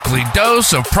weekly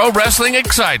dose of pro wrestling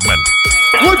excitement.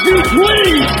 Would you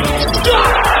please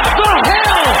stop the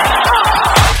hell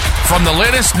up? From the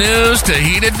latest news to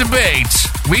heated debates,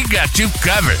 we got you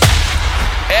covered.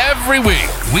 Every week,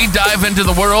 we dive into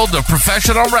the world of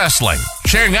professional wrestling,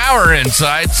 sharing our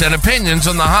insights and opinions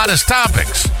on the hottest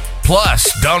topics.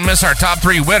 Plus, don't miss our top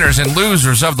 3 winners and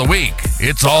losers of the week.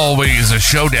 It's always a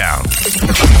showdown.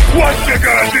 What you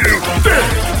gonna do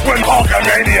when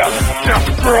Hulkamania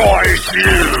destroys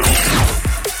you?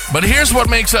 But here's what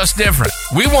makes us different.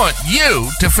 We want you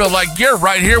to feel like you're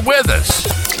right here with us.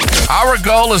 Our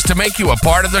goal is to make you a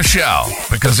part of the show,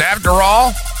 because after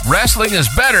all, wrestling is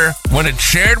better when it's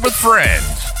shared with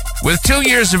friends. With 2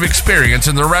 years of experience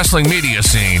in the wrestling media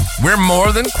scene, we're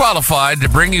more than qualified to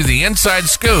bring you the inside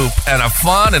scoop and a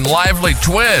fun and lively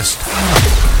twist.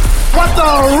 What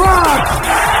the Rock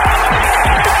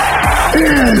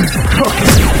is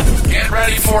cooking? Get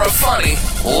ready for a funny,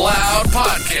 loud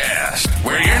podcast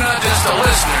where you're not just a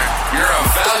listener, you're a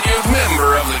valued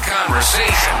member of the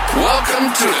conversation. Welcome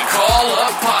to the Call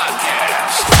Up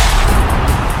Podcast.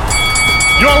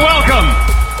 You're welcome.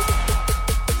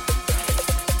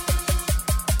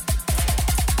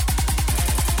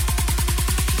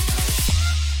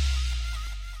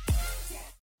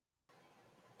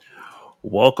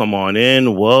 Welcome on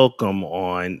in. Welcome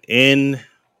on in.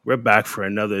 We're back for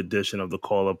another edition of the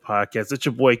Call Up Podcast. It's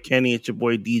your boy Kenny. It's your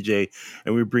boy DJ.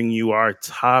 And we bring you our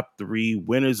top 3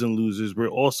 winners and losers. We're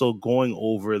also going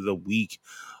over the week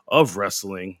of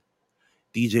wrestling.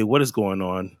 DJ, what is going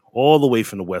on? All the way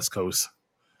from the West Coast.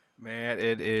 Man,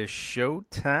 it is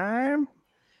showtime.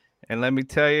 And let me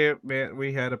tell you, man,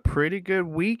 we had a pretty good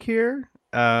week here.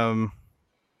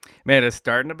 Man, it's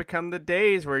starting to become the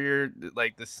days where you're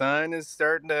like the sun is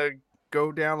starting to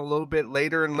go down a little bit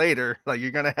later and later. Like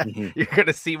you're gonna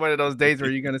see one of those days where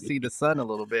you're gonna see the sun a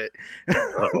little bit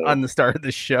on the start of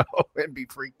the show and be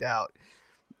freaked out.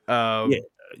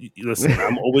 Listen,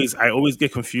 I always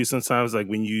get confused sometimes. Like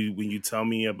when you tell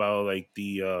me about like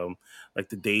the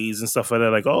days and stuff like that.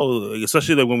 Like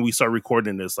especially like when we start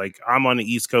recording this. Like I'm on the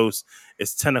East Coast.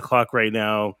 It's 10 o'clock right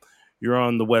now. You're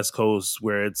on the West Coast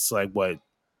where it's like what?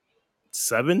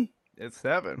 7? It's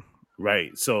 7,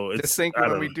 right? So it's just think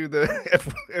when we do the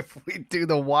if we do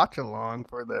the watch along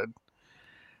for the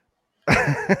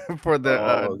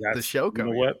the show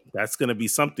coming. You know what? That's gonna be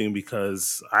something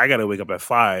because I gotta wake up at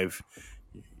 5.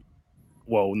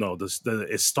 Well, no,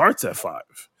 it starts at 5,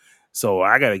 so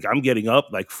I'm getting up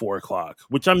like 4 o'clock,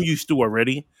 which I'm used to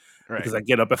already, right? Because I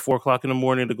get up at 4 o'clock in the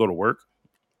morning to go to work.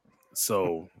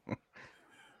 So,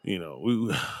 you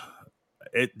know,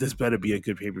 this better be a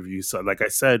good pay-per-view. So like I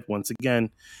said, once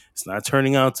again, it's not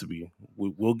turning out to be.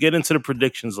 We'll get into the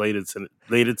predictions later. I'm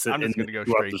just going to go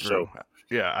straight through.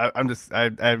 Yeah,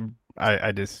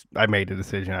 I made a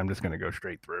decision. I'm just going to go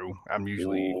straight through. I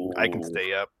can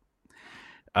stay up.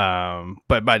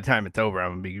 But by the time it's over,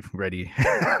 I'm going to be ready.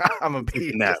 I'm going to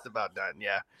be just about done.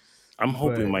 Yeah. I'm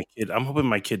hoping my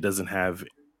kid doesn't have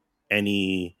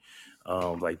any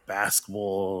like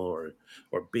basketball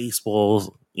or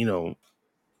baseball, you know,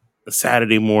 a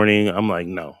Saturday morning. I'm like,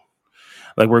 no.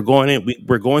 Like we're going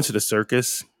to the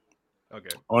circus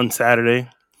on Saturday,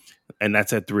 and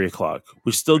that's at 3 o'clock,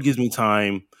 which still gives me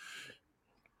time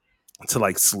to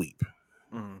like sleep.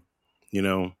 You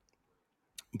know?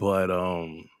 But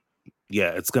yeah,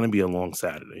 it's gonna be a long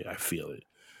Saturday. I feel it.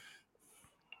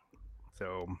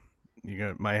 So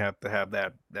you might have to have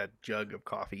that jug of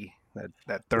coffee,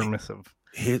 that thermos of.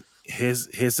 Here's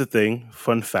the thing.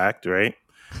 Fun fact, right?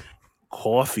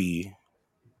 Coffee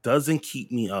doesn't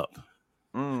keep me up.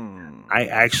 I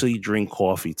actually drink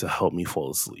coffee to help me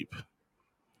fall asleep.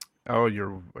 Oh,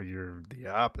 you're the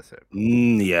opposite.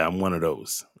 Yeah, I'm one of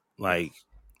those. Like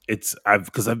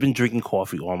because I've been drinking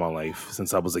coffee all my life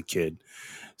since I was a kid.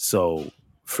 So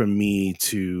for me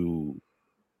to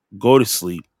go to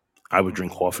sleep, I would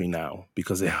drink coffee now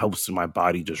because it helps my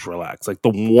body just relax. Like the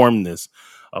warmness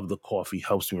of the coffee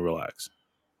helps me relax.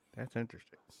 That's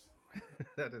interesting.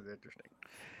 That is interesting.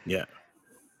 Yeah.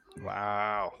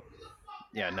 Wow.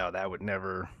 Yeah, no, that would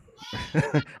never.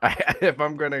 If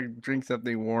I'm going to drink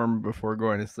something warm before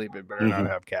going to sleep, it better not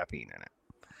have caffeine in it.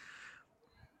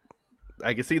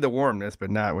 I can see the warmness, but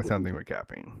not with something with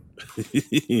caffeine.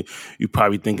 You're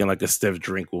probably thinking like a stiff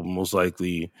drink will most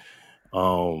likely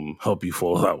help you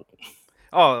fall out.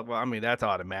 Oh, well, I mean, that's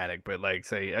automatic, but like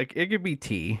say it could be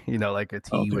tea, you know, like a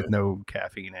tea with no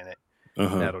caffeine in it.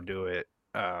 That'll do it.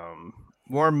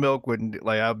 Warm milk wouldn't,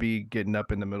 like I'll be getting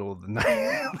up in the middle of the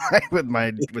night with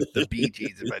the Bee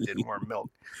Gees if I did warm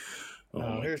milk. Oh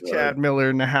my Here's god. Chad Miller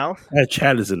in the house. Yeah,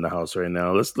 Chad is in the house right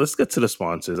now. Let's get to the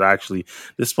sponsors. Actually,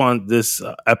 this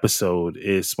episode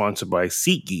is sponsored by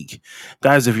SeatGeek.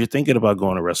 Guys, if you're thinking about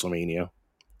going to WrestleMania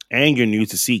and you're new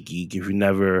to SeatGeek, if you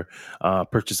never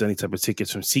purchased any type of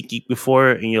tickets from SeatGeek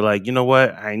before, and you're like, you know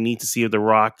what, I need to see if The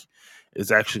Rock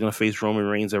is actually going to face Roman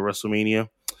Reigns at WrestleMania,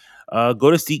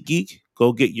 go to SeatGeek,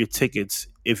 go get your tickets.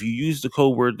 If you use the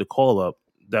code word to call up,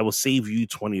 that will save you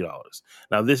 $20.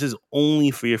 Now, this is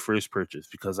only for your first purchase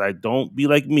because I don't be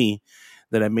like me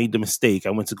that I made the mistake. I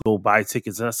went to go buy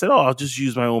tickets and I said, oh, I'll just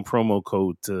use my own promo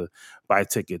code to buy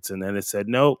tickets. And then it said,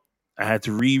 nope, I had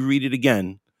to reread it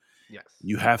again. Yes.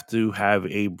 You have to have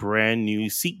a brand new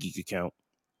SeatGeek account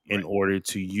in order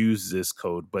to use this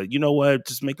code. But you know what?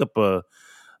 Just make up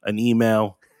an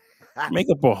email, make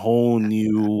up a whole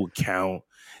new account,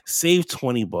 save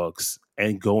 $20,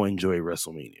 and go enjoy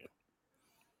WrestleMania.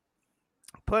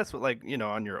 Plus, like, you know,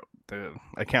 on the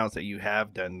accounts that you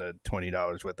have done the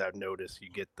 $20 with, I've noticed you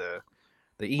get the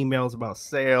emails about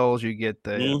sales, you get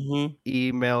the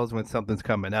emails when something's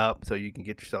coming up, so you can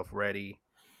get yourself ready.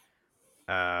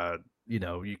 You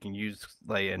know, you can use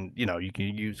you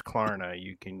can use Klarna,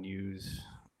 you can use,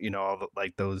 you know, all the,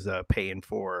 like those paying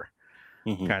for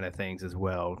kind of things as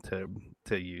well to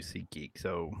use SeatGeek.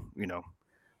 So, you know,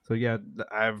 so yeah,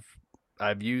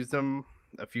 I've used them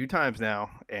a few times now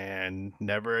and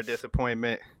never a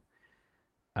disappointment.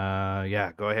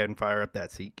 Yeah, go ahead and fire up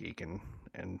that SeatGeek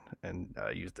and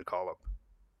use the call up.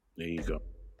 There you go.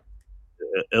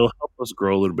 It'll help us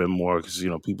grow a little bit more because, you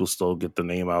know, people still get the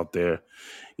name out there.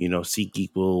 You know, SeatGeek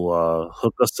will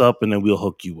hook us up and then we'll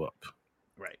hook you up.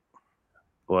 Right.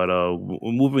 But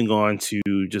moving on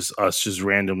to just us just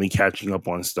randomly catching up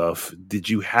on stuff. Did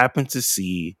you happen to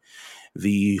see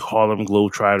the Harlem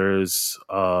Globetrotters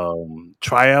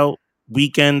tryout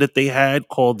weekend that they had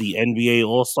called the NBA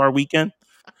All-Star Weekend?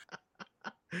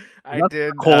 I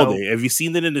did. Called it. Have you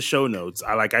seen it in the show notes?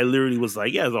 I literally was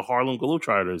like, yeah, the Harlem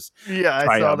Globetrotters. Yeah,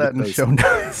 I saw that in the show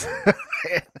notes.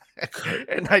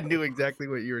 And I knew exactly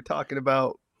what you were talking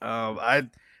about. I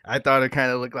thought it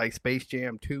kind of looked like Space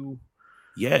Jam 2.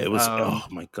 Yeah, it was. Oh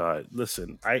my god!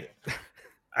 Listen, I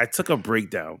took a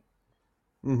breakdown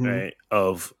right,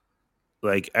 of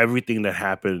like everything that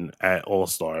happened at All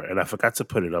Star, and I forgot to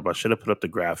put it up. I should have put up the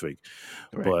graphic,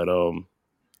 but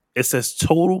it says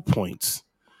total points,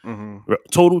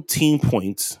 total team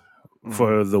points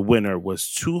for the winner was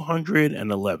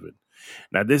 211.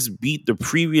 Now this beat the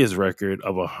previous record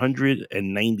of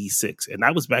 196, and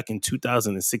that was back in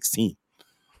 2016.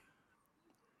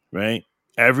 Right?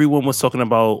 Everyone was talking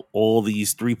about all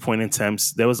these 3-point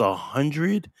attempts. There was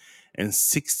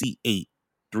 168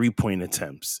 3-point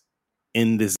attempts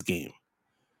in this game.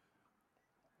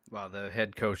 Well, the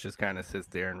head coach just kind of sits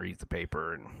there and reads the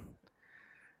paper, and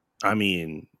I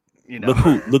mean, you know,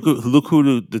 look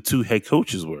who the two head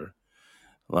coaches were.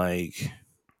 Like,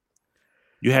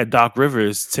 you had Doc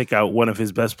Rivers take out one of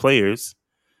his best players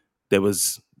that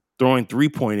was throwing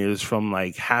 3-pointers from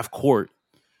like half court.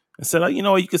 I said, you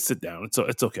know what, you can sit down. It's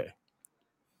okay.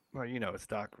 Well, you know, it's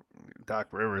Doc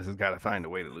Rivers has got to find a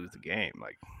way to lose the game.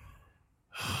 Like,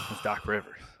 it's Doc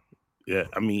Rivers. Yeah,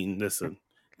 I mean, listen,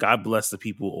 God bless the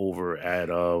people over at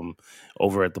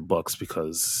the Bucks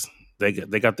because they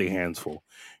got their hands full.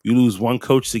 You lose one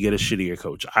coach to get a shittier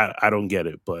coach. I don't get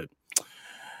it, but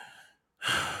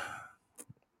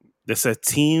they said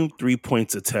team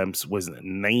 3-point attempts was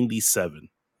 97.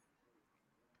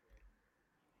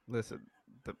 Listen,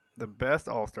 the best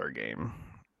All-Star game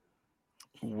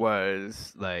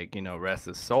was, like, you know, rest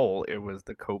his soul. It was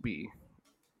the Kobe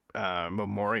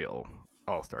Memorial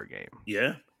All-Star game.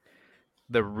 Yeah.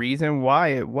 The reason why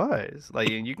it was, like,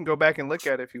 and you can go back and look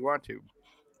at it if you want to.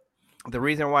 The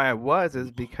reason why it was is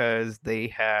because they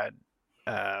had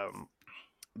a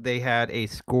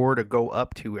score to go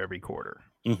up to every quarter.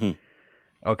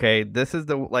 Okay, this is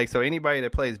so anybody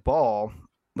that plays ball,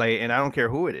 like, and I don't care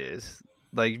who it is,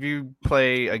 like, if you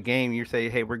play a game, you say,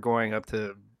 hey, we're going up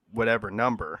to whatever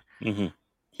number,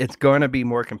 it's going to be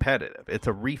more competitive. It's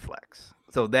a reflex.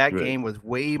 So that game was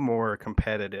way more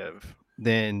competitive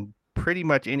than pretty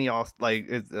much any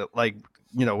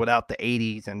you know, without the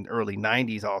 80s and early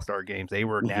 90s All-Star games, they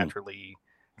were naturally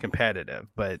competitive.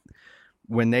 But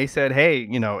when they said, hey,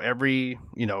 you know,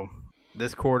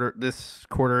 this quarter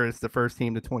is the first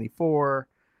team to 24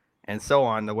 and so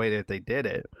on, the way that they did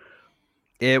it,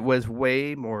 it was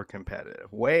way more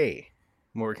competitive, way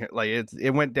more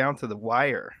it went down to the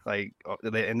wire, like,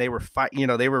 and they were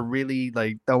they were really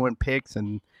like throwing picks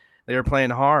and they were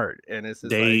playing hard, and it's just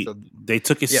they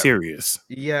took it serious.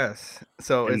 Yes,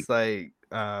 so it's like,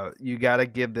 You got to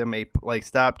give them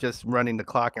stop just running the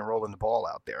clock and rolling the ball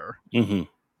out there. Mm-hmm.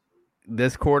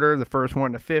 This quarter, the first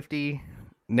one to 50.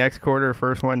 Next quarter,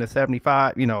 first one to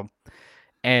 75.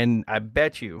 And I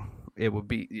bet you it'll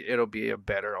be a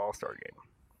better All-Star game.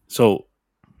 So,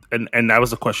 and that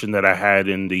was a question that I had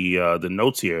in the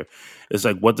notes here. It's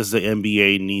like, what does the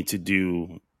NBA need to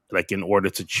do, like, in order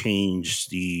to change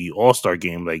the All-Star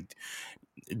game? Like,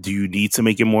 do you need to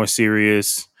make it more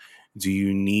serious? Do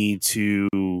you need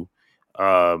to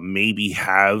maybe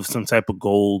have some type of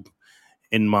goal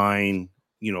in mind,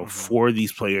 for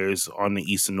these players on the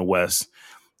East and the West?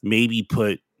 Maybe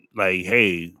put like,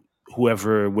 hey,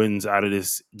 whoever wins out of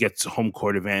this gets home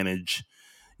court advantage,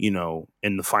 in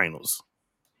the finals.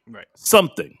 Right.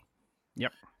 Something.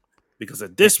 Yep. Because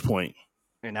at this point,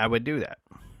 and I would do that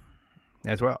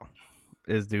as well,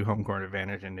 is do home court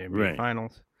advantage in the NBA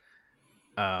finals.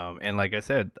 And like I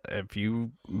said, if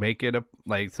you make it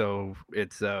so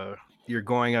it's you're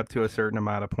going up to a certain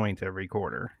amount of points every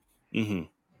quarter,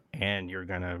 and you're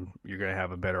gonna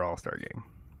have a better All-Star game.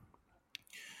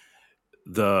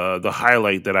 The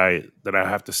highlight that I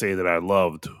have to say that I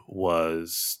loved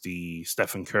was the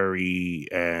Stephen Curry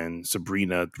and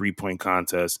Sabrina 3-point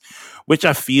contest, which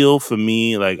I feel, for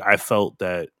me, like, I felt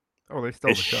that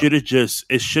it should have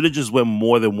just went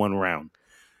more than one round.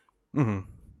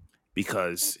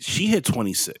 Because she hit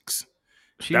 26.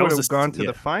 She would have gone to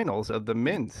the finals of the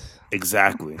men's.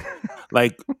 Exactly.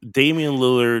 Like, Damian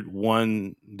Lillard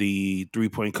won the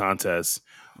 3-point contest,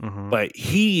 but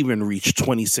he even reached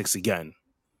 26 again.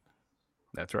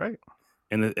 That's right.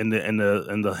 In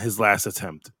his last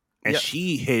attempt, and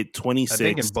she hit 26. I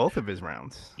think in both of his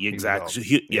rounds.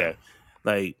 Exactly.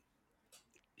 Like,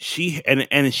 she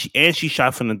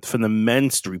shot from the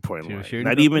men's 3-point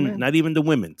line. Not even the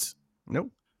women's.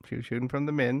 Nope. She was shooting from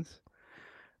the men's.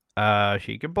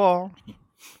 She could ball.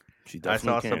 She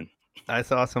definitely can. I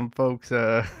saw some folks.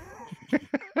 I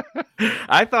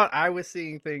thought I was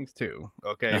seeing things too.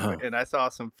 Okay, and I saw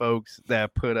some folks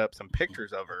that put up some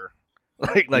pictures of her,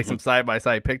 like some side by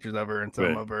side pictures of her, and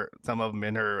some of them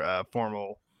in her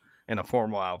formal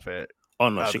outfit. Oh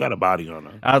no, she got a body on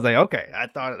her. I was like, okay, I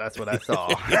thought that's what I saw.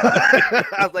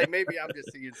 I was like, maybe I'm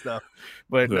just seeing stuff,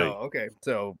 but no. Okay,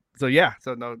 so yeah,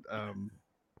 so no.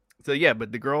 So yeah,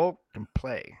 but the girl can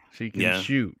play. She can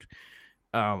shoot.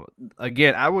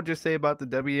 Again, I will just say about the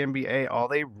WNBA, all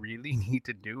they really need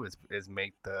to do is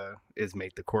make the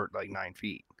court like 9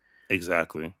 feet.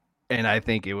 Exactly. And I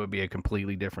think it would be a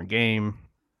completely different game.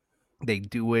 They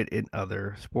do it in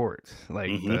other sports,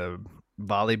 like the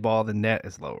volleyball. The net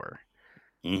is lower.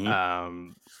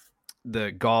 The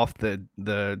golf,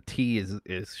 the tee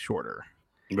is shorter.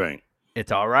 Right.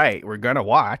 It's all right. We're gonna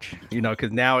watch,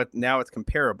 because now it's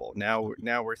comparable. Now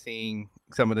we're seeing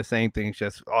some of the same things.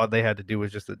 Just all they had to do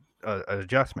was just an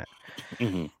adjustment.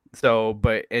 So,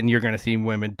 and you're gonna see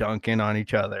women dunking on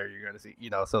each other. You're gonna see,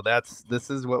 So this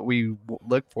is what we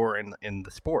look for in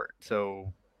the sport.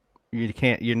 So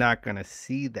you're not gonna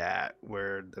see that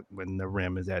when the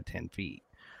rim is at 10 feet.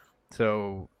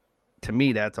 So to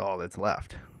me, that's all that's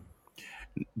left.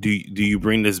 Do you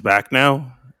bring this back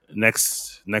now?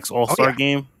 Next All-Star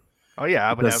game? Oh yeah,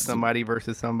 I would have somebody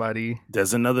versus somebody.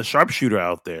 There's another sharpshooter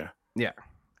out there. Yeah.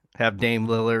 Have Dame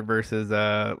Lillard versus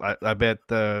I bet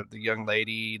the young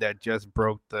lady that just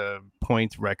broke the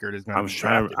points record is going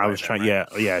to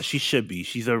Yeah, she should be.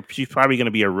 She's probably going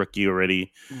to be a rookie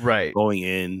already. Right. Going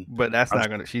in. But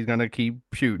she's going to keep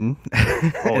shooting.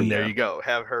 And there you go.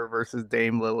 Have her versus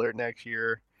Dame Lillard next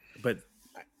year. But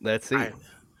let's see.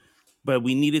 But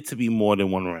we need it to be more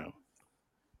than one round.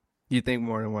 You think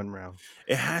more than one round?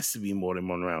 It has to be more than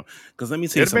one round. Because let me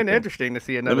tell you something. It'd have been interesting to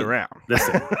see another round.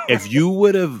 Listen, if you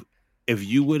would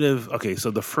have, okay,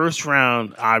 so the first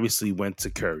round obviously went to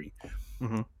Curry.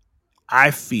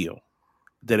 I feel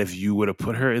that if you would have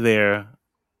put her there,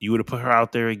 you would have put her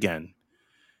out there again,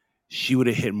 she would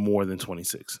have hit more than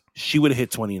 26. She would have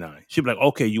hit 29. She'd be like,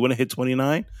 okay, you want to hit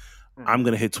 29? I'm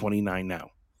going to hit 29 now.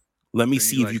 Let me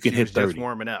see if you can hit 30. Just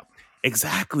warming up.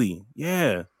 Exactly.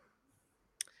 Yeah.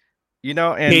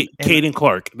 And Caden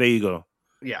Clark. There you go.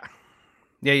 Yeah.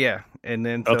 And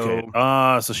then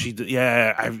so she.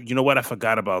 Yeah. You know what? I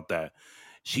forgot about that.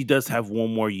 She does have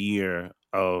one more year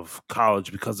of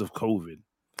college because of COVID.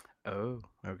 Oh.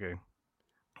 Okay.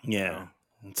 Yeah.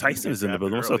 Tyson is in the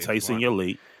building. So Tyson, you're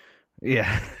late.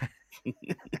 Yeah.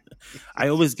 I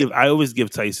always give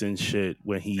Tyson shit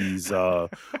when he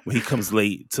comes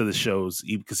late to the shows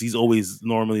because he's always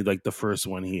normally like the first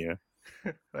one here.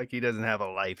 Like he doesn't have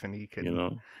a life, and he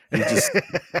can, he just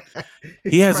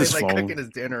he has his phone, cooking his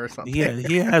dinner or something. Yeah,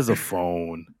 he has a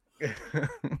phone.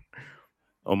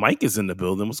 Oh, Mike is in the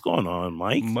building. What's going on,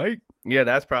 Mike? Yeah,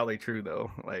 that's probably true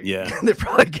though. Like, Yeah. they're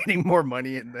probably getting more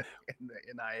money in the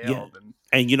NIL than.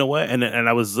 And you know what? And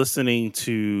I was listening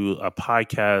to a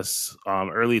podcast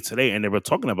earlier today, and they were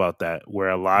talking about that, where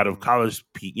a lot of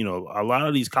a lot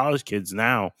of these college kids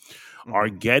now are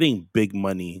getting big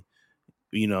money.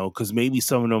 Because maybe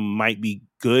some of them might be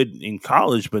good in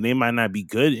college, but they might not be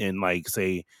good in, like,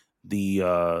 say, the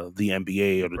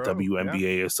NBA or the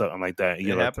WNBA or something like that.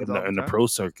 It happens all the in the time. pro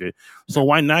circuit. So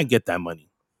why not get that money?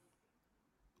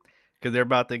 Because they're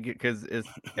about to get. Because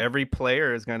every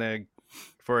player is gonna,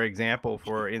 for example,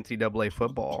 for NCAA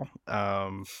football,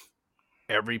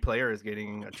 every player is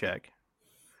getting a check.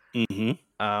 Mm-hmm.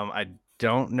 I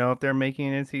don't know if they're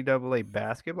making NCAA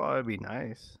basketball. It'd be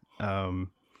nice.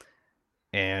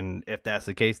 And if that's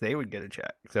the case, they would get a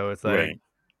check. So it's like,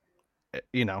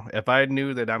 if I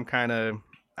knew that I'm,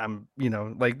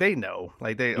 like they know,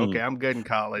 like okay, I'm good in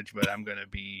college, but I'm going to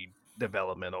be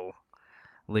developmental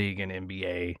league and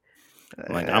NBA.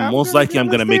 Like, I'm most likely I'm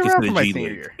going to make it to the G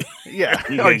League. Yeah.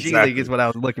 Or G League is what I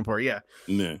was looking for. Yeah.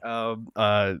 So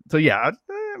yeah,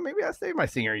 maybe I'll stay my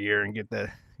senior year and get the,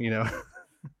 look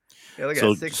at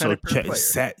 $600 per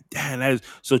player.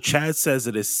 So Chad says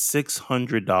it is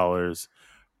 $600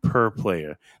 per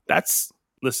player. That's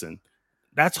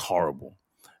horrible,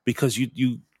 because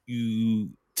you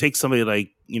take somebody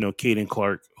like Caden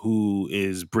Clark, who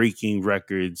is breaking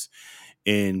records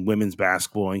in women's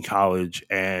basketball in college,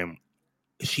 and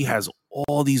she has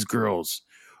all these girls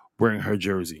wearing her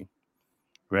jersey,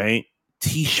 right?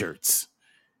 T-shirts.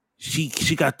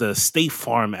 She got the State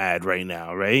Farm ad right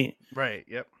now, right? Right.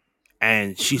 Yep.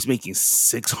 And she's making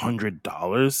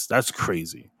 $600. That's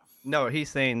crazy. No, he's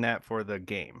saying that for the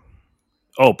game.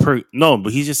 Oh, but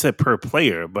he just said per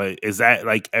player. But is that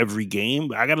like every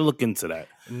game? I got to look into that.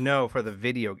 No, for the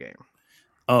video game.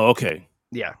 Oh, okay.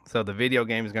 Yeah, so the video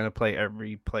game is going to play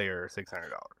every player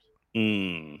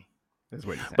 $600. Is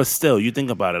what he's saying. But still, you think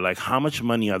about it. Like, how much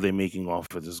money are they making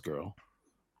off of this girl,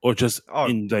 or just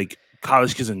in like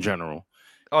college kids in general?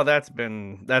 Oh, that's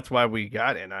why we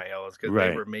got NIL, is because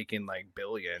they were making like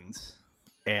billions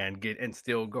and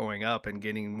still going up and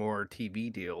getting more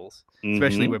TV deals,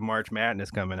 especially with March Madness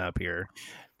coming up here.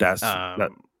 That's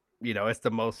it's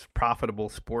the most profitable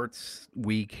sports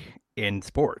week in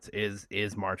sports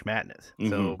is March Madness.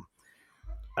 So,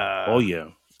 oh yeah,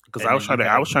 because I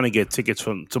was trying to get tickets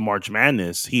to March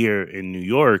Madness here in New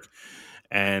York,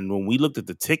 and when we looked at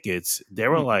the tickets, they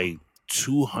were like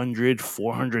 $200,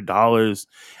 $400,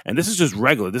 and this is just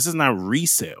regular. This is not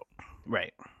resale.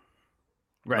 Right.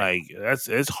 Like,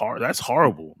 it's hard. That's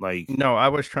horrible. Like, no, I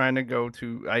was trying to go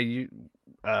to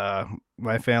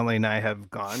my family and I have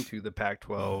gone to the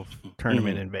Pac-12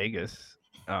 tournament in Vegas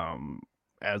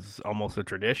as almost a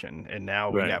tradition, and now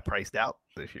we got priced out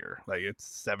this year. Like,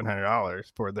 it's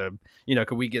 $700 for the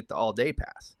could we get the all-day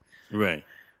pass? Right.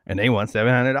 And they want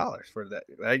 $700 for that.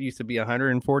 That used to be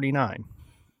 $149.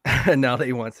 And now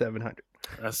they want $700.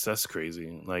 That's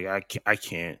crazy. Like, I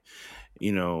can't.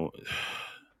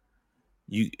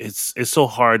 It's so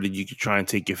hard that you can try and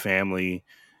take your family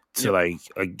to like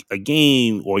a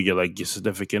game, or you're like your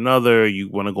significant other, you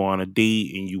want to go on a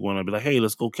date and you want to be like, hey,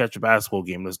 let's go catch a basketball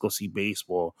game, let's go see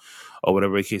baseball, or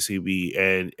whatever the case may be.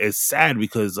 And it's sad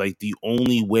because like the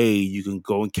only way you can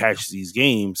go and catch these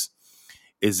games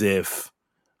is if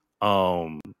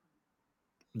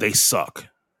they suck,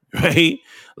 right?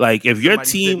 Like, if your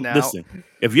team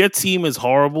if your team is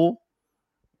horrible,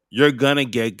 you're gonna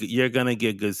get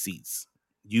good seats.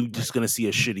 You're just gonna see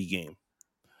a shitty game.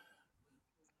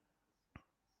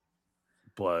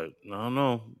 But I don't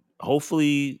know.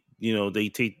 Hopefully, they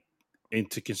take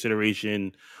into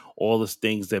consideration all the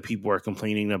things that people are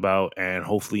complaining about, and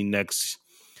hopefully next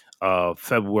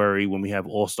February, when we have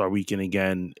All-Star Weekend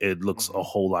again, it looks a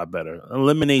whole lot better.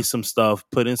 Eliminate some stuff,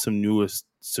 put in some newer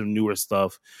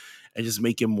stuff, and just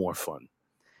make it more fun.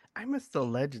 I miss the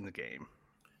Legends game.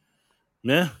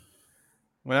 Yeah.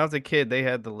 When I was a kid, they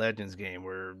had the Legends game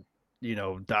where,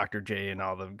 Dr. J and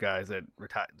all the guys that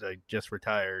just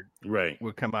retired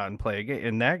would come out and play a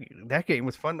game. And that game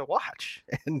was fun to watch.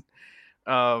 And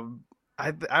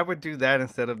I would do that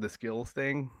instead of the skills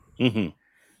thing. Mm-hmm.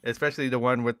 Especially the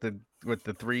one with the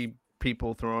three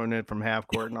people throwing it from half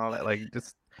court and all that. Like,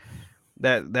 just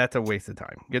that's a waste of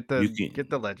time. Get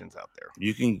the Legends out there.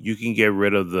 You can get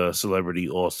rid of the Celebrity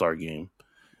All-Star game.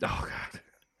 Oh God.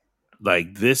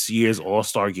 Like, this year's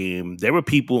All-Star game, there were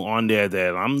people on there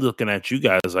that I'm looking at you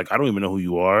guys like, I don't even know who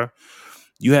you are.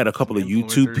 You had a couple of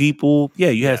YouTube people.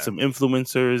 Yeah, you had some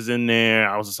influencers in there.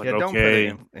 I was just like, okay.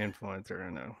 Don't put an influencer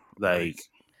in there. Like,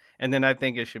 And then I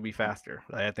think it should be faster.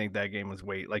 I think that game was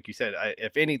like you said.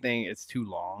 If anything, it's too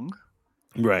long.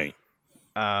 Right.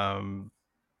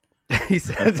 He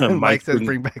says, Mike says,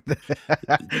 bring back the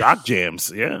doc jams.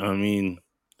 Yeah, I mean,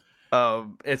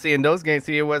 and see in those games,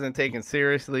 it wasn't taken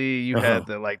seriously. You had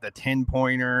the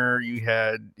 10-pointer. You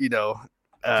had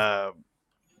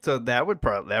so that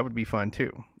would be fun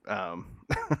too.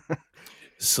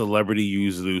 Celebrity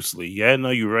used loosely. Yeah, no,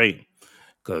 you're right.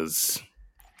 Because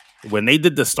when they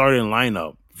did the starting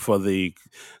lineup for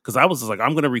because I was just like,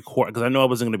 I'm gonna record because I know I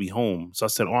wasn't gonna be home, so I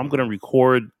said, I'm gonna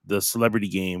record the celebrity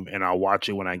game and I'll watch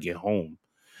it when I get home.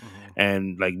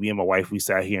 And like me and my wife, we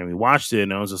sat here and we watched it,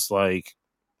 and I was just like,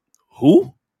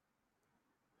 who?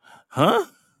 Huh?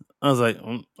 I was like,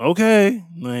 okay.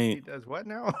 Like, he does what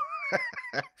now?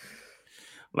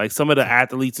 like some of the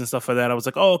athletes and stuff like that, I was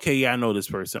like, oh, okay, yeah, I know this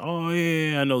person. Oh,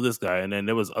 yeah, I know this guy. And then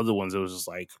there was other ones that was just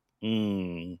like,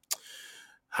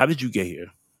 how did you get here?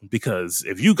 Because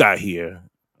if you got here,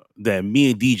 then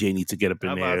me and DJ need to get up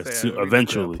in there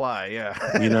eventually. Apply,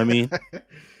 yeah. You know what I mean?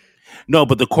 No,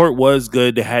 but the court was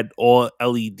good. They had all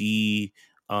LED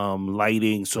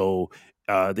lighting, so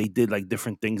they did like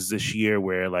different things this year.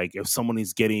 Where like if someone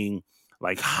is getting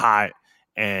like hot,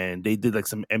 and they did like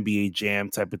some NBA Jam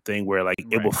type of thing, where like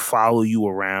it will follow you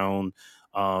around.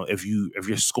 If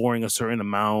you're scoring a certain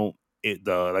amount,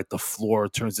 the floor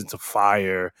turns into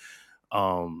fire.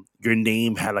 Your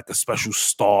name had like a special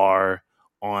star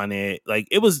on it. Like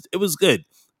it was good,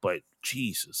 but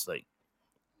Jesus, like.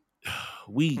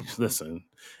 Listen.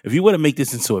 If you want to make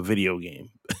this into a video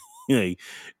game,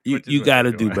 you got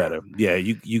to do better. Yeah,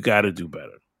 you got to do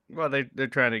better. Well, they're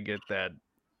trying to get that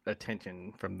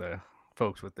attention from the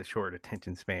folks with the short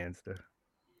attention spans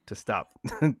to stop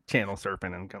channel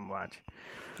surfing and come watch.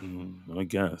 I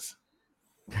guess.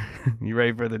 You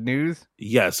ready for the news?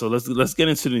 Yeah. So let's get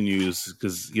into the news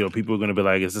because people are going to be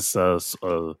like, "Is this a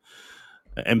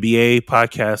NBA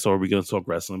podcast or are we going to talk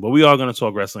wrestling?" But we are going to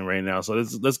talk wrestling right now. So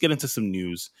let's get into some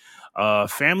news.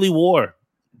 Family War.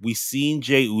 We seen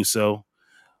Jey Uso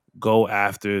go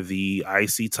after the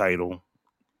IC title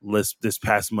this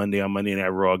past Monday on Monday Night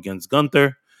Raw against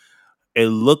Gunther. It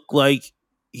looked like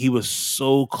he was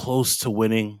so close to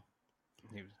winning.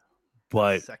 He was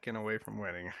but a second away from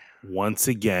winning. Once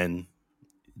again,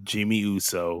 Jimmy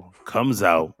Uso comes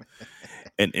out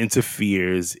and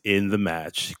interferes in the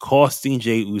match, costing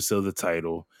Jey Uso the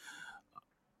title.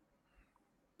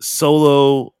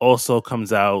 Solo also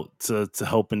comes out to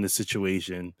help in the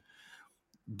situation.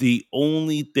 The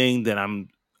only thing that I'm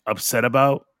upset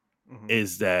about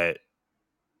is that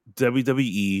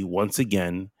WWE, once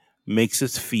again, makes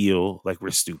us feel like we're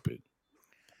stupid.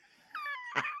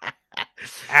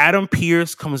 Adam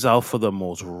Pearce comes out for the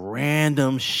most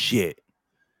random shit.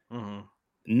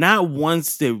 Not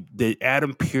once did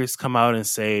Adam Pearce come out and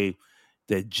say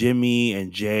that Jimmy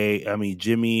and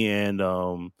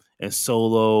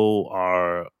Solo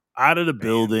are out of the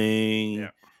building,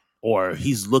 or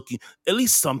he's looking at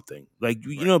least something. Like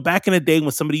back in the day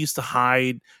when somebody used to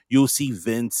hide, you'll see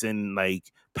Vince and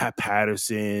like Pat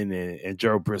Patterson and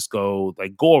Gerald Briscoe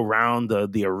like go around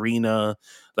the arena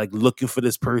like looking for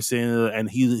this person, and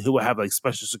he will have like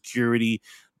special security.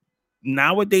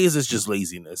 Nowadays it's just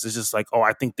laziness. It's just like, oh,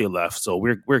 I think they left, so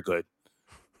we're good.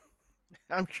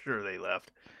 I'm sure they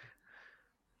left.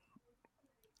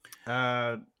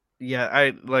 Yeah,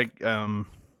 I like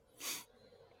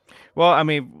well, I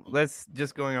mean, let's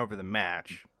just going over the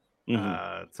match.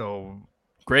 So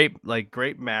great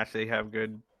match. They have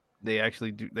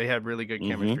really good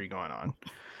chemistry going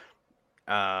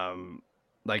on.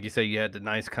 Like you said, you had the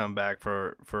nice comeback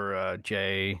for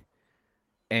Jay,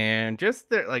 and just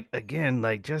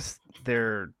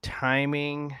their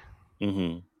timing,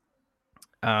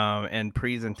 and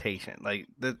presentation. Like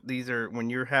these are, when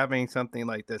you're having something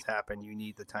like this happen, you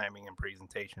need the timing and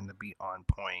presentation to be on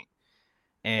point.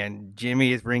 And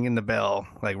Jimmy is ringing the bell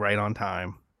like right on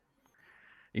time.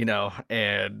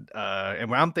 And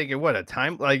when I'm thinking, what a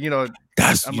time,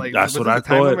 that's what I time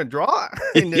thought. Limit draw.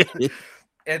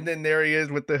 And then there he is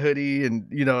with the hoodie, and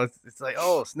it's like,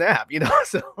 oh snap,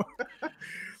 so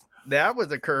that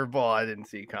was a curveball I didn't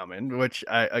see coming, which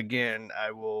that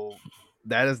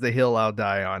is the hill I'll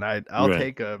die on. I'll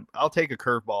take a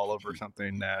curveball over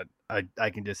something that I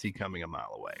can just see coming a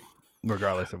mile away,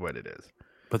 regardless of what it is.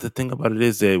 But the thing about it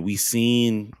is that we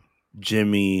seen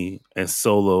Jimmy and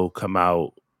Solo come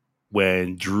out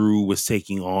when Drew was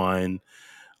taking on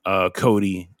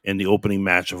Cody in the opening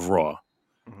match of Raw,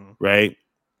 right?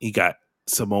 He got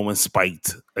Samoan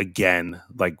spiked again,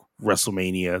 like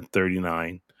WrestleMania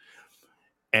 39.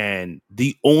 And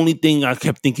the only thing I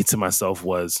kept thinking to myself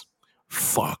was,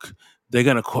 fuck, they're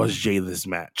gonna cost Jay this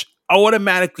match.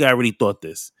 Automatically, I already thought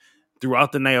this.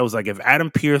 Throughout the night, I was like, if Adam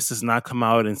Pearce does not come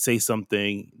out and say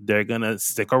something, they're gonna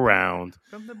stick around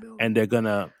From the building. and they're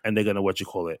gonna what you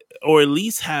call it, or at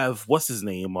least have what's his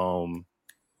name? Oh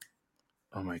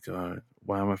my god,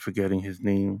 why am I forgetting his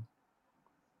name?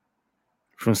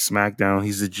 From SmackDown,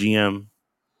 he's the GM.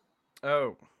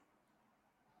 Oh,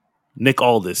 Nick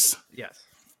Aldis. yes.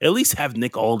 At least have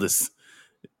Nick Aldis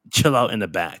chill out in the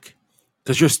back,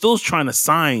 because you're still trying to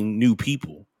sign new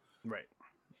people. Right.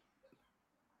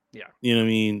 Yeah. You know what I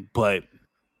mean? But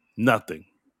nothing.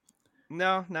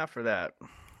 No, not for that.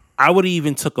 I would have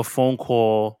even took a phone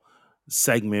call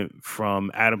segment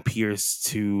from Adam Pearce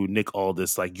to Nick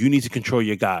Aldis. Like, you need to control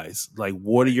your guys. Like,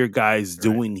 what are your guys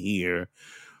doing here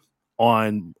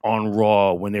on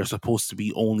Raw when they're supposed to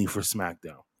be only for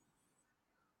SmackDown?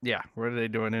 Yeah. What are they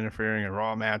doing interfering in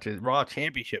Raw matches, Raw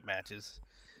championship matches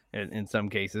in some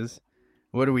cases?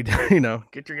 What do we do?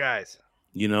 Get your guys.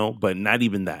 But not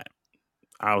even that.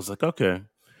 I was like, okay.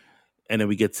 And then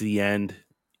we get to the end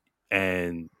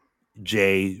and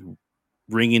Jay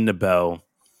ringing the bell.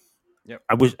 Yep.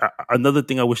 Another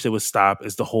thing I wish they would stop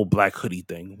is the whole black hoodie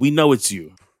thing. We know it's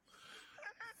you.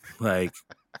 Like,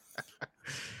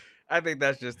 I think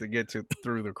that's just to get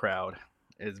through the crowd,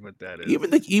 is what that is. Even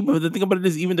the thing about it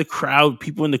is, even the crowd,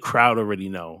 people in the crowd already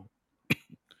know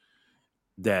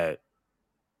that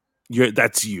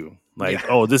that's you. Like,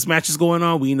 oh, this match is going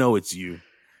on. We know it's you.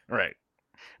 Right.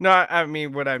 No, I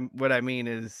mean what I mean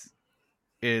is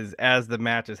as the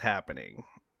match is happening,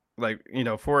 like,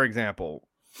 for example,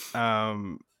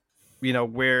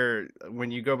 where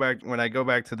when I go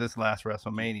back to this last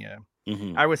WrestleMania,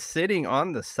 I was sitting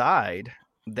on the side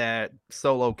that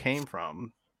Solo came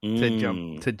from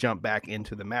to jump back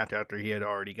into the match after he had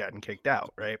already gotten kicked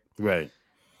out, right? Right.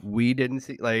 We didn't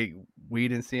see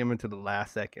him until the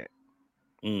last second.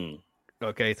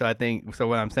 Okay, so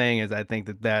what I'm saying is I think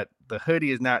that the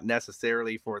hoodie is not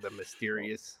necessarily for the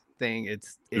mysterious thing.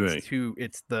 It's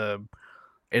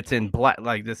in black,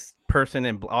 like this person,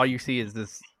 and all you see is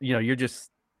this, you're just,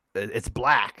 it's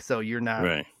black, so you're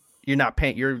not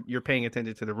paying paying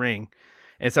attention to the ring.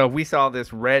 And so if we saw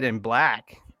this red and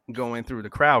black going through the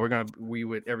crowd, it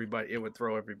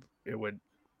would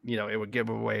give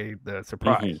away the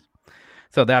surprise.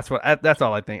 So that's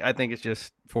all I think. I think it's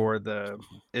just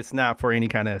it's not for any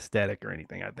kind of aesthetic or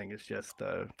anything. I think it's just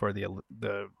for the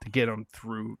to get them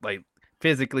through, like,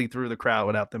 physically through the crowd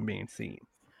without them being seen.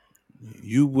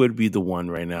 You would be the one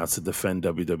right now to defend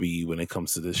WWE when it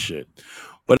comes to this shit.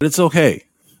 But it's okay.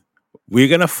 We're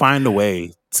going to find a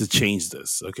way to change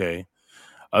this, okay?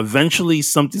 Eventually,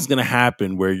 something's going to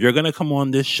happen where you're going to come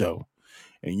on this show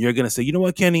and you're going to say, you know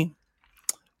what, Kenny?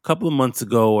 A couple of months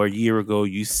ago or a year ago,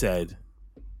 you said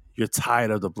you're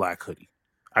tired of the black hoodie.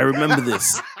 I remember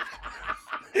this.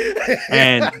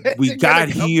 And we got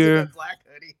here.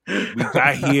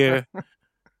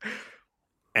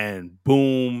 And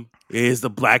boom, is the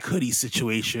black hoodie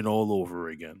situation all over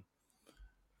again.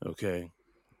 Okay.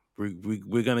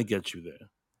 We're going to get you there.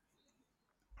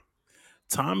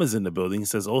 Tom is in the building. He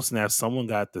says, oh, snap, someone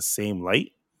got the same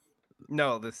light?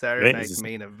 No, the Saturday Night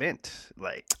Main Event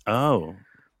light. Oh.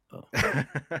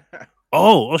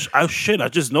 Oh, shit, I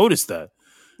just noticed that.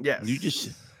 Yes.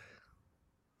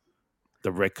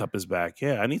 The red cup is back.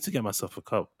 Yeah, I need to get myself a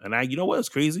cup. And you know what's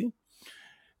crazy?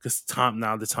 Because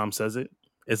now that Tom says it,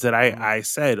 is that I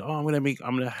said, oh, I'm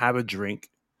gonna have a drink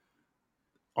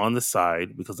on the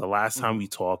side, because the last time we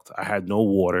talked, I had no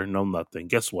water, no nothing.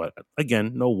 Guess what?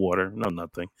 Again, no water, no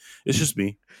nothing. It's just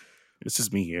me. It's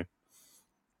just me here.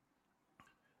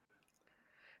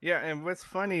 Yeah, and what's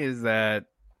funny is that,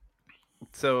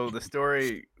 so the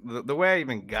story, the way I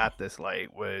even got this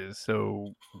light was,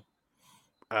 so,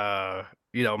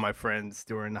 my friends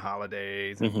during the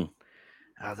holidays, and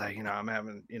I was like, I'm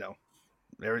having,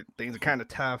 things are kind of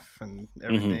tough and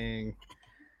everything.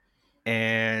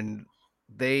 And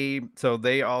they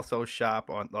also shop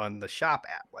on the shop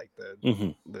app, like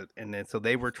and then so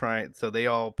they were trying, so they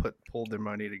all pulled their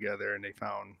money together, and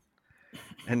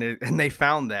they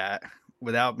found that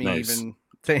without me even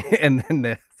saying, and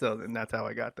that's how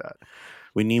I got that.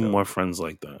 We need more friends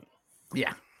like that.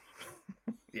 Yeah.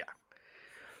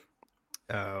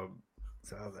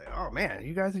 So I was like, oh man,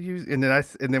 you guys are using, and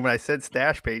then when I said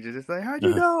stash pages, it's like, how'd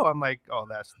you know? I'm like, oh,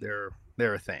 that's their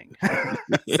thing.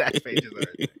 Stash pages are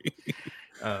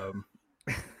a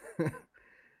thing.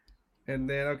 And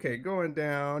then, okay, going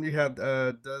down, you have,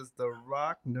 does The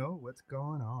Rock know what's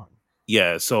going on?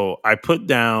 Yeah, so I put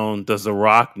down, does The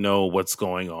Rock know what's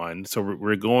going on? So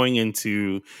we're going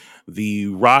into the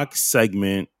Rock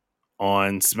segment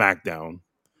on SmackDown.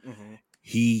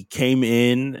 He came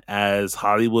in as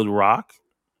Hollywood Rock,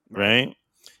 right?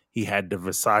 He had the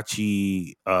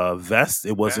Versace vest.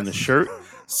 It wasn't a shirt.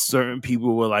 Certain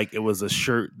people were like, it was a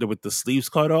shirt with the sleeves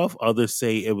cut off. Others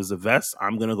say it was a vest.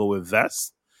 I'm gonna go with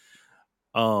vest.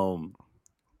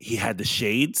 He had the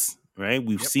shades, right?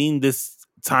 We've seen this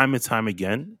time and time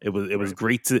again. It was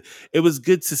great to. It was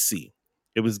good to see.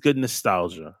 It was good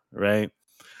nostalgia, right?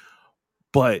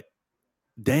 But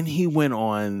then he went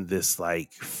on this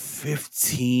like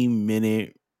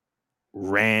 15-minute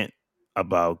rant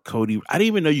about Cody. I didn't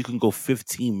even know you can go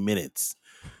 15 minutes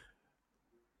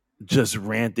just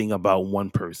ranting about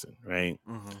one person, right?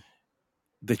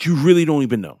 That you really don't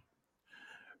even know.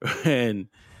 And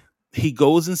he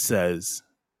goes and says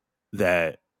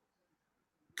that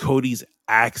Cody's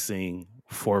asking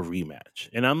for a rematch.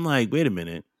 And I'm like, wait a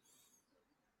minute.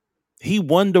 He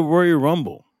won the Royal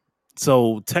Rumble.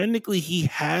 So technically he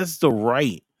has the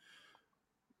right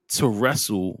to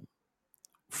wrestle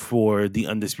for the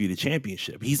Undisputed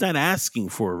Championship. He's not asking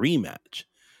for a rematch.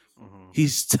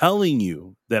 He's telling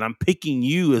you that I'm picking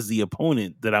you as the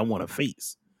opponent that I want to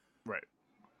face. Right.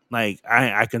 Like,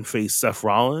 I can face Seth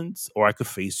Rollins or I could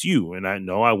face you. And I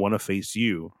know I want to face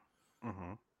you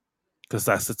because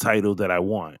that's the title that I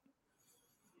want.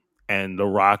 And The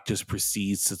Rock just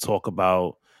proceeds to talk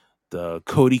about the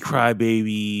Cody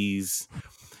Crybabies.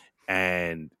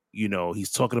 And,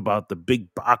 he's talking about the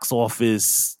big box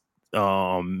office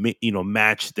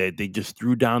match that they just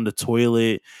threw down the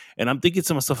toilet. And I'm thinking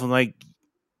to myself, I'm like,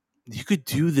 you could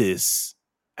do this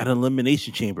at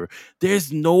Elimination Chamber.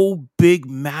 There's no big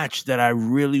match that I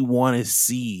really want to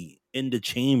see in the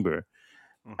chamber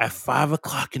at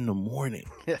 5:00 in the morning.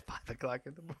 Yeah, 5:00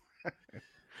 in the morning.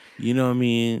 You know what I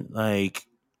mean? Like,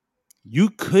 you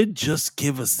could just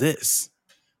give us this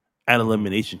at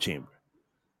Elimination Chamber.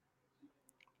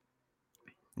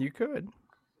 You could.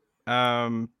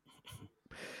 And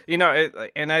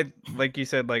I, like you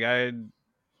said, like I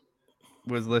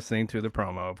was listening to the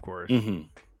promo, of course.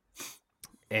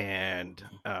 And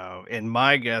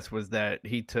my guess was that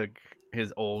he took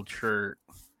his old shirt,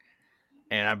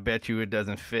 and I bet you it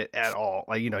doesn't fit at all.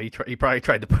 Like, he probably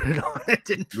tried to put it on, it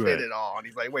didn't fit at all. And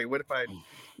he's like, wait, what if I,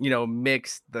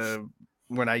 mix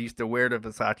when I used to wear the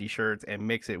Versace shirts and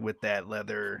mix it with that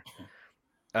leather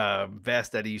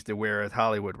vest that he used to wear as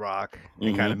Hollywood Rock,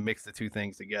 and kind of mix the two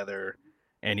things together.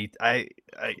 And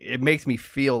it makes me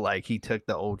feel like he took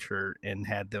the old shirt and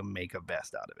had them make a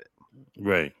vest out of it.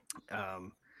 Right.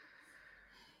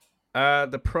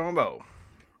 The promo,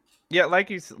 yeah,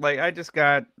 I just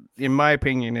got, in my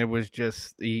opinion, it was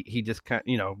just he just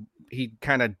he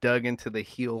kind of dug into the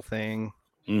heel thing,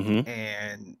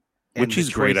 and which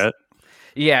he's great at.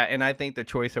 Yeah, and I think the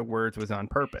choice of words was on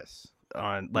purpose.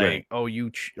 On like, oh,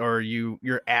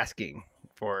 you're asking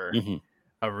for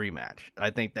a rematch. I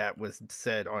think that was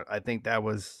said on. I think that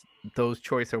was, those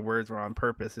choice of words were on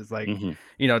purpose. It's like,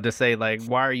 to say like,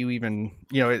 why are you even,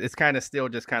 it's kind of still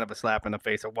just kind of a slap in the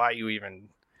face of why you even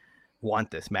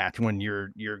want this match when you're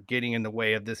getting in the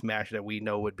way of this match that we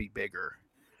know would be bigger.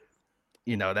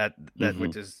 That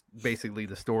which is basically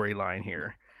the storyline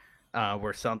here,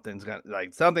 where something's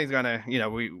gonna,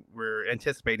 we're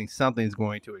anticipating something's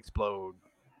going to explode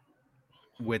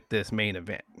with this main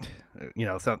event.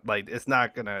 It's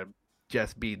not gonna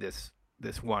just be this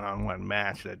one-on-one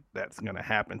match that's gonna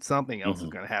happen. Something else is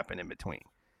gonna happen in between.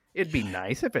 It'd be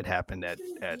nice if it happened at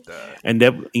and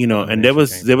that and there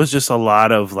was just a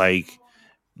lot of like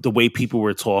the way people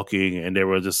were talking, and they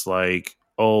were just like,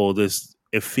 oh, this,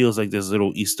 it feels like there's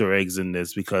little Easter eggs in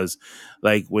this, because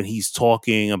like when he's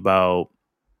talking about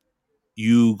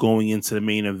you going into the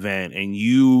main event and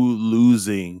you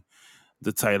losing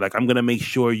the title, like, I'm gonna make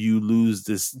sure you lose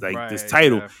this, like, this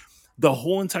title. Yeah. The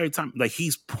whole entire time, like,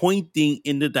 he's pointing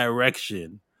in the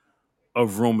direction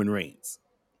of Roman Reigns.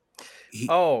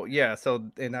 So,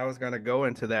 and I was gonna go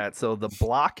into that. So the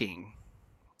blocking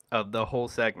of the whole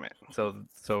segment. So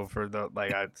for the,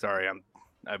 like, I've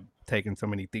taken so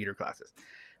many theater classes.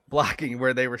 Blocking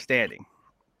where they were standing.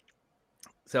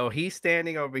 So he's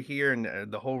standing over here,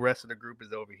 and the whole rest of the group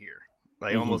is over here,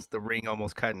 like almost the ring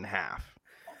almost cut in half.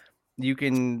 You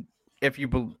can, if you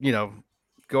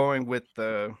going with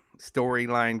the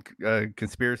storyline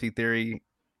conspiracy theory,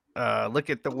 look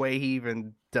at the way he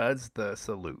even does the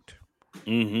salute.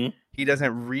 He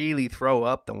doesn't really throw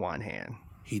up the one hand.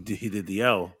 He did the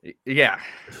L. Yeah.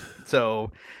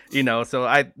 So,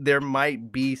 there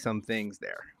might be some things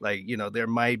there. Like, there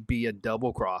might be a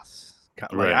double cross.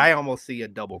 Like, I almost see a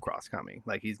double cross coming.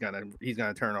 Like, he's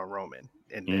gonna turn on Roman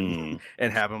and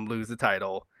have him lose the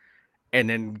title, and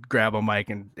then grab a mic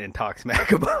and talk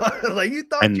smack about it. Like, you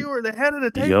thought And you were the head of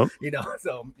the table, yep.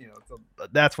 So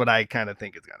that's what I kind of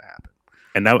think is gonna happen.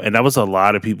 And that was a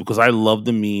lot of people because I love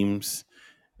the memes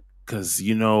because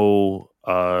the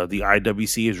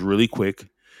IWC is really quick.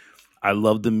 I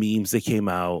love the memes that came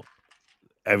out.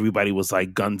 Everybody was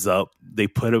like guns up. They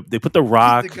put the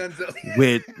Rock The guns up.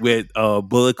 with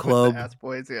Bullet Club, with the ass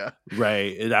boys, yeah.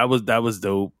 right? And that was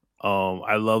dope.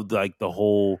 I loved like the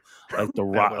whole like the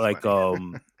Rock was like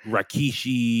funny.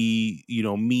 Rakishi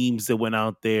memes that went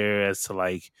out there as to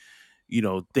like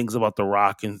things about the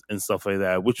Rock and stuff like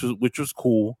that, which was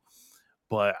cool.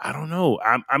 But I don't know.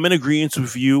 I'm in agreement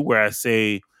with you where I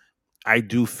say I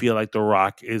do feel like the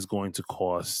Rock is going to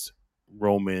cost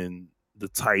Roman the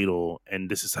title,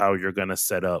 and this is how you're gonna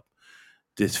set up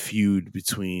this feud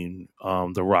between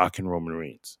the Rock and Roman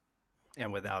Reigns.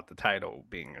 And without the title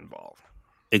being involved.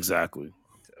 Exactly.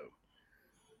 So.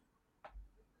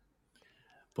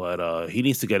 But he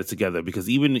needs to get it together because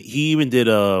he even did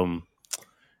a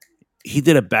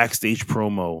backstage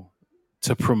promo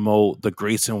to promote the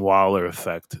Grayson Waller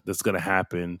effect that's gonna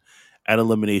happen at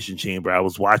Elimination Chamber. I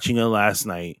was watching it last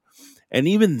night, and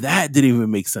even that didn't even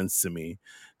make sense to me.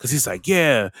 Because he's like,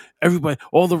 yeah, everybody,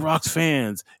 all the Rock's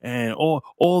fans and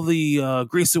all the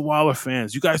Grayson Waller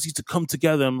fans, you guys need to come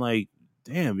together. I'm like,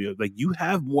 damn, you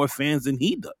have more fans than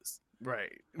he does.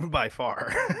 Right. By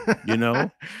far.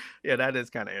 Yeah, that is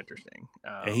kind of interesting.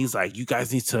 And he's like, you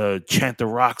guys need to chant the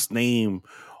Rock's name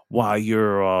while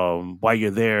you're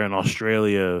there in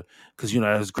Australia. Because,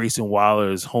 that's Grayson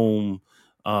Waller's home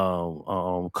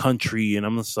country. And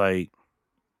I'm just like,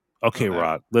 okay,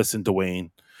 Rock, listen,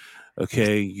 Dwayne.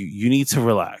 Okay, you need to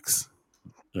relax.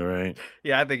 All right.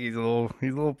 Yeah, I think he's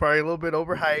probably a little bit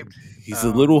overhyped. He's a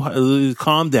little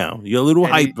calm down. You're a little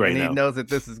hyped right now. And he knows that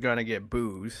this is gonna get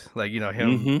boos. Like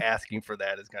him asking for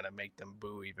that is gonna make them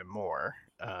boo even more.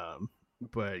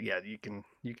 But yeah, you can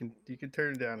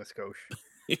turn it down a skosh.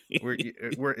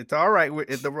 It's all right.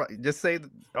 Just say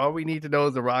all we need to know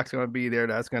is the Rock's gonna be there.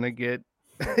 That's gonna get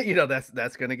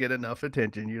that's gonna get enough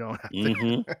attention. You don't have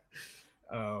to.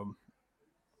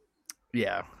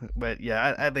 Yeah, but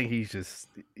yeah, I think he's just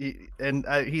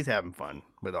he's having fun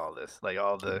with all this, like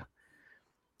all the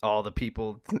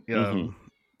people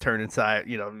turning side,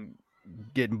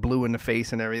 getting blue in the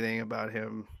face and everything about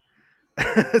him,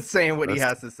 saying what he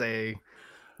has to say,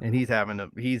 and he's having a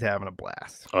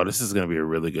blast. Oh, this is gonna be a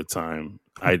really good time.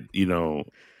 I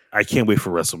can't wait for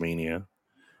WrestleMania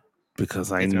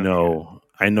because I know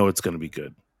it's gonna be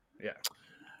good. Yeah.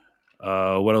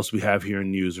 What else we have here in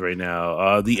news right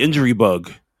now? The injury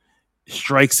bug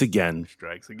strikes again.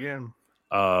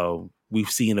 We've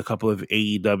seen a couple of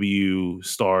AEW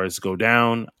stars go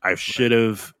down. I should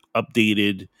have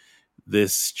updated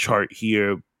this chart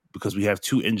here because we have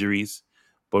 2 injuries,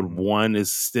 but one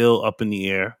is still up in the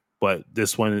air. But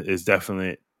this one is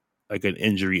definitely like an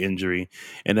injury,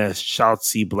 and that's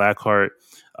Shotzi Blackheart.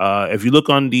 If you look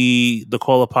on the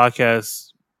Call Up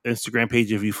Podcast Instagram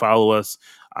page, if you follow us.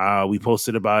 We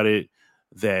posted about it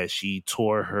that she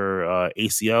tore her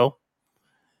ACL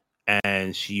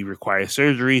and she required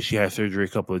surgery. She had surgery a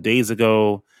couple of days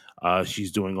ago.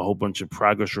 She's doing a whole bunch of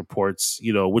progress reports,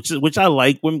 which I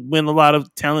like when a lot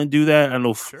of talent do that. I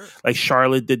know, like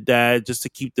Charlotte did that just to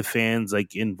keep the fans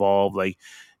like involved. Like,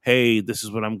 hey, this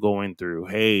is what I'm going through.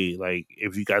 Hey, like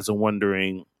if you guys are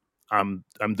wondering, I'm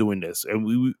doing this, and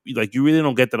we like you really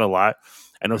don't get that a lot.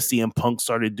 I know CM Punk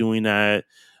started doing that.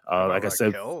 Like Raquel's I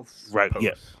said, right?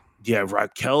 post. Yeah.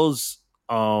 Raquel's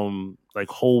like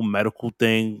whole medical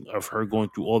thing of her going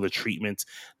through all the treatments.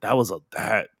 That was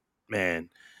man.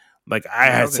 Like I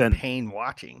had sent pain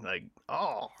watching. Like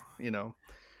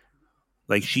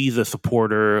like she's a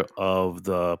supporter of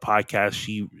the podcast.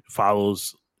 She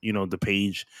follows the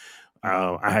page.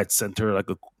 I had sent her like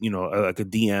a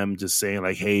DM just saying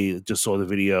like, hey, just saw the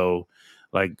video.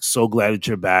 Like so glad that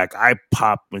you're back. I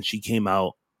popped when she came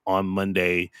out on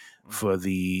Monday for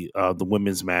the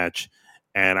women's match,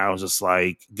 and I was just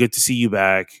like, good to see you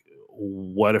back.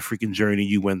 What a freaking journey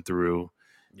you went through.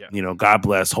 Yeah. God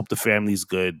bless. Hope the family's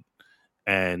good.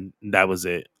 And that was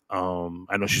it.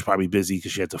 I know she's probably busy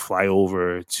because she had to fly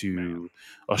over to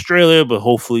Australia, but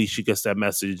hopefully she gets that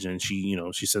message and she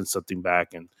sends something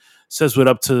back and says what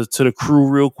up to the crew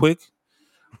real quick.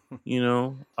 But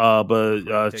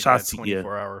Shotzi,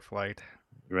 24-hour flight,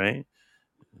 right?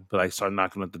 But I started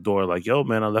knocking at the door, like, "Yo,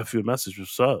 man, I left you a message.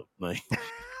 What's up?" Like,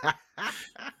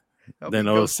 then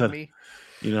all of a sudden,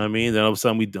 you know what I mean? Then all of a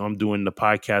sudden, I'm doing the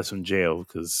podcast from jail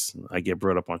because I get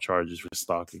brought up on charges for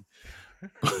stalking.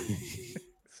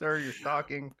 Sir, you're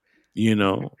stalking.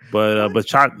 But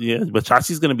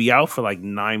Shotzi's gonna be out for like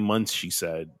 9 months. She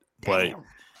said But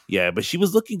yeah, but she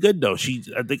was looking good though.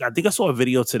 I think I saw a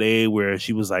video today where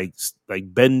she was like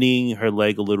bending her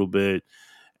leg a little bit,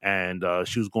 and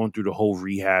she was going through the whole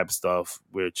rehab stuff,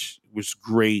 which was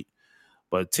great.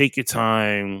 But take your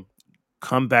time,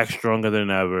 come back stronger than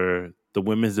ever. The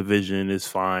women's division is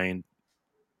fine.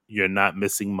 You're not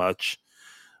missing much.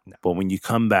 No. But when you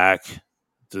come back,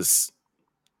 just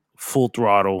full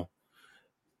throttle,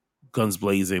 guns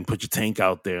blazing, put your tank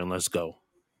out there and let's go.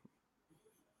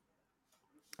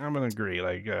 I'm gonna agree.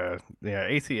 Like, yeah,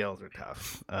 ACLs are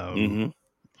tough.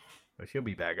 But she'll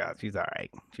be back out. She's all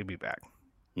right. She'll be back.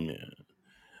 Yeah.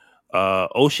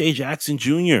 O'Shea Jackson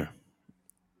Jr.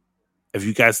 If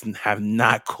you guys have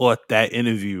not caught that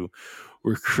interview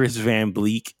with Chris Van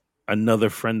Bleek, another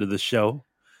friend of the show,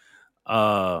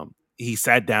 he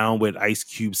sat down with Ice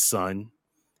Cube's son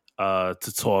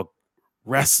to talk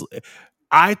wrestling.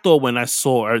 I thought when I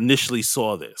initially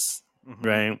saw this,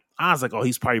 right, I was like, oh,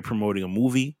 he's probably promoting a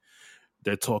movie.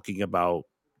 They're talking about,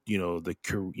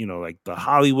 like the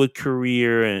Hollywood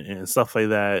career and stuff like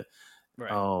that.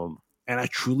 Right. And I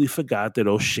truly forgot that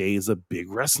O'Shea is a big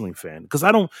wrestling fan because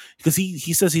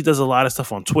he says he does a lot of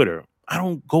stuff on Twitter. I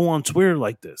don't go on Twitter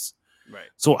like this. Right.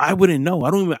 So I wouldn't know.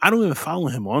 I don't even follow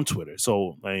him on Twitter.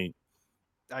 So like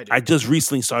I just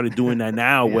recently started doing that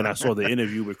now when I saw the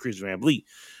interview with Chris Van Vliet.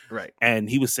 Right. And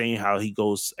he was saying how he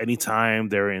goes anytime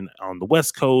they're on the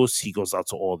West Coast, he goes out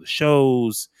to all the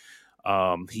shows.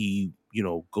 He,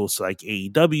 goes to like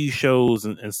AEW shows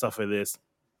and stuff like this.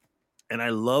 And I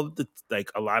love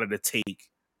a lot of the take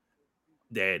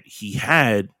that he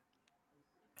had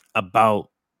about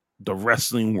the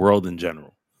wrestling world in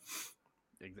general.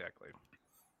 Exactly.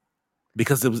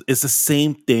 Because it's the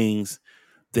same things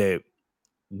that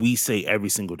we say every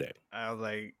single day. I was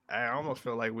like, I almost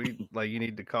feel like you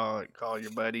need to call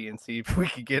your buddy and see if we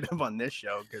could get him on this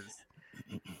show, because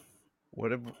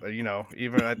what if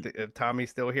even if Tommy's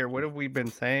still here, what have we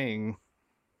been saying?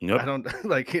 Yep. I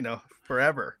don't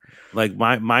forever. Like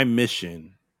my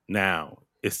mission now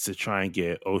is to try and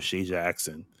get O'Shea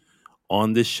Jackson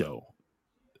on this show.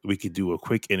 We could do a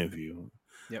quick interview.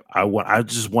 Yep. I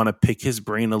just want to pick his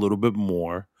brain a little bit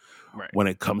more when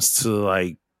it comes to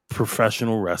like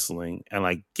professional wrestling and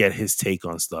like get his take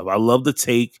on stuff. I love the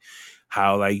take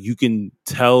how like you can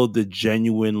tell the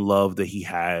genuine love that he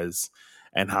has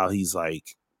and how he's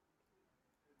like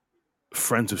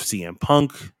friends with CM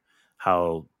Punk,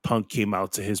 how Punk came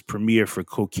out to his premiere for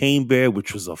Cocaine Bear,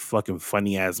 which was a fucking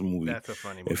funny ass movie. That's a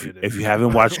funny movie. If you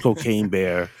haven't watched Cocaine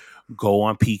Bear, go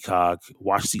on Peacock,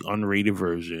 watch the unrated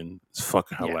version. It's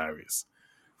fucking hilarious.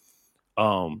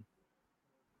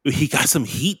 He got some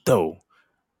heat though,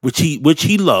 which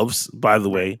he loves, by the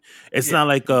way. It's not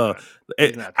like I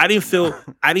didn't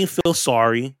feel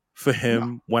sorry for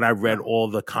him when I read all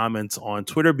the comments on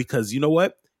Twitter, because you know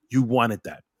what? You wanted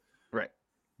that. Right.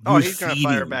 You he's gonna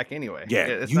fire back anyway.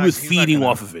 Yeah, you was feeding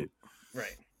off of it.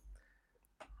 Right.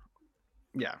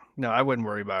 Yeah. No, I wouldn't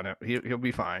worry about him. He'll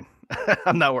be fine.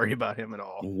 I'm not worried about him at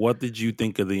all. What did you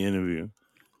think of the interview?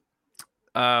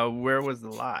 Where was the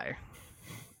lie?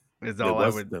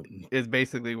 Is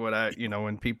basically what I,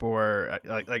 when people were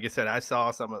like I said, I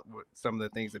saw some of the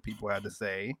things that people had to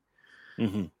say,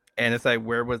 and it's like,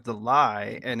 where was the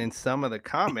lie? And in some of the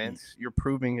comments, you're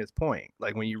proving his point.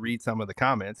 Like when you read some of the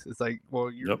comments, it's like, well,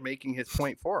 you're making his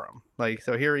point for him. Like,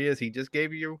 so here he is. He just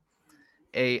gave you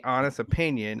a honest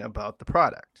opinion about the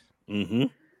product.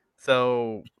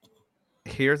 So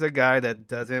here's a guy that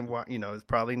doesn't want, is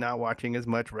probably not watching as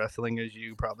much wrestling as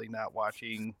you, probably not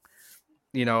watching,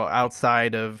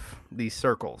 outside of these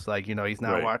circles. Like, he's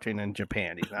not watching in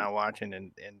Japan. He's not watching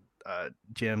in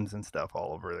gyms and stuff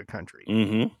all over the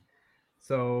country.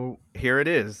 So here it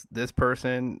is. This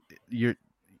person, you're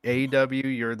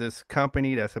AEW, you're this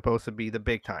company that's supposed to be the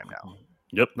big time now.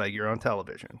 Yep. Like, you're on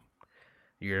television.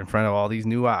 You're in front of all these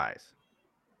new eyes.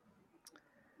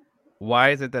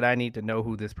 Why is it that I need to know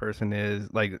who this person is?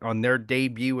 Like, on their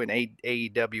debut in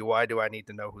AEW, why do I need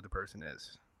to know who the person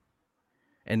is?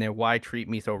 And then why treat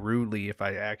me so rudely if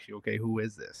I ask you, okay, who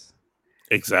is this?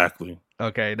 Exactly.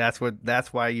 Okay, that's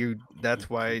why you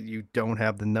don't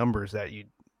have the numbers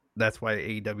that's why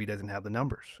AEW doesn't have the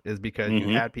numbers, is because you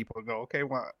had people go, okay,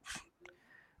 well,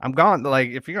 I'm gone. Like,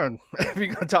 if you're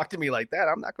gonna talk to me like that,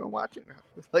 I'm not gonna watch it.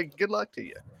 Like, good luck to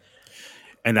you.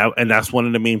 And that's one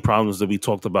of the main problems that we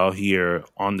talked about here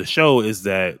on the show, is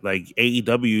that like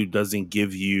AEW doesn't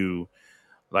give you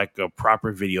like a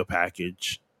proper video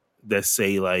package that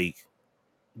say like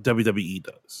WWE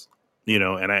does,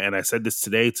 and I said this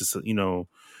today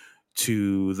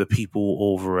to the people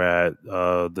over at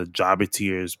the Jobber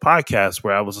Tears podcast,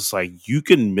 where I was just like, you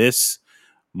can miss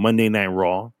Monday Night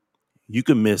Raw, You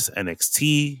can miss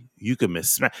NXT. You can miss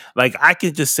Smack. Like I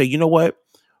could just say, you know what?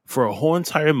 For a whole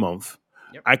entire month,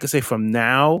 Yep. I could say from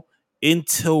now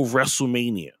until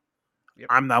WrestleMania, Yep.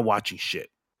 I'm not watching shit.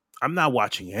 I'm not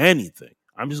watching anything.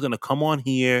 I'm just gonna come on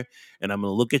here and I'm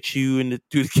gonna look at you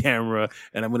through the camera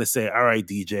and I'm gonna say, "All right,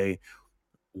 DJ,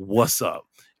 what's up?"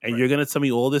 And Right. you're gonna tell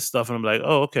me all this stuff, and I'm like,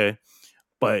 "Oh, okay."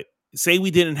 But say we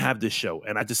didn't have this show,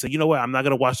 and I just said, "You know what? I'm not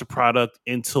gonna watch the product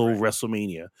until Right.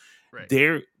 WrestleMania." Right.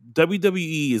 Their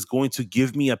WWE is going to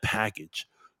give me a package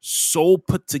so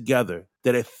put together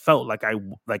that it felt like I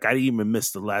didn't even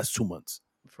miss the last 2 months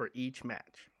For each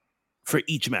match. for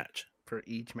each match.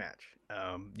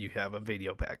 You have a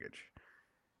video package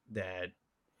that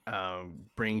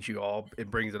brings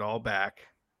it all back.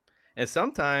 And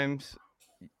sometimes,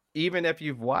 even if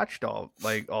you've watched all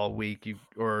week,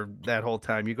 or that whole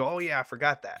time, you go, "Oh yeah, I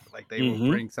forgot that." Like they will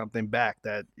bring something back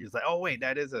that is like, "Oh wait,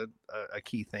 that is a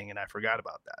key thing, and I forgot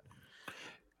about that."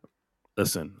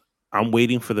 Listen, I'm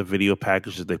waiting for the video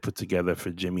package that they put together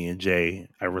for Jimmy and Jay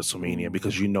at WrestleMania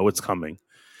because you know it's coming.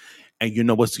 And you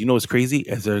know what's crazy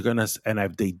is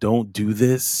if they don't do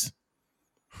this,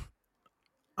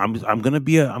 I'm gonna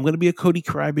be a Cody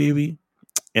crybaby,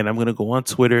 and I'm gonna go on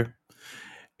Twitter,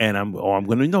 and I'm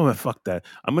gonna fuck that.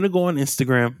 I'm gonna go on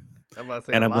Instagram, I'm about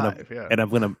to say and I'm live, gonna yeah. and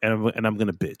I'm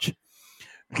gonna bitch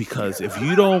because if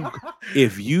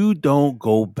you don't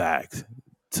go back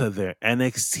to their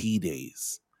NXT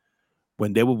days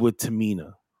when they were with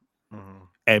Tamina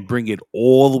and bring it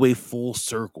all the way full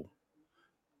circle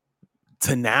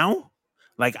to now,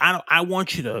 like I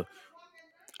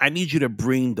need you to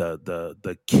bring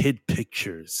the kid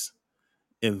pictures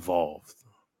involved.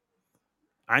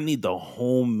 I need the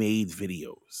homemade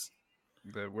videos.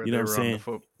 Where You know they what I'm were on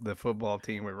saying? the football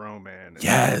team with Roman.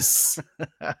 Yes.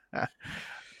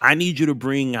 I need you to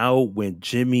bring out when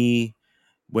Jay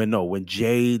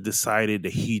decided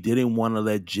that he didn't want to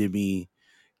let Jimmy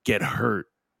get hurt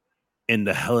in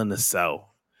the Hell in a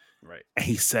Cell. Right. And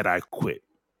he said, "I quit."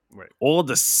 Right. All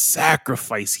the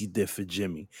sacrifice he did for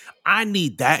Jimmy. I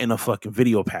need that in a fucking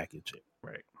video package.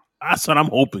 Right. That's what I'm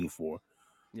hoping for.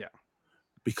 Yeah.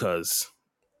 Because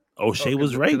O'Shea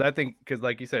was right. Because I think,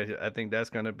 like you said, I think that's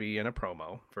going to be in a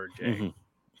promo for Jay.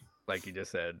 Like you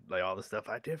just said, like all the stuff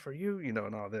I did for you,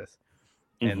 and all this.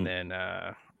 And then,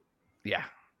 yeah.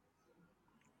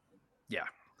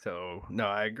 So, no,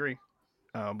 I agree.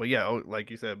 But yeah,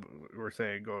 like you said, we're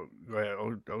saying go ahead,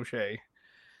 O'Shea.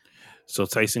 So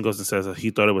Tyson goes and says he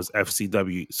thought it was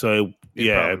FCW. So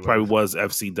it probably was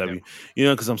FCW.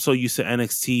 Yeah. Because I'm so used to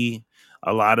NXT.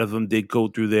 A lot of them did go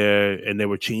through there, and they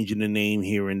were changing the name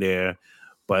here and there.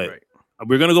 But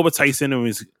we're gonna go with Tyson, and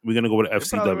we're gonna go with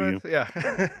FCW.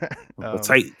 Yeah. But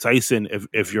Tyson,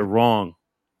 if you're wrong,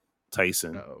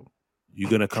 Tyson,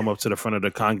 you're gonna come up to the front of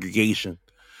the congregation.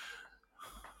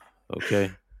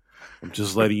 Okay. I'm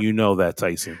just letting you know that,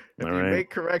 Tyson. If you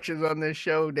make corrections on this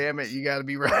show, damn it, you got to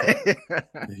be right.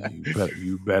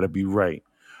 you better be right.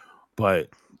 But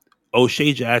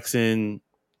O'Shea Jackson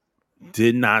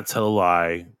did not tell a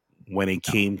lie when it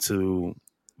came to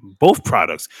both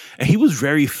products, and he was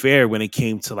very fair when it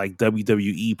came to like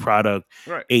WWE product,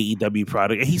 AEW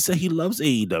product, and he said he loves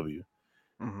AEW.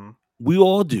 We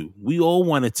all do. We all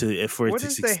wanted to for it to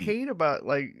succeed. What is the hate about?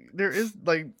 Like there is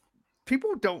like.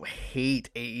 People don't hate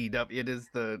AEW. It is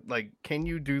can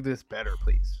you do this better,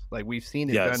 please? Like we've seen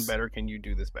it done better. Can you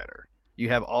do this better? You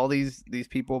have all these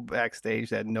people backstage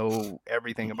that know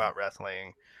everything about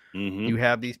wrestling. You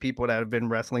have these people that have been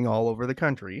wrestling all over the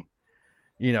country,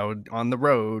 on the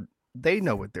road. They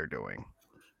know what they're doing.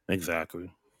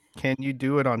 Exactly. Can you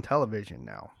do it on television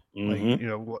now?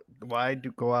 Why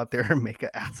go out there and make an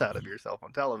ass out of yourself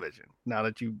on television now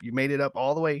that you made it up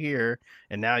all the way here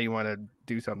and now you want to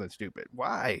do something stupid?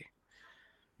 Why?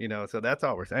 So that's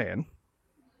all we're saying.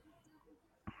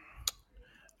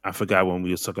 I forgot when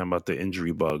we were talking about the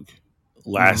injury bug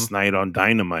last night on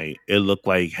Dynamite. It looked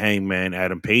like Hangman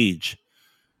Adam Page,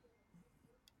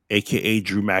 aka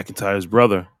Drew McIntyre's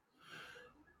brother,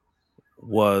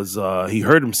 was he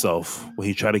hurt himself when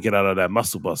he tried to get out of that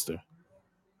muscle buster.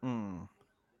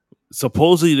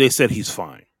 Supposedly they said he's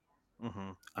fine.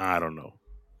 I don't know.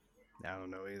 I don't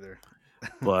know either.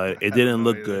 But it didn't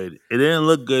look good. It didn't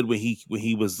look good when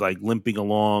he was like limping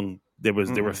along. There were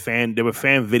fan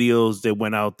videos that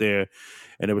went out there,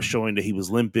 and they were showing that he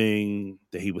was limping.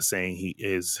 That he was saying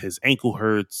his ankle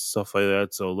hurts, stuff like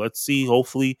that. So let's see.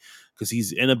 Hopefully, because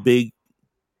he's in a big,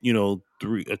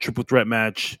 a triple threat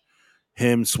match.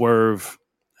 Him, Swerve,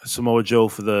 Samoa Joe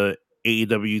for the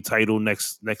AEW title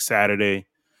next Saturday.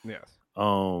 Yes.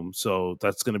 So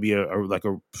that's gonna be a like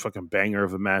a fucking banger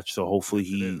of a match. So hopefully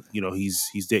Yes, it is.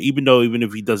 he's there. Even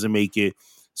if he doesn't make it,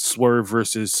 Swerve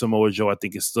versus Samoa Joe, I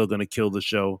think is still gonna kill the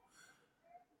show.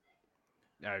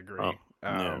 I agree.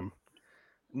 Yeah.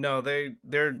 No,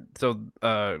 they're so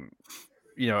a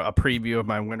preview of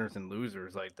my winners and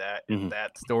losers like that. Mhm.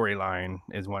 That storyline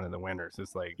is one of the winners.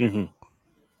 It's like Mhm.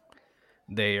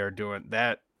 they are doing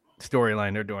that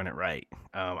storyline. They're doing it right.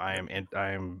 I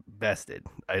am vested.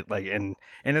 I like and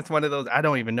it's one of those. I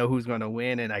don't even know who's going to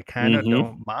win, and I kind of Mhm.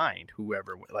 don't mind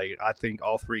whoever. Like I think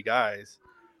all three guys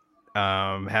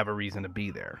have a reason to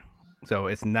be there. So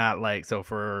it's not like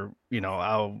for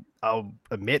I'll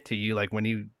admit to you like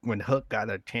when Hook got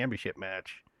a championship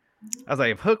match, I was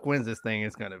like, if Hook wins this thing,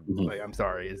 it's gonna Mhm. like I'm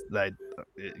sorry, it's like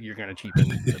you're gonna cheapen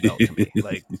the belt to me.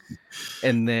 Like,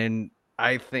 and then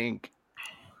I think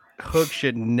Hook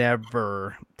should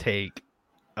never take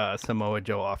Samoa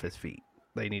Joe off his feet.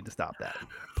 They need to stop that.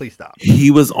 Please stop.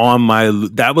 He was on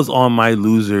that was on my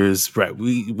losers. Right,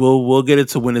 we'll get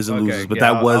into winners and losers, but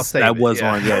yeah, I'll that save it, was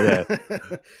on. Yeah.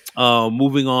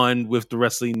 Moving on with the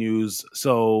wrestling news.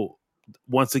 So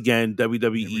once again, Here we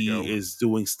WWE go. is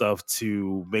doing stuff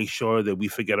to make sure that we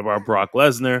forget about Brock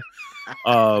Lesnar.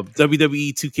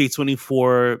 WWE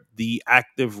 2K24, the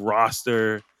active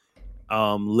roster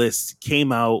list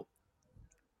came out.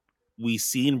 We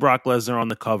seen Brock Lesnar on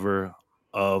the cover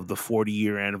of the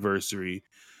 40-year anniversary.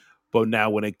 But now,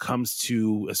 when it comes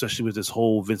to, especially with this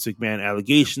whole Vince McMahon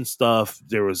allegation stuff,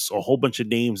 there was a whole bunch of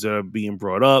names that are being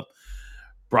brought up.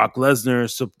 Brock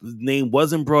Lesnar's name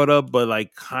wasn't brought up, but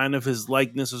like kind of his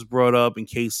likeness was brought up in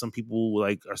case some people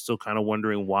like are still kind of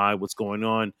wondering what's going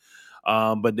on.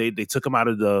 But they took him out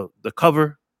of the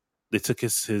cover. They took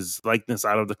his likeness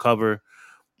out of the cover,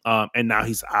 and now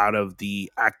he's out of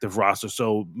the active roster.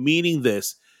 So meaning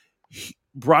this,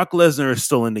 Brock Lesnar is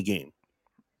still in the game.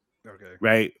 Okay.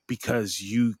 Right? Because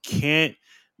you can't,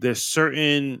 there's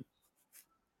certain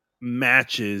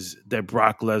matches that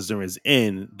Brock Lesnar is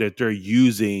in that they're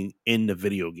using in the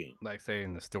video game. Like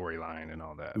saying the storyline and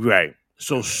all that. Right.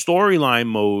 So storyline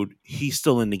mode, he's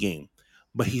still in the game,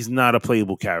 but he's not a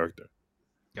playable character.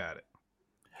 Got it.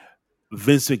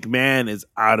 Vince McMahon is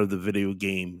out of the video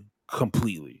game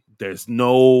completely. There's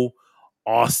no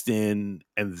Austin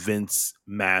and Vince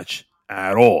match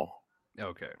at all.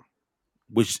 Okay.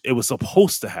 Which it was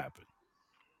supposed to happen.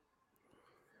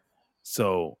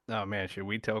 So, oh man, should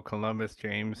we tell Columbus,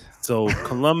 James? So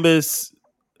Columbus,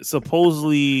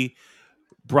 supposedly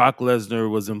Brock Lesnar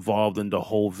was involved in the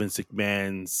whole Vince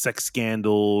McMahon sex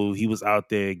scandal. He was out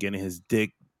there getting his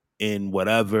dick in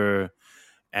whatever.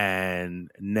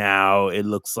 And now it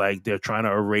looks like they're trying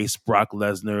to erase Brock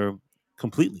Lesnar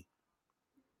completely.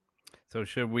 So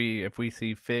should we, if we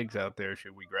see figs out there,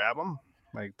 should we grab them?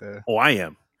 Like the Oh, I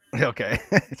am. Okay.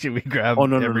 Should we grab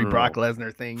every Brock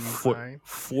Lesnar thing you find?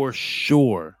 For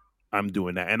sure, I'm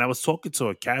doing that. And I was talking to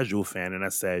a casual fan, and I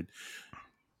said,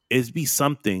 it'd be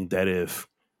something that if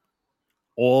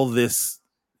all this,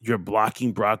 you're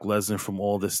blocking Brock Lesnar from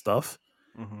all this stuff,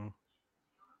 and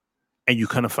you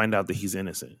kind of find out that he's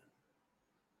innocent.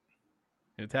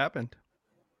 It's happened.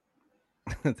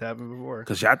 It's happened before.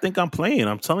 Because y'all think I'm playing.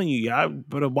 I'm telling you, y'all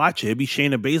better watch it. It'd be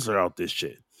Shayna Baszler out this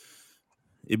shit.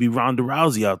 It'd be Ronda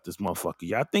Rousey out this motherfucker.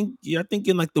 Y'all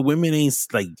thinking like the women ain't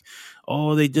like,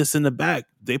 oh, they just in the back.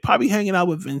 They probably hanging out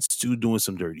with Vince too, doing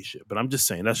some dirty shit. But I'm just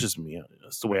saying, that's just me.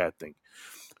 That's the way I think.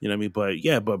 You know what I mean? But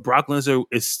yeah, but Brock Lesnar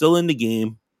is still in the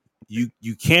game. You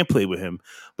can't play with him,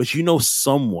 but you know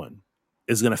someone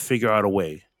is gonna figure out a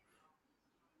way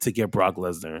to get Brock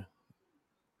Lesnar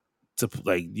to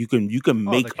like you can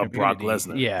make a Brock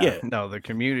Lesnar. Yeah. No, the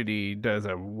community does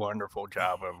a wonderful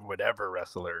job of whatever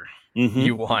wrestler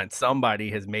you want.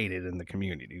 Somebody has made it in the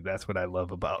community. That's what I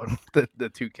love about the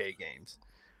 2K games.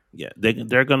 Yeah,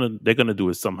 they're gonna do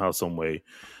it somehow, some way,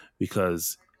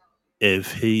 because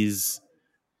if he's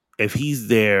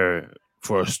there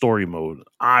for a story mode,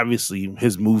 obviously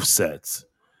his move sets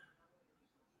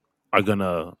is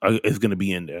gonna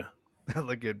be in there.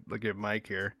 Look at Mike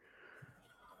here.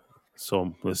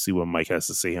 So let's see what Mike has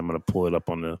to say. I'm gonna pull it up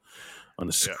on the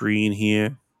screen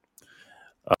here.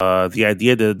 The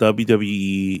idea that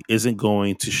WWE isn't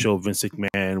going to show Vince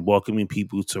McMahon welcoming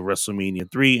people to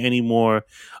WrestleMania 3 anymore.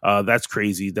 That's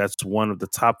crazy. That's one of the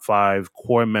top 5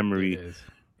 core memory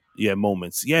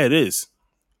moments. Yeah, it is.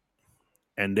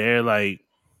 And they're like,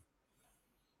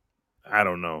 I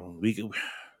don't know.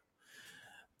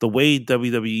 The way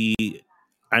WWE,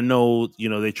 I know,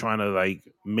 they're trying to like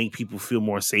make people feel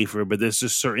more safer, but there's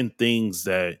just certain things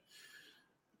that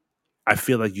I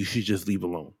feel like you should just leave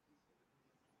alone.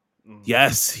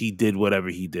 Yes, he did whatever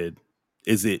he did.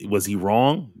 Was he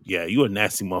wrong? Yeah, you a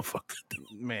nasty motherfucker.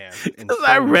 Man, in Because so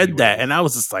I many read that ways. and I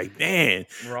was just like, man,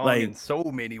 Wrong in like, so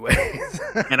many ways.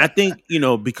 and I think,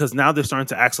 because now they're starting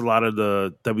to ask a lot of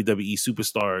the WWE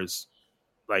superstars,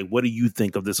 like, what do you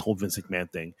think of this whole Vince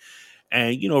McMahon thing?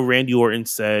 And, Randy Orton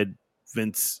said,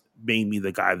 Vince made me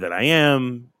the guy that I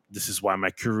am. This is why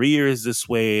my career is this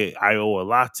way. I owe a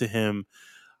lot to him.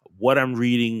 What I'm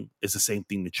reading is the same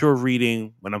thing that you're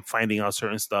reading when I'm finding out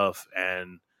certain stuff.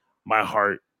 And my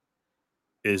heart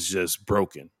is just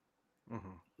broken,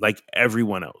 Mhm. like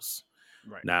everyone else.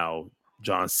 Right. Now,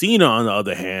 John Cena, on the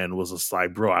other hand, was just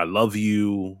like, bro, I love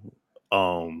you.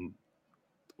 Um,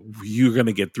 you're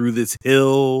gonna get through this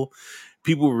hill.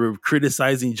 People were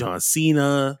criticizing John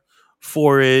Cena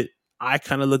for it. I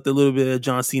kind of looked a little bit at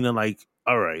John Cena like,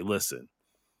 all right, listen,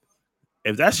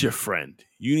 if that's your friend,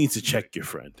 you need to check your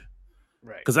friend.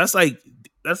 Right. Because that's like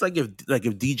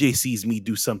if DJ sees me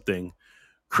do something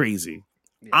crazy,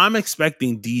 Yeah. I'm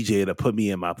expecting DJ to put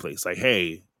me in my place. Like,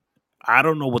 hey, I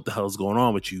don't know what the hell's going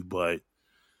on with you, but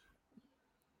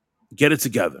get it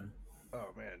together. Oh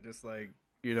man, just like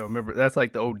remember that's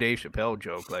like the old Dave Chappelle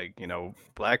joke. Like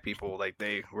black people, like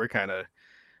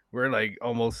we're like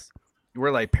almost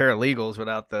we're like paralegals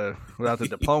without the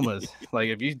diplomas. Like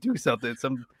if you do something,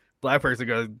 some black person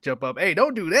gonna jump up. Hey,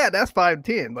 don't do that. That's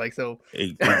 5'10". Like so.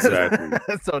 Exactly.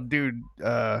 So, dude,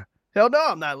 hell no,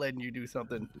 I'm not letting you do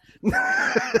something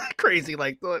crazy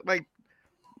like.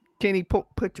 Kenny, put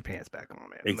your pants back on,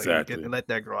 man. Exactly. Like, let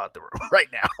that girl out the room right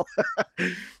now.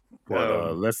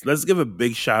 But let's give a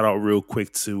big shout out real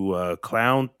quick to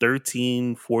Clown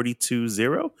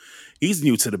 13420. He's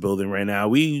new to the building right now.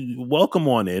 We welcome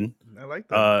on in. I like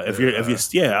that. If you're I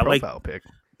like profile pic.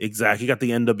 Exactly. He got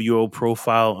the NWO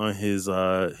profile on his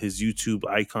YouTube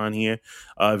icon here.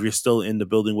 If you're still in the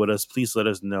building with us, please let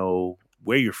us know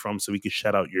where you're from so we can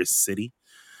shout out your city.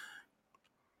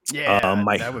 Yeah,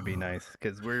 that would be nice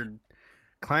because we're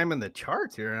climbing the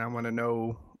charts here, and I want to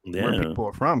know where people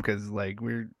are from because like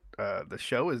we're the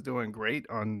show is doing great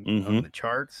on the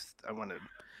charts. I want to,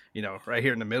 right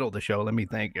here in the middle of the show. Let me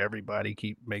thank everybody.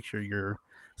 Make sure you're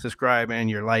subscribing,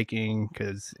 you're liking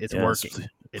because it's working.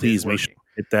 Please make sure you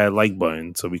hit that like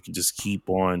button so we can just keep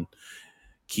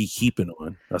keeping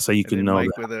on. That's how you can know Mike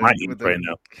that right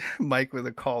now. Mike with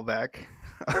a callback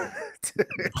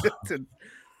to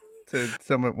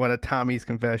one of Tommy's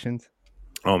confessions.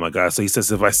 Oh my God. So he says,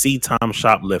 if I see Tom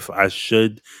shoplift, I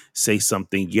should say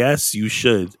something. Yes, you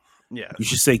should. Yeah. You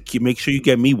should say, make sure you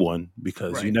get me one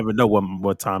because you never know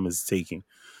what Tom is taking.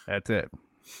 That's it.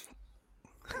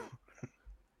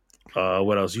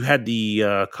 What else? You had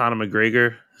the Conor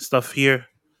McGregor stuff here.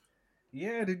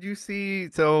 Yeah. Did you see?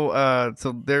 So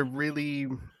they're really,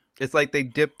 it's like they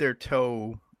dipped their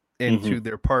toe into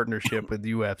their partnership with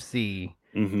UFC.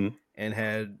 And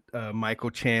had Michael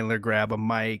Chandler grab a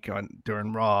mic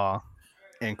during Raw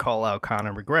and call out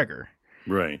Conor McGregor.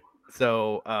 Right.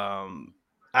 So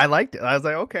I liked it. I was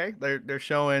like, okay, they're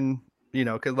showing,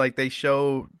 because like they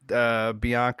showed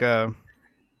Bianca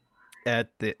at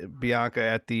the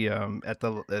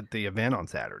event on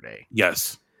Saturday.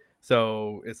 Yes.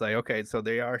 So it's like, okay, so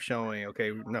they are showing,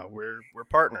 okay, no, we're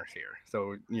partners here.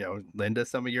 So lend us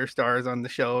some of your stars on the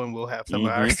show, and we'll have some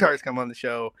of our stars come on the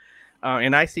show.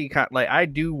 And I see, I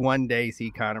do one day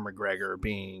see Conor McGregor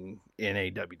being in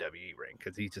a WWE ring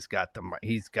because he's just got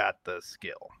the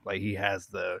skill. Like he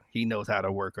knows how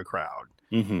to work a crowd.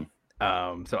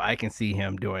 So I can see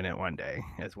him doing it one day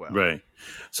as well. Right.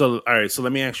 So, all right. So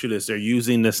let me ask you this: they're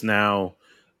using this now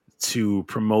to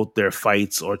promote their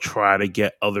fights or try to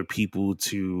get other people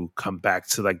to come back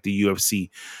to like the UFC.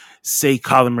 Say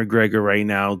Conor McGregor right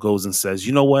now goes and says,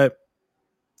 you know what?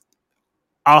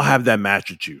 I'll have that match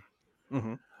with you.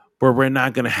 But we're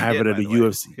not going to have it at the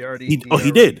UFC.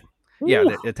 He did. Yeah,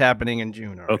 it's happening in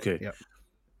June. Already. Okay. Yep.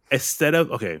 Instead of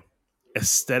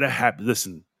having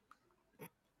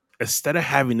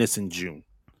this in June,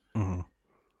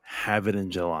 have it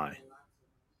in July.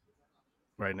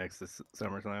 Right next to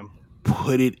SummerSlam.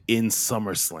 Put it in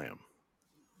SummerSlam.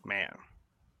 Man.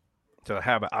 So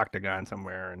have an octagon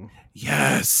somewhere and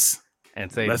yes. And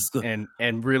say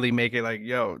and really make it like,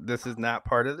 yo, this is not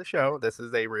part of the show. This is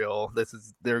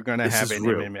they're gonna have an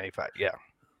MMA fight. Yeah.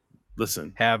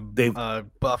 Listen, have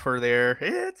Buffer there.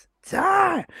 It's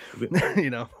time.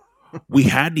 We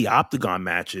had the octagon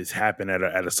matches happen at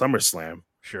a SummerSlam.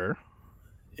 Sure.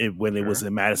 When it was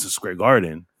in Madison Square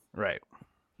Garden. Right.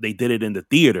 They did it in the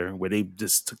theater where they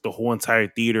just took the whole entire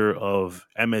theater of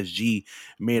MSG,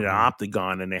 made an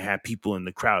octagon, and they had people in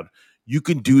the crowd. You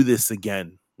can do this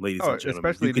again. Ladies and gentlemen,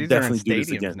 especially these are in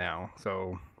stadiums now.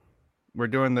 So we're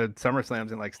doing the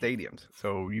SummerSlams in like stadiums.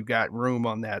 So you got room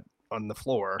on that on the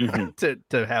floor Mhm.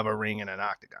 to have a ring in an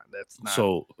octagon. That's not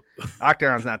So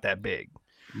octagon's not that big.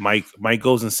 Mike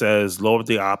goes and says, lower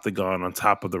the octagon on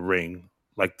top of the ring,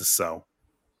 like the cell.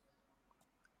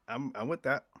 I'm with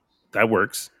that. That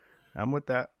works. I'm with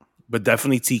that. But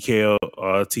definitely TKO.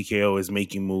 TKO is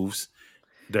making moves.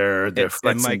 They're And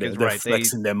flexing. Mike is They're right.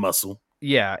 flexing their muscle.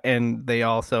 Yeah, and they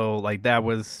also like that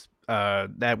was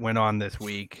that went on this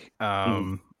week.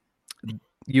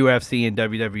 UFC and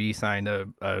WWE signed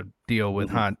a deal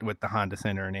with with the Honda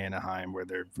Center in Anaheim where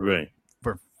they're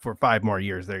for 5 more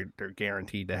years they're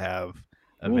guaranteed to have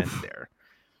events there.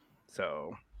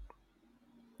 So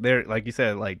they're like you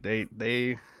said, like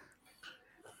they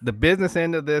the business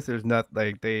end of this, there's not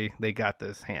like they got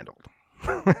this handled.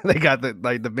 They got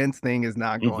the Vince thing is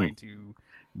not going to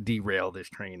derail this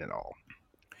train at all.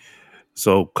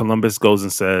 So Columbus goes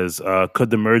and says, could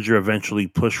the merger eventually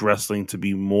push wrestling to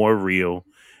be more real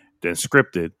than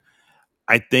scripted?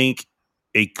 I think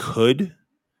it could.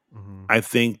 I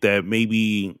think that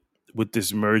maybe with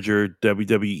this merger,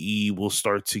 WWE will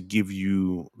start to give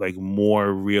you like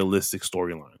more realistic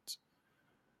storylines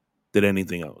than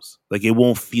anything else. Like it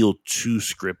won't feel too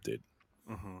scripted.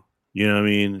 You know what I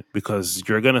mean? Because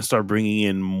you're going to start bringing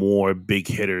in more big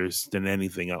hitters than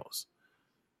anything else.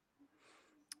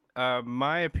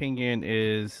 My opinion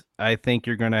is I think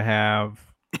you're going to have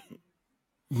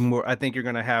more. I think you're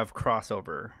going to have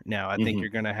crossover now. I think you're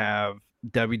going to have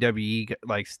WWE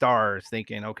like stars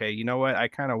thinking, okay, you know what? I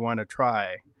kind of want to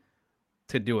try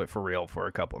to do it for real for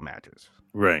a couple of matches.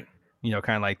 Right. You know,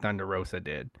 kind of like Thunder Rosa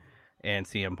did and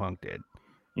CM Punk did.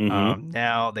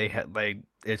 Now they had like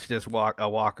it's just a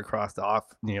walk across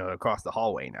across the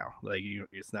hallway now. Like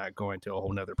it's not going to a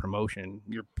whole nother promotion.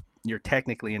 You're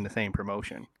technically in the same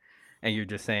promotion, and you're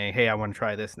just saying, hey, I want to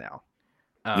try this now.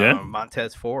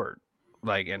 Montez Ford,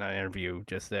 like in an interview,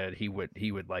 just said he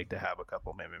would like to have a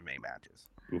couple MMA matches.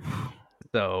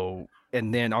 So,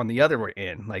 and then on the other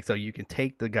end, like so you can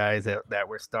take the guys that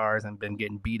were stars and been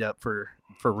getting beat up for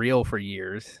real for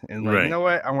years, and like you know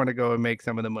what, I want to go and make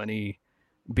some of the money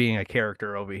being a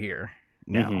character over here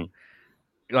now.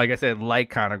 Like I said, like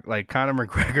Conor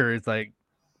McGregor is like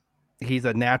he's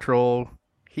a natural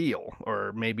heel or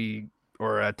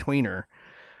a tweener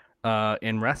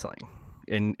in wrestling,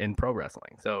 in pro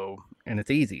wrestling. So, and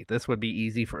it's easy. This would be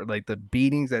easy for like the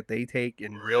beatings that they take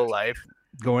in real life.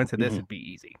 Going to this would be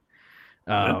easy.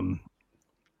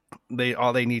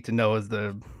 They need to know is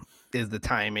the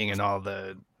timing and all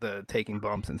the taking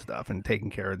bumps and stuff and taking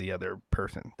care of the other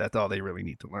person. That's all they really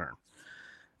need to learn.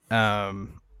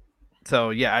 So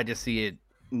yeah, I just see it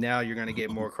now. You're going to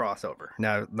get more crossover.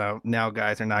 Now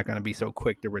guys are not going to be so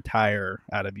quick to retire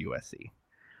out of UFC.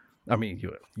 I mean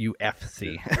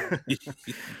UFC.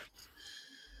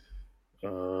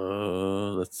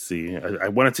 Let's see. I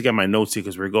wanted to get my notes here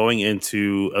because we're going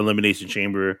into Elimination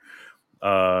Chamber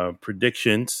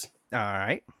predictions. All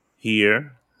right.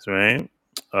 Here, right?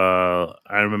 I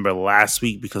remember last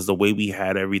week because the way we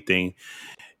had everything,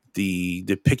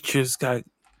 the pictures got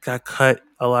cut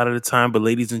a lot of the time. But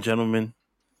ladies and gentlemen,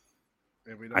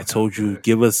 I told you,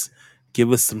 give us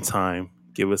some time.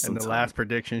 Give us some time. In the last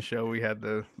prediction show, we had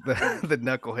the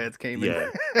knuckleheads came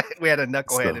in. We had a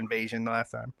knucklehead invasion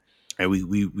last time. And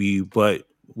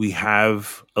we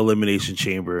have Elimination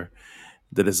Chamber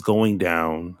that is going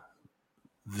down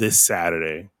this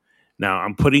Saturday. Now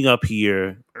I'm putting up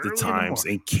here the times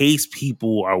in case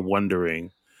people are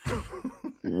wondering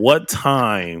what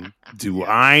time do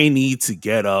I need to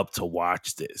get up to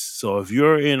watch this. So if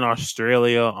you're in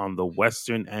Australia on the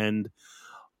western end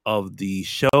of the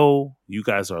show, you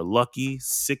guys are lucky.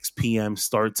 6 p.m.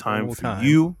 start time for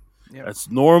you. Yep. That's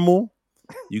normal.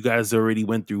 You guys already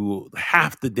went through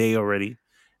half the day already.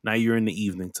 Now you're in the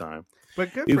evening time.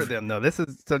 But good for them, though.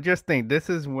 Just think, this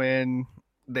is when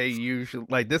they usually,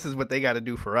 like, this is what they got to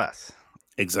do for us.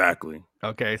 Exactly.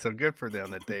 Okay, so good for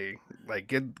them that they, like,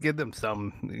 give them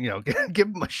some,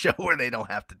 give them a show where they don't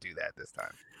have to do that this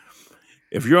time.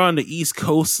 If you're on the East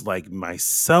Coast like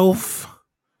myself,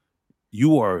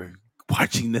 you are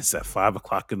watching this at 5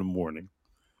 o'clock in the morning.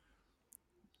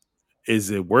 Is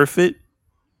it worth it?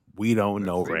 We don't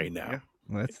know right now. Yeah.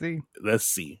 Let's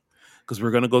see. Because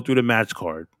we're going to go through the match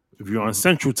card. If you're on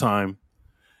Central Time,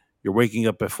 you're waking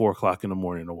up at 4 o'clock in the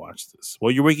morning to watch this.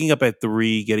 Well, you're waking up at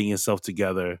 3, getting yourself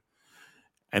together.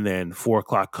 And then 4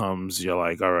 o'clock comes. You're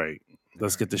like, all right,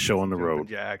 let's get the show on the road.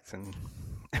 Jackson.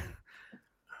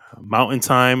 Mountain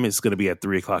Time is going to be at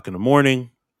 3 o'clock in the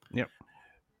morning. Yep.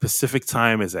 Pacific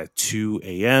Time is at 2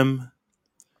 a.m.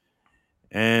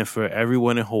 And for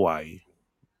everyone in Hawaii,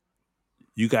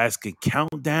 you guys can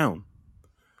count down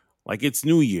like it's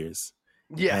New Year's.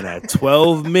 Yeah. And at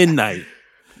 12 midnight,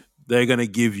 they're gonna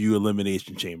give you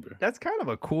Elimination Chamber. That's kind of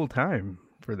a cool time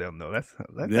for them, though. That's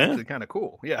Yeah. actually kind of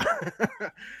cool. Yeah.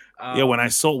 Yeah, when I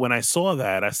saw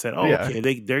that, I said, "Oh, yeah.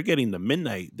 okay, they're getting the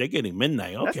midnight. They're getting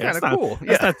midnight. Okay, That's kind of cool.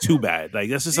 that's Yeah. not too bad. Like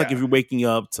that's just like Yeah. if you're waking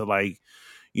up to like,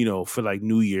 for like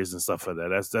New Year's and stuff like that.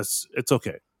 That's it's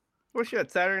okay. Well,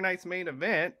 shit. Saturday night's main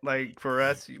event, like for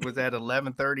us, was at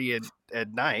 11:30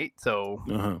 at night.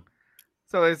 So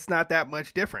so it's not that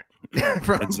much different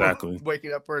from Exactly.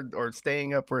 waking up or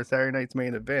staying up for a Saturday night's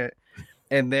main event.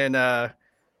 And then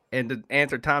and to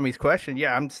answer Tommy's question,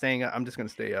 yeah, I'm staying up. I'm just gonna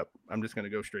stay up. I'm just gonna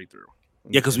go straight through.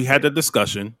 Yeah, because we had that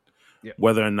discussion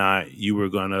whether or not you were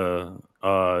gonna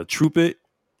troop it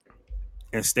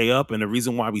and stay up. And the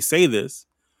reason why we say this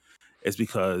is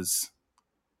because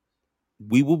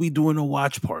we will be doing a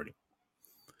watch party.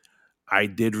 I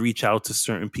did reach out to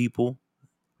certain people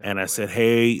and I said,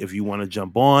 hey, if you want to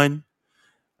jump on,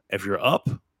 if you're up,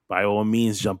 by all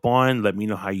means, jump on. Let me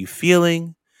know how you're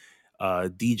feeling.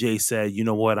 DJ said, you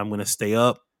know what? I'm going to stay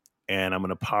up and I'm going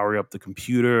to power up the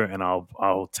computer and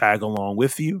I'll tag along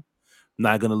with you. I'm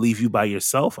not going to leave you by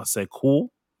yourself. I said,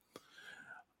 cool.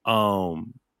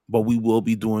 But we will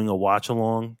be doing a watch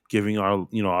along, giving our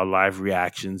live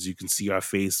reactions. You can see our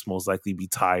face most likely be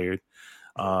tired.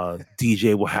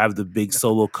 DJ will have the big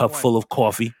solo cup full of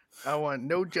coffee. I want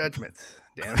no judgments.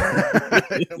 Damn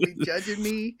it. Don't be judging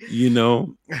me.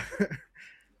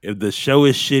 If the show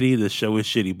is shitty, the show is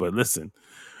shitty. But listen,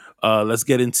 let's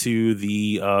get into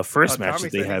the first match Tommy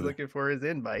that they said have. He's looking for his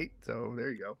invite, so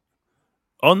there you go.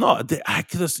 Oh no, I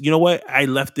just you know what? I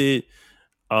left it.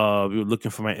 We were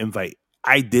looking for my invite.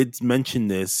 I did mention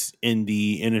this in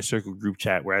the Inner Circle group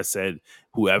chat where I said,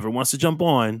 whoever wants to jump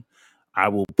on, I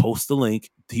will post the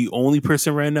link. The only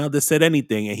person right now that said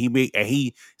anything, and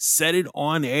he said it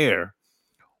on air,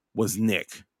 was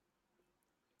Nick.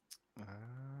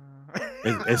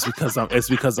 It's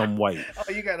because I'm white.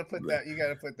 Oh, you gotta put that. You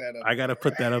gotta put that up. I gotta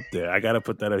put that up there. I gotta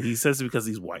put that up. He says it because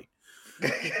he's white.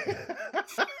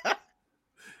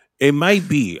 It might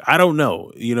be. I don't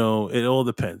know. It all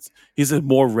depends. He said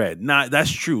more red.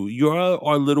 That's true. You are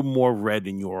a little more red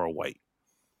than you are white.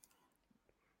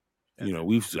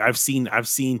 I've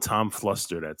seen Tom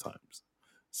flustered at times,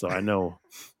 so I know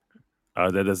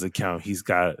that doesn't count. He's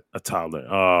got a toddler.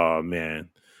 Oh man,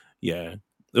 yeah.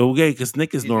 Okay, because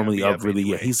Nick is normally up really.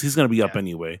 Anyway. Yeah, he's gonna be up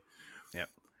anyway. Yep.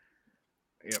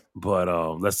 But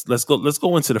let's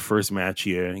go into the first match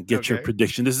here and get your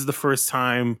prediction. This is the first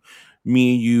time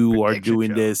me and you are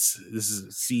doing this.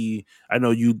 I know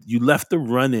you left the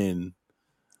run in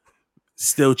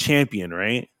still champion,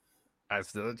 right? I'm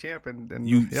still a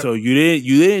champion. So you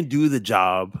didn't do the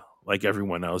job like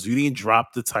everyone else. You didn't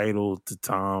drop the title to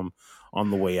Tom on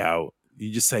the way out.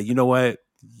 You just said, you know what?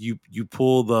 You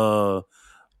pull the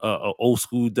old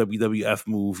school WWF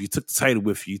move. You took the title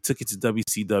with you. You took it to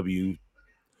WCW.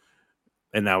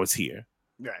 And now it's here.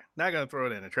 Right. Not going to throw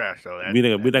it in the trash, though.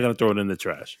 We're not going to throw it in the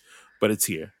trash. But it's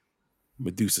here.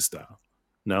 Medusa style.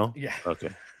 No? Yeah. Okay.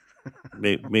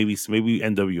 maybe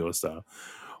NWO style.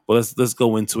 Well, let's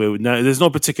go into it. Now, there's no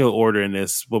particular order in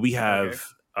this, but we have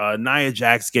Nia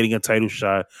Jax getting a title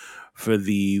shot for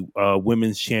the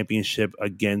women's championship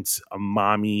against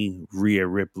Mommy Rhea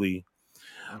Ripley.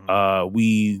 Mm-hmm.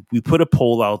 We put a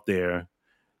poll out there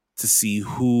to see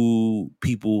who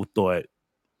people thought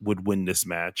would win this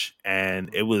match, and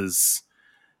it was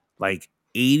like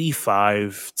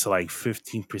 85 to like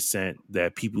 15%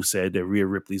 that people said that Rhea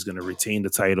Ripley is going to retain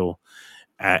the title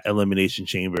at Elimination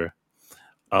Chamber.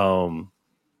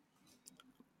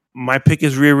 My pick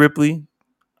is Rhea Ripley.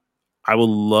 I would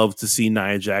love to see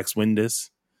Nia Jax win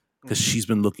this because she's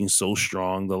been looking so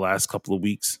strong the last couple of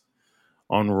weeks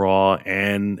on Raw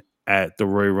and at the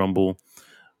Royal Rumble.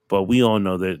 But we all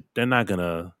know that they're not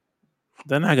gonna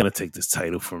take this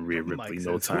title from Rhea Ripley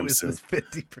no time soon.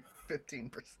 15%.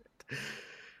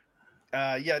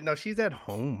 Yeah, no, she's at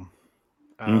home.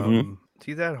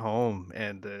 She's at home,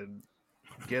 and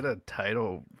get a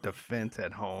title defense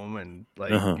at home, and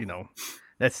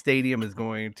that stadium is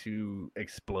going to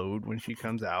explode when she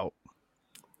comes out.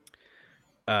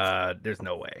 There's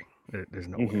no way. There's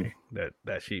no way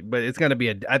that she. But it's gonna be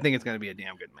I think it's gonna be a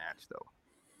damn good match, though.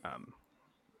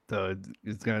 So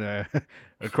it's gonna,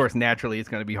 of course, naturally it's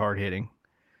gonna be hard hitting.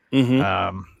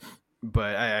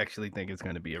 But I actually think it's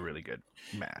gonna be a really good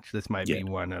match. This might be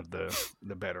one of the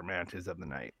better matches of the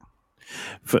night.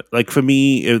 For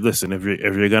me, if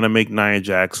you're gonna make Nia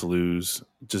Jax lose,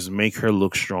 just make her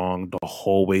look strong the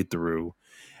whole way through.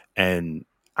 And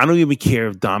I don't even care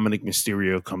if Dominic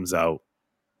Mysterio comes out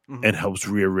and helps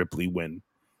Rhea Ripley win,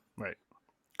 right?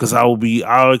 Because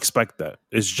I'll expect that.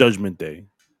 It's Judgment Day.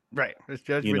 Right. It's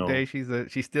You Judgment know, Day.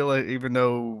 She's still even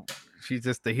though she's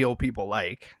just the heel people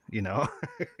like, kind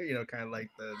of like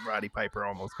the Roddy Piper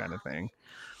almost kind of thing.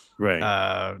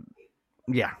 right?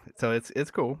 Yeah. So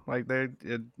it's cool. Like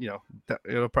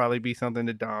it'll probably be something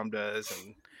that Dom does,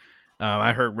 and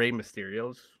I heard Rey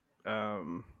Mysterio's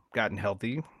gotten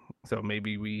healthy, so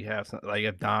maybe we have some like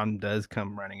if Dom does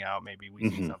come running out, maybe we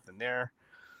see Mm-hmm. something there.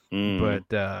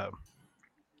 Mm.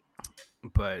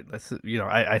 But let's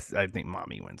I think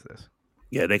Mommy wins this.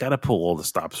 Yeah, they got to pull all the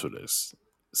stops for this.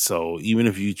 So even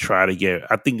if you try to get,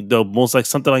 I think they'll most like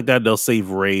something like that. They'll save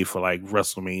Ray for like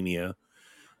WrestleMania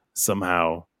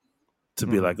somehow to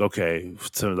be like okay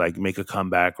to like make a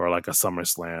comeback or like a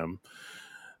SummerSlam.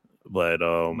 But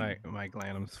Mike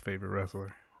Lanham's favorite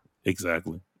wrestler.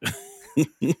 exactly.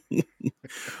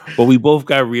 But we both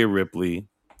got Rhea Ripley.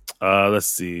 Let's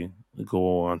see.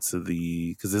 Go on to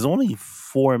the because there's only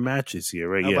 4 matches here,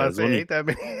 right? I'm Yeah, about to there's say only ain't that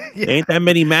many. there ain't that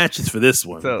many matches for this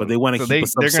one, but they want to keep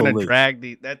us up they're so gonna late.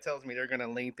 drag that tells me they're gonna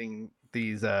lengthen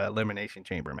these elimination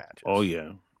chamber matches. Oh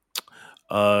yeah.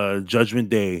 Judgment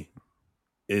Day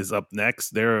is up next.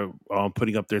 They're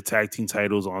putting up their tag team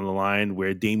titles on the line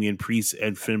where Damian Priest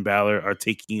and Finn Balor are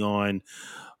taking on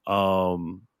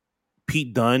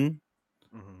Pete Dunne.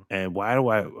 Mm-hmm. And why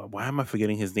am I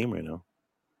forgetting his name right now?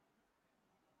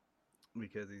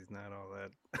 Because he's not all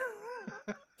that.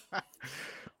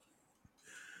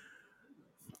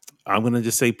 I'm gonna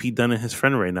just say Pete Dunne and his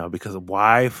friend right now because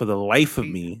why for the life of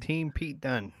me Team Pete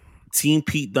Dunne. Team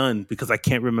Pete Dunne because I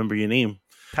can't remember your name.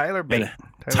 Tyler Bate.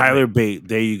 Tyler Bate.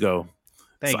 There you go.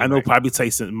 Thank so you, I know Mike.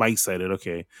 probably Mike said it.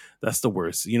 Okay, that's the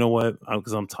worst. You know what?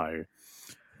 Because I'm tired.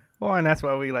 Well, and that's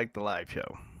why we like the live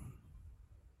show.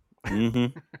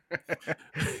 Mm-hmm.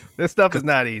 This stuff is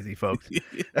not easy, folks.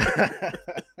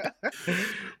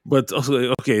 But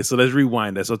also, okay, so let's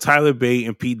rewind that. So Tyler Bate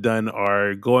and Pete Dunne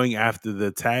are going after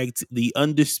the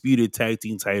undisputed tag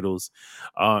team titles,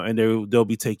 and they'll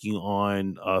be taking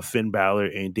on Finn Balor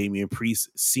and Damian Priest,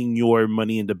 Senior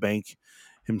Money in the Bank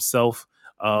himself.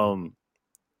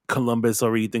 Columbus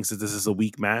already thinks that this is a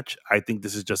weak match. I think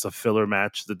this is just a filler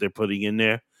match that they're putting in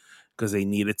there because they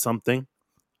needed something.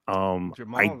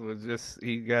 Jamal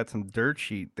he got some dirt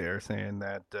sheet there saying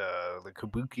that the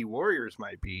Kabuki Warriors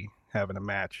might be having a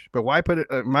match. But why put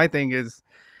it? My thing is,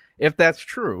 if that's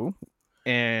true,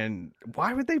 and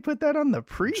why would they put that on the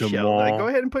pre-show? Like, go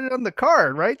ahead and put it on the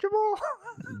card, right, Jamal?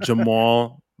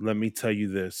 Jamal, let me tell you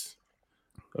this,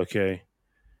 okay?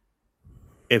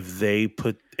 If they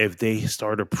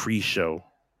start a pre-show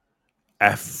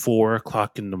at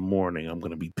 4:00 in the morning, I'm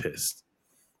gonna be pissed.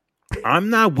 I'm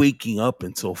not waking up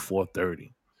until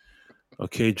 4:30.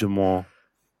 Okay, Jamal.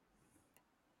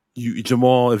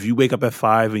 Jamal, if you wake up at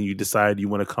 5 and you decide you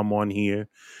want to come on here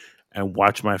and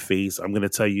watch my face, I'm gonna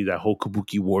tell you that whole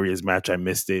Kabuki Warriors match, I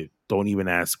missed it. Don't even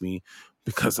ask me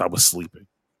because I was sleeping.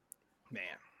 Man.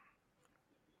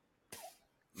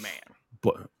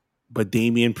 But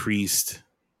Damian Priest,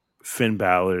 Finn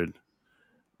Balor,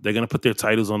 they're gonna put their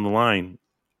titles on the line.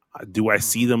 Do I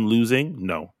see them losing?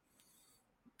 No.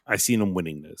 I see them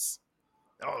winning this.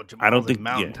 Oh, Jamal's I don't think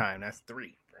Mountain Time. That's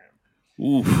 3.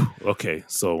 Oof. Okay,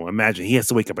 so imagine he has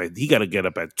to wake up he got to get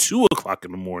up at 2:00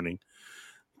 in the morning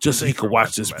just so he could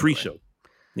watch this pre-show.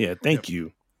 Yeah, thank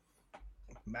you.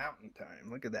 Mountain Time.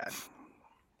 Look at that.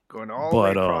 Going all the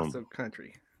way across the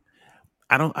country.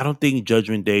 I don't think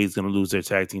Judgment Day is going to lose their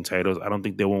tag team titles. I don't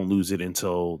think they won't lose it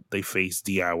until they face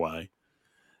DIY.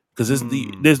 Because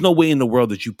there's no way in the world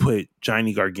that you put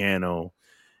Johnny Gargano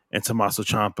and Tommaso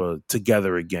Ciampa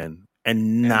together again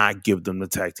and not give them the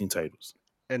tag team titles.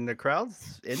 And the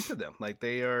crowd's into them. Like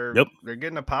they're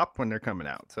getting a pop when they're coming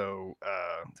out. So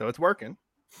it's working.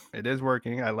 It is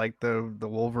working. I like the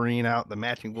Wolverine the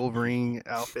matching Wolverine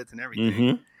outfits and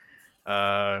everything.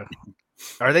 Are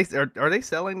they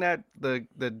selling that the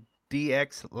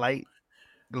DX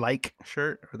like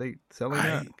shirt? Are they selling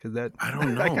that? Because I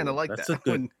don't know. I kind of like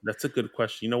that. That's a good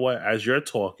question. You know what? As you're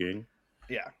talking,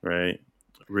 right,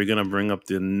 we're gonna bring up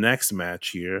the next match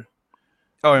here.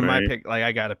 Oh, and my pick, like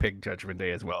I gotta pick Judgment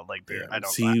Day as well. Like, I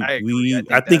don't see. I agree.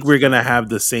 I think we're gonna have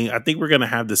the same. I think we're gonna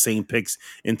have the same picks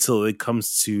until it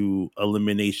comes to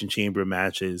Elimination Chamber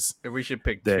matches. We should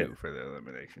pick 2 for the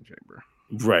Elimination Chamber.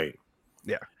 Right.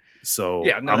 Yeah. So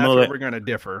that's where we're gonna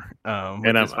differ.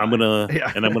 And I'm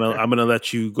gonna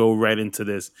let you go right into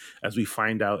this as we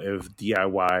find out if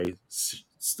DIY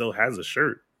still has a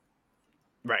shirt.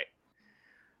 Right.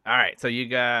 All right. So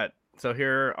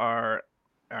here are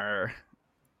our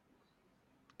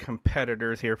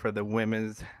competitors here for the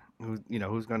women's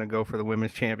who's going to go for the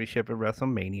women's championship at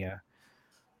WrestleMania.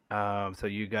 So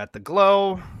you got the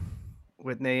Glow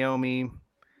with Naomi,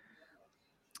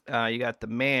 You got the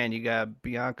man. You got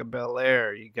Bianca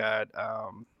Belair. You got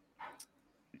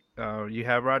you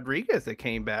have Rodriguez that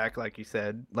came back, like you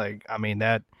said. Like, I mean,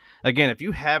 that again, if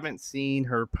you haven't seen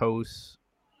her posts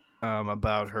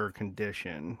about her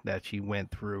condition that she went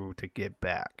through to get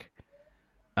back,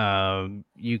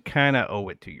 you kind of owe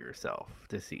it to yourself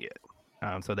to see it,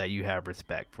 so that you have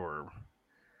respect for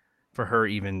her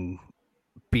even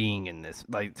being in this.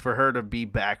 Like, for her to be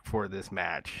back for this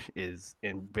match is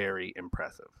very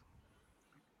impressive.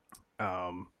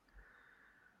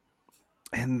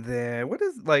 And then what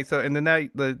is like so? And then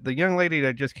that the young lady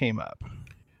that just came up.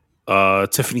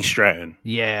 Tiffany Stratton.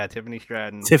 Yeah, Tiffany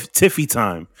Stratton. Tiffy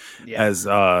time, Yeah. as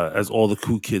all the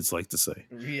cool kids like to say.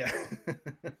 Yeah.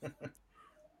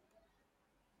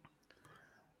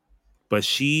 But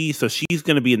she's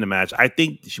going to be in the match. I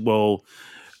think.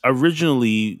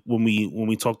 Originally when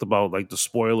we talked about like the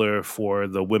spoiler for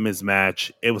the women's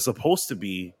match, it was supposed to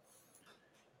be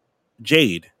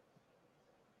Jade,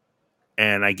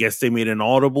 and I guess they made an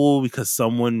audible because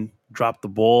someone dropped the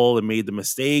ball and made the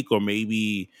mistake, or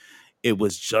maybe it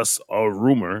was just a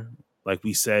rumor, like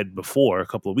we said before a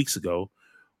couple of weeks ago,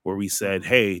 where we said,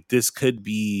 hey, this could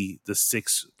be the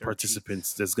 6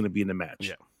 participants that's going to be in the match.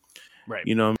 Yeah. Right.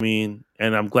 You know what I mean?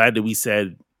 And I'm glad that we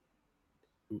said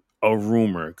a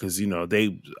rumor, because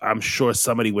I'm sure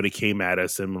somebody would have came at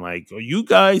us and like, oh, you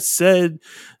guys said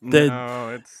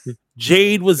that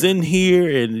Jade was in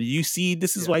here, and you see,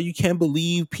 this is why you can't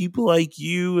believe people like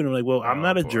you. And I'm like, well, I'm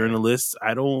not a journalist.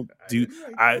 I don't do.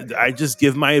 I just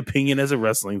give my opinion as a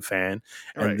wrestling fan,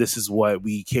 and this is what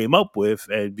we came up with,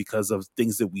 and because of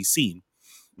things that we've seen.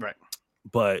 Right.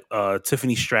 But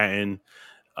Tiffany Stratton,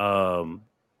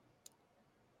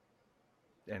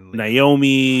 and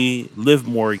Naomi, Liv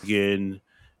Morgan,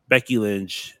 Becky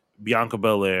Lynch, Bianca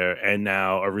Belair, and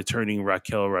now a returning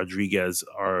Raquel Rodriguez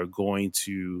are going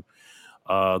to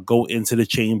go into the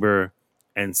chamber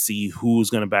and see who's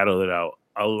going to battle it out.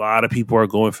 A lot of people are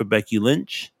going for Becky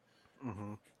Lynch.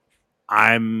 Mm-hmm.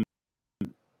 I'm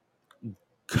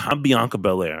Bianca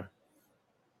Belair.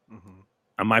 Mm-hmm.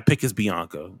 And my pick is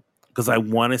Bianca because I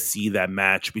want to see that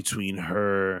match between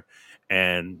her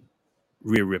and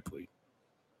Rhea Ripley.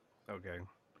 Okay.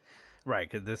 Right,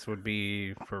 because this would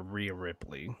be for Rhea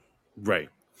Ripley. Right.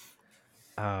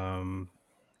 And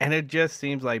it just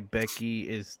seems like Becky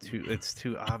is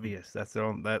too obvious. That's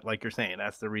that, like you're saying,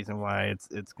 that's the reason why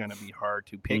it's going to be hard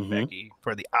to pick Becky,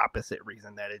 for the opposite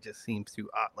reason that it just seems too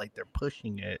like they're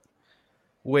pushing it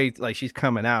way, like she's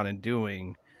coming out and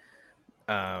doing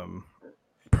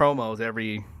promos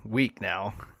every week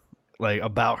now, like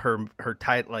about her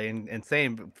title, and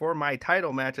saying, for my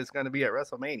title match it's going to be at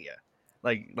WrestleMania.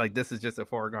 Like this is just a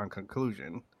foregone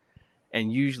conclusion.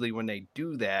 And usually when they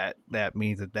do that, that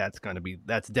means that's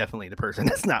definitely the person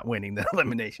that's not winning the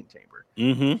Elimination Chamber.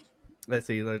 Mm-hmm. Let's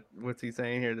see. What's he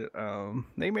saying here? That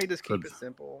they may just keep it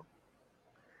simple.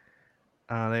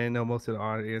 They know most of the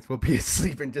audience will be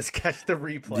asleep and just catch the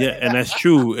replay. Yeah, and that's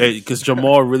true, because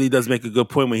Jamal really does make a good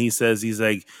point when he says, he's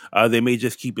like, they may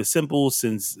just keep it simple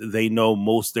since they know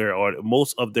most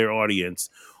of their audience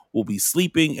will be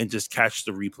sleeping and just catch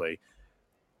the replay.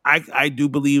 I do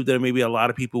believe that maybe a lot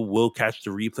of people will catch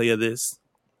the replay of this.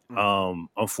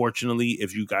 Unfortunately,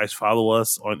 if you guys follow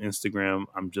us on Instagram,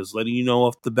 I'm just letting you know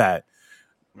off the bat.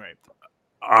 Right.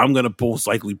 I'm going to most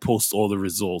likely post all the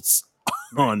results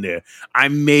on there. I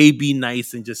may be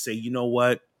nice and just say, you know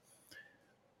what?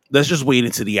 Let's just wait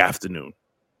until the afternoon.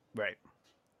 Right.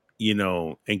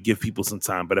 And give people some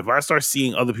time. But if I start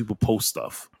seeing other people post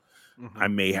stuff, I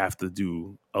may have to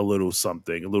do a little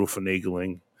something, a little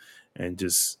finagling, and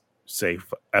just say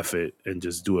F it and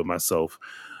just do it myself.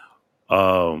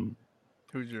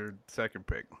 Who's your second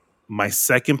pick? My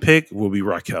second pick will be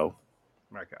Raquel.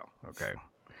 Okay.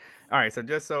 All right. So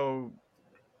just so,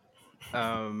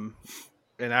 and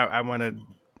I want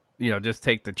to, just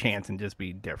take the chance and just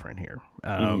be different here.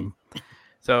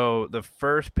 So the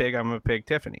first pick, I'm going to pick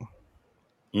Tiffany.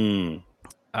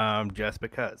 Just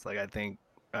because, I think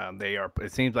they are.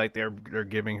 It seems like they're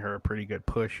giving her a pretty good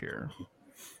push here.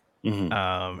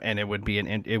 And it would be an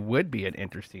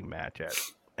interesting match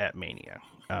at Mania.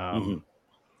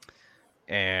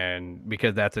 And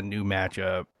because that's a new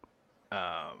matchup,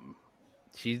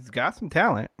 she's got some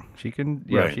talent. She can,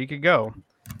 she could go.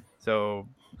 So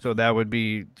that would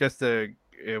be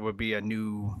it would be a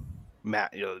new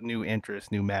new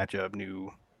interest, new matchup,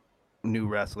 new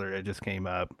wrestler that just came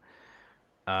up.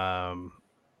 And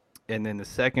then the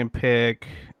second pick,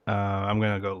 I'm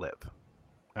gonna go Liv.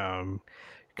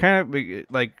 Kind of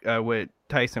like what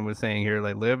Tyson was saying here.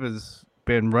 Like, Liv has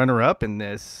been runner up in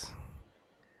this.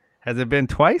 Has it been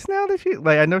twice now that she?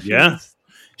 Like, I know she was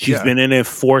She's Yeah. been in it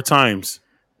 4 times.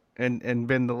 And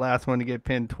been the last one to get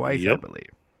pinned twice, I Yep.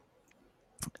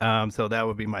 believe. So that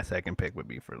would be my second pick. Would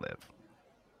be for Liv.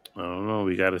 I don't know.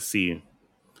 We got to see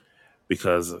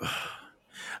because,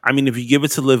 I mean, if you give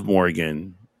it to Liv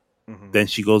Morgan, then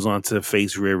she goes on to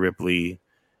face Rhea Ripley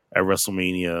at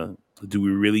WrestleMania. Do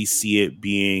we really see it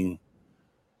being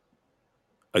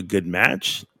a good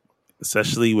match,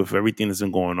 especially with everything that's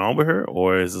been going on with her,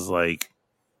 or is this like?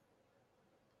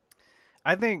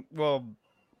 I think. Well,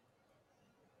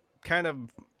 kind of.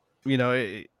 You know,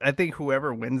 I think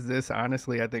whoever wins this,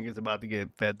 honestly, I think is about to get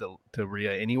fed to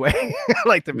Rhea anyway.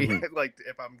 Like to be like,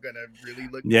 if I'm gonna really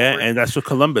look. Yeah, forward. and that's what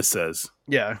Columbus says.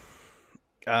 Yeah.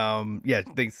 Yeah,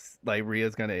 thinks like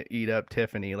Rhea's gonna eat up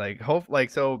Tiffany. Like hope like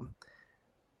so.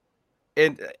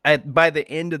 And by the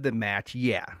end of the match,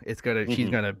 yeah, she's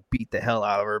gonna beat the hell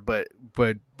out of her. But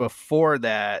before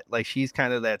that, like she's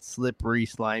kind of that slippery,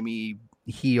 slimy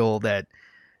heel that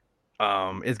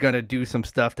is gonna do some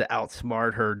stuff to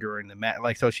outsmart her during the match.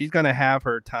 Like so, she's gonna have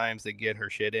her times to get her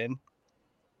shit in.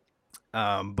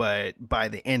 But by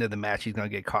the end of the match, she's gonna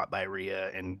get caught by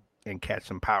Rhea and catch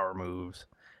some power moves,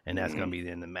 and that's gonna be the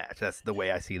end of the match. That's the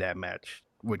way I see that match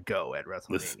would go at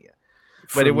WrestleMania.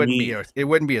 But it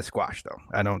wouldn't be a squash though.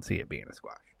 I don't see it being a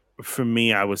squash. For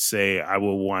me, I would say I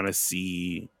would want to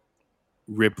see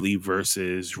Ripley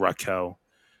versus Raquel.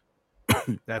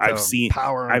 That's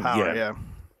power. Yeah.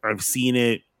 I've seen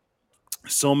it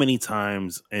so many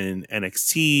times in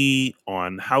NXT,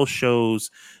 on house shows.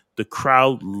 The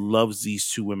crowd loves these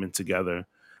two women together.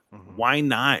 Why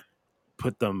not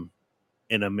put them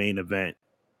in a main event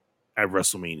at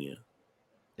WrestleMania?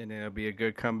 And it'll be a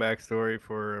good comeback story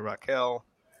for Raquel.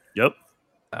 Yep.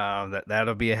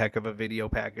 That'll be a heck of a video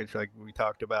package, like we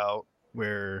talked about,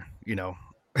 where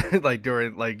like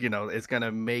during it's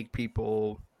gonna make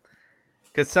people,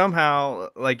 because somehow,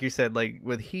 like you said, like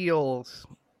with heels,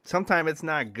 sometimes it's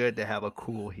not good to have a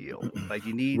cool heel. Like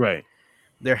you need Right.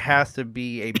 There has to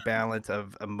be a balance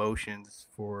of emotions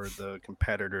for the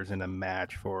competitors in a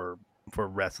match for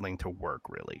wrestling to work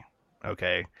really.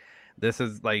 Okay. This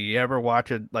is like, you ever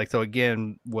watch it, like, so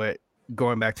again,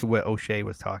 going back to what O'Shea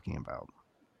was talking about.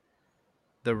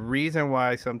 The reason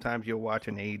why sometimes you'll watch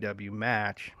an AEW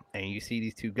match and you see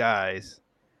these two guys,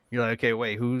 you're like, okay,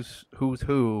 wait, who's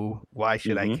who? Why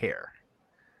should I care?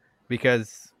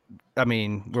 Because, I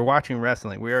mean, we're watching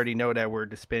wrestling. We already know that we're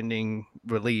dispensing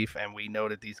relief, and we know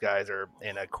that these guys are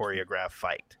in a choreographed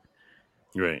fight.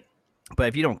 Right. But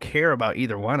if you don't care about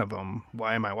either one of them,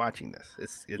 why am I watching this?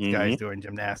 It's guys doing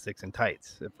gymnastics in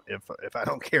tights. If I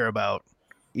don't care about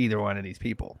either one of these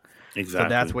people, exactly. So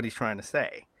that's what he's trying to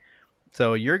say.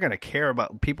 So you're gonna care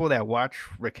about people that watch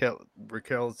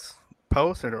Raquel's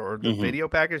post or the video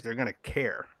package. They're gonna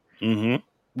care,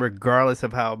 regardless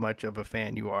of how much of a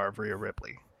fan you are of Rhea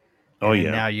Ripley. Oh, and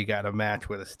yeah. Now you got a match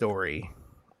with a story,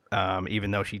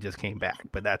 even though she just came back.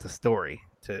 But that's a story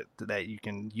that you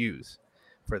can use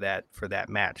for that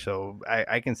match. So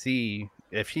I can see,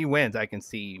 if she wins, I can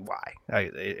see why.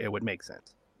 It would make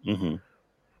sense.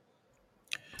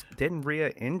 Didn't Rhea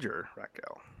injure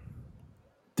Raquel?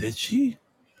 Did she?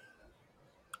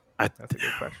 That's a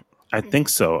good question. I think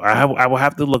so. I will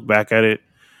have to look back at it.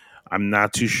 I'm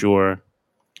not too sure.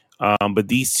 But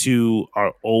these two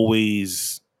are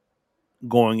always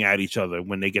going at each other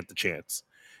when they get the chance,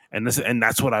 and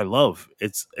that's what I love.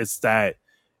 It's that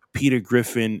Peter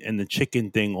Griffin and the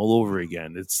chicken thing all over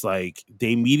again. It's like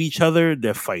they meet each other,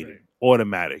 they're fighting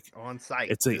automatic on site.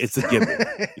 It's a given,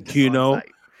 you know.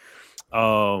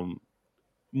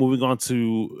 Moving on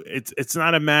to it's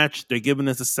not a match. They're giving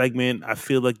us a segment. I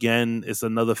feel again it's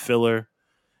another filler,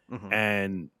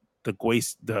 and the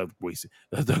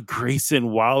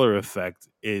Grayson Waller effect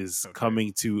is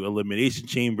coming to Elimination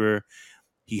Chamber.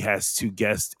 He has 2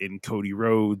 guests in Cody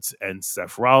Rhodes and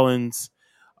Seth Rollins.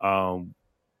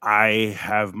 I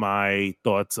have my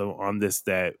thoughts on this,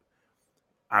 that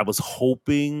I was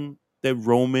hoping that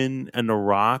Roman and The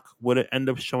Rock would end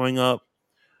up showing up,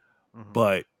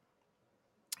 but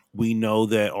we know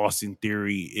that Austin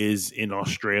Theory is in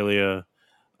Australia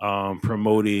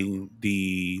promoting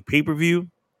the pay-per-view,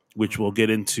 which we'll get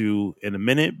into in a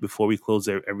minute before we close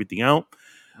everything out.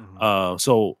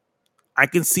 So I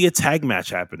can see a tag match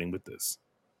happening with this.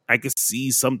 I can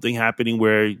see something happening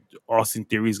where Austin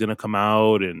Theory is going to come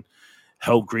out and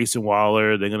help Grayson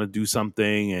Waller. They're going to do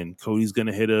something, and Cody's going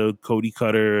to hit a Cody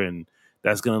Cutter, and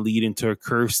that's going to lead into a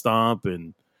curve stomp,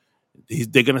 and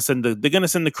they're going to send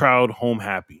the crowd home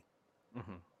happy.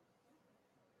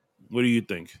 What do you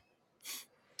think?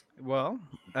 Well,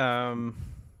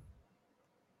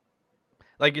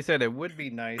 like you said, it would be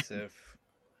nice if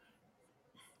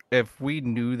if we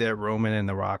knew that Roman and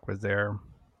The Rock was there,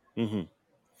 Mm-hmm.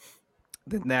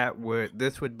 then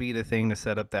this would be the thing to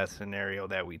set up that scenario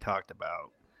that we talked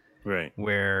about, Right.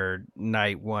 where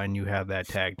night one you have that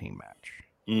tag team match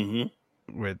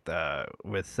Mm-hmm.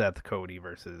 with Seth Cody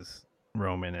versus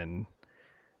Roman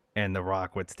and The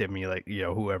Rock would stipulate,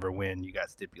 whoever win, you got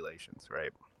stipulations,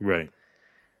 right? Right.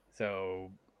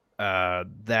 So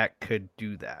that could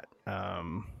do that.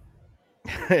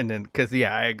 And then, because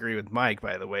I agree with Mike.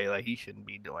 By the way, like he shouldn't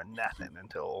be doing nothing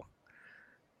until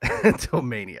until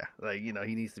Mania. Like he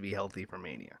needs to be healthy for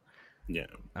Mania. Yeah.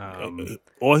 Um,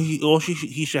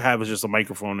 He should have is just a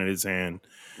microphone in his hand,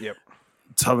 Yep.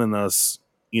 telling us,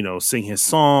 sing his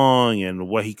song and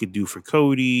what he could do for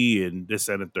Cody and this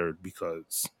and the third.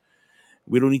 Because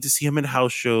we don't need to see him in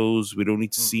house shows. We don't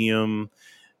need to see him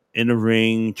in the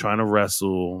ring trying to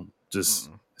wrestle. Just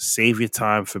save your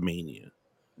time for Mania.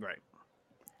 Right.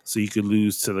 So you could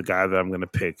lose to the guy that I'm going to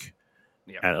pick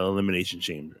Yep. at Elimination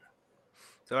Chamber.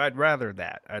 So I'd rather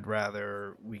that. I'd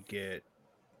rather we get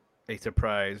a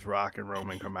surprise Rock and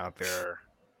Roman come out there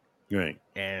Right.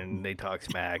 and they talk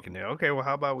smack and they're okay. Well,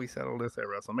 how about we settle this at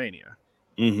WrestleMania?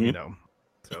 Mm-hmm.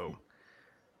 So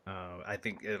I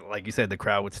think, like you said, the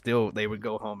crowd they would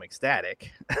go home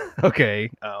ecstatic. Okay,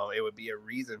 it would be a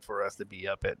reason for us to be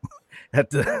up at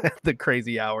the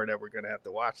crazy hour that we're going to have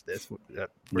to watch this for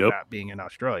not being in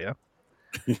Australia.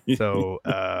 So,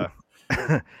 so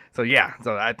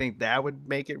I think that would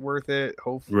make it worth it.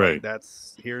 Hopefully,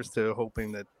 here's to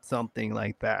hoping that something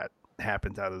like that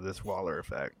happens out of this Waller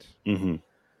effect. Mm-hmm.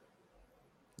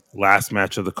 Last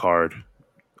match of the card.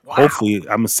 Wow. Hopefully,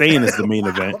 I'm saying it's the main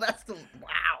event.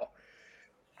 Wow.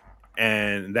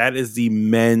 And that is the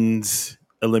men's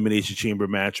Elimination Chamber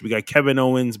match. We got Kevin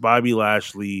Owens, Bobby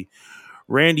Lashley,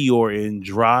 Randy Orton,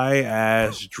 dry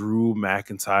ass Drew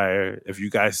McIntyre. If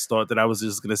you guys thought that I was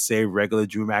just gonna say regular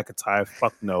Drew McIntyre,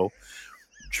 fuck no.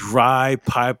 Dry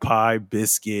pie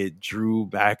biscuit Drew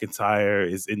McIntyre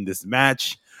is in this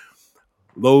match.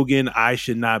 Logan, I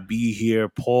should not be here.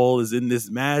 Paul is in this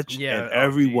match, and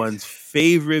everyone's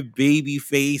favorite baby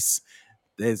face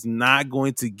that's not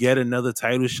going to get another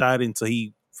title shot until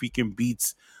he freaking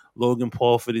beats Logan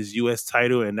Paul for this U.S.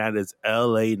 title, and that is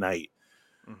LA Knight.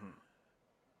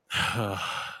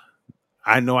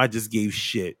 I know I just gave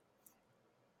shit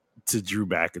to Drew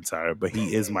McIntyre, but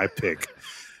he is my pick.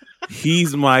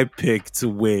 He's my pick to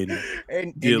win.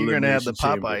 And you're going to have the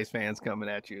Popeyes fans coming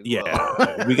at you. Well.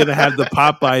 We're going to have the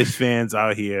Popeyes fans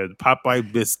out here, the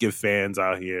Popeye biscuit fans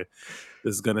out here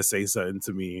that's going to say something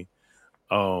to me.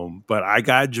 But I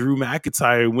got Drew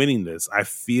McIntyre winning this. I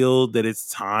feel that it's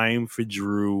time for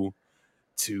Drew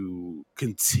to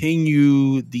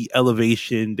continue the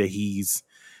elevation that he's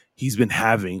been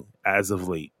having as of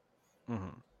late.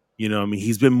 Mm-hmm. You know what I mean?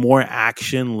 He's been more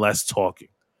action, less talking.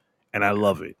 And I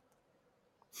love it.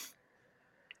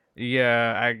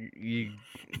 Yeah,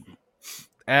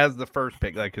 as the first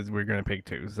pick, like, because we're gonna pick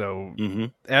two. So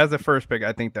as the first pick,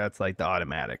 I think that's like the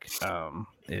automatic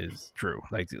is Drew.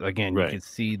 Like again, you can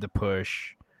see the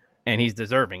push, and he's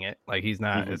deserving it. Like he's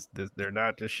not. They're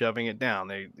not just shoving it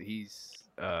down. He's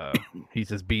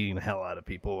just beating the hell out of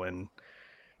people and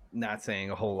not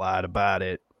saying a whole lot about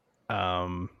it.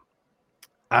 I'm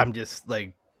just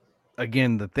like.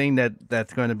 Again, the thing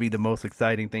that's going to be the most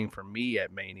exciting thing for me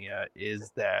at Mania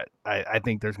is that I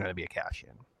think there's going to be a cash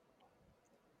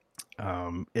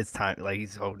in. It's time. Like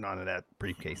he's holding on to that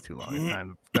briefcase too long. It's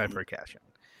time for a cash in,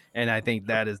 and I think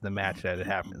that is the match that it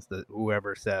happens. That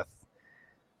whoever Seth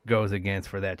goes against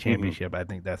for that championship, I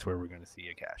think that's where we're going to see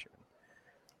a cash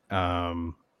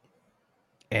in.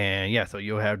 And yeah, so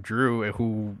you'll have Drew,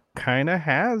 who kind of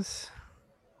has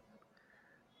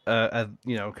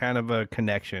kind of a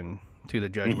connection to the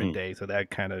Judgment Day, so that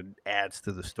kind of adds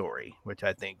to the story, which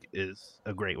I think is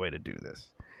a great way to do this.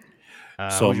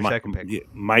 So your second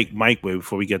pick? Mike, wait,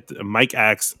 before we get Mike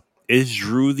asks, is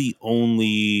Drew the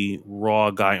only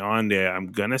Raw guy on there?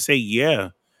 I'm gonna say yeah.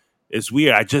 It's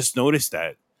weird. I just noticed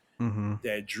that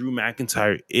Drew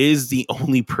McIntyre is the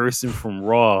only person from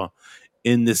Raw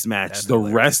in this match. That's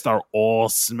hilarious. Rest are all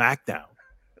SmackDown.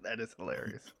 That is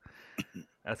hilarious.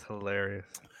 That's hilarious.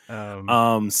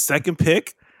 Second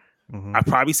pick, I'd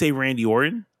probably say Randy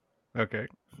Orton. Okay.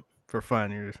 For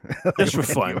fun. Just for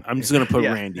fun. I'm just gonna put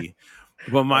Randy.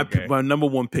 But my number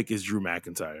one pick is Drew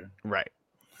McIntyre. Right.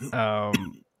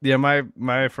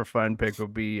 My for fun pick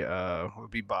would be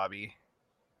Bobby.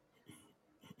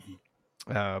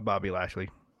 Bobby Lashley.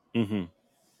 And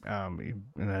I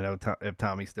know if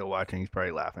Tommy's still watching, he's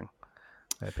probably laughing.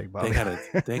 I pick Bobby.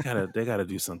 They gotta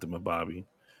do something with Bobby.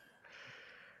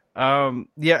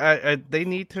 They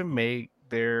need to make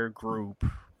their group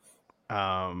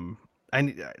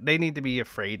They need to be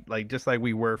afraid, like just like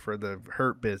we were for the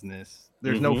Hurt Business.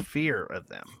 There's no fear of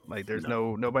them. Like there's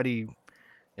nobody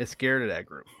is scared of that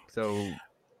group. So,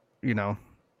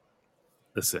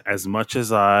 Listen, as much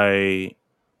as I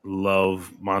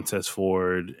love Montez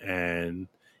Ford and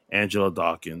Angela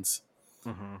Dawkins,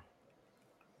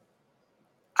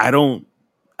 I don't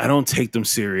take them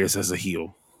serious as a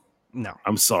heel. No.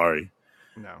 I'm sorry.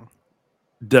 No.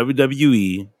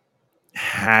 WWE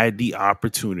had the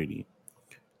opportunity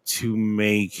to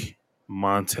make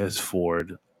Montez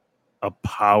Ford a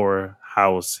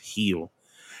powerhouse heel,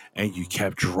 and you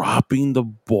kept dropping the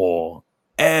ball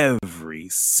every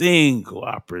single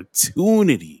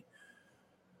opportunity,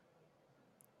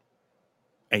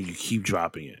 and you keep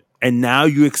dropping it. And now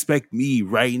you expect me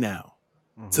right now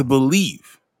to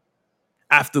believe,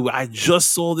 after I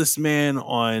just saw this man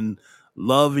on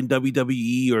Love in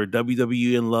WWE or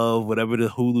WWE in Love, whatever the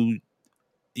Hulu,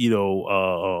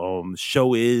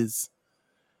 show is,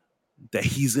 that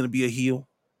he's gonna be a heel.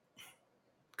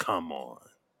 Come on.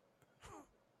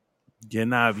 You're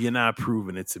not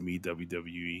proving it to me,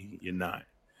 WWE. You're not.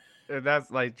 And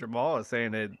that's like Jamal is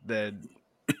saying that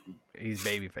he's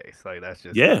babyface. Like that's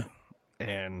just Yeah.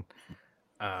 And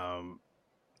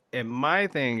and my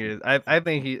thing is, I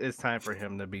think it's time for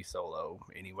him to be solo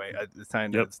anyway. It's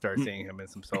time to start seeing him in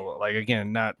some solo. Like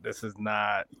again, this is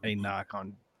not a knock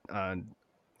on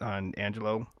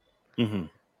Angelo,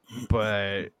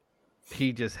 but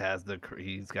he just has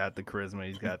he's got the charisma.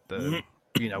 He's got the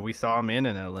we saw him in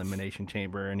an elimination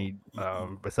chamber, and he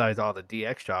besides all the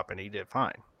DX chopping, he did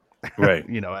fine. Right.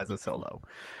 As a solo.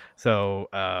 So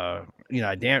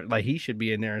he should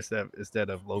be in there instead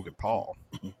of Logan Paul.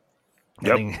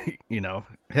 I think,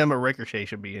 him or Ricochet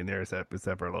should be in there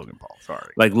except for Logan Paul.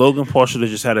 Sorry. Like Logan Paul should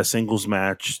have just had a singles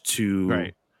match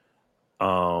to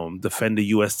defend the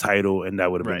US title, and that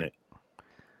would have been it.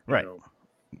 Right.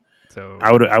 So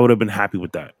I would have been happy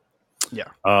with that. Yeah.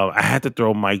 I had to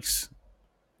throw Mike's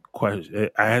question.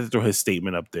 I had to throw his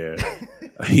statement up there.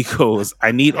 He goes,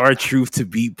 "I need R-Truth to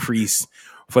beat Priest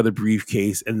for the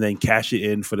briefcase and then cash it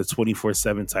in for the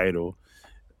 24/7 title.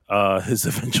 His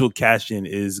eventual cash in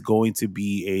is going to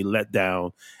be a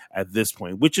letdown at this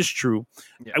point," which is true.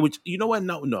 Yeah. Which, you know what?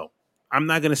 No, I'm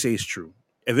not gonna say it's true.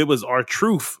 If it was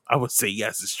R-Truth, I would say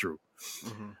yes, it's true.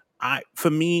 For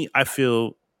me, I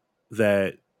feel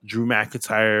that Drew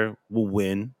McIntyre will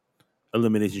win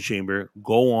Elimination Chamber,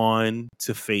 go on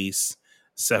to face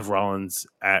Seth Rollins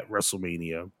at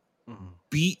WrestleMania,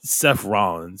 beat Seth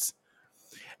Rollins,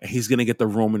 and he's going to get the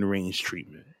Roman Reigns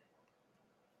treatment.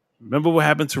 Remember what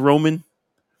happened to Roman?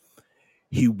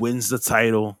 He wins the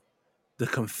title. The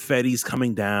confetti's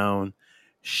coming down.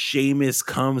 Sheamus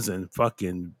comes and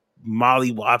fucking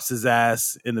mollywops his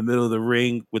ass in the middle of the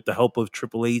ring with the help of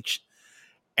Triple H.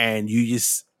 And you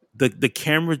just... The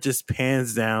camera just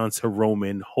pans down to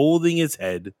Roman holding his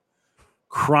head,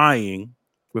 crying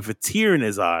with a tear in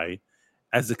his eye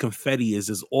as the confetti is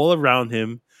just all around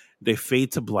him. They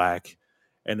fade to black,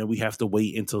 and then we have to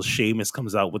wait until Sheamus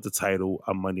comes out with the title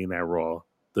on Monday Night Raw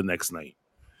the next night.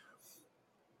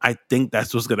 I think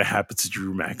that's what's going to happen to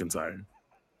Drew McIntyre.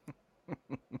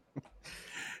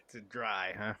 It's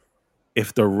dry, huh?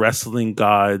 If the wrestling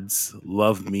gods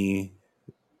love me,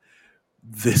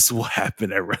 this will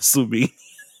happen at WrestleMania.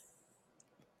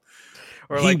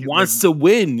 He wants to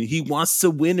win. He wants to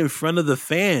win in front of the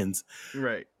fans.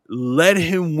 Right. Let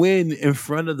him win in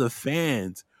front of the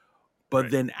fans. But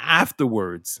then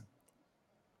afterwards,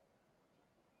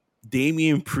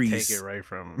 Damian Priest, take it right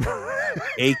from him.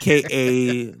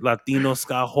 a.k.a. Latino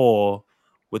Scott Hall,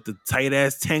 with the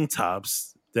tight-ass tank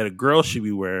tops that a girl should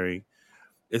be wearing,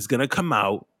 is going to come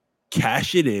out,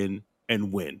 cash it in,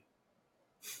 and win.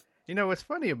 What's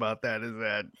funny about that is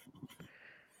that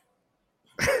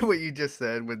what you just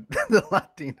said with the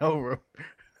Latino room,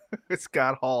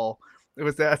 Scott Hall. It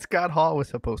was that Scott Hall was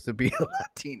supposed to be a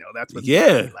Latino. That's what's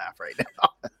making me laugh right now.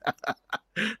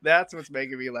 That's what's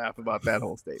making me laugh about that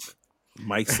whole statement.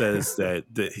 Mike says that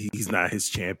he's not his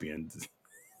champion.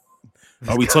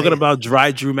 Are we talking about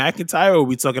dry Drew McIntyre, or are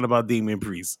we talking about Damian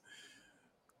Priest?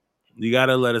 You got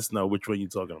to let us know which one you're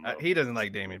talking about. He doesn't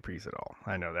like Damian Priest at all.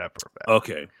 I know that for a fact.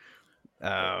 Okay.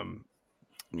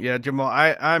 Yeah, Jamal,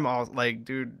 I'm all like,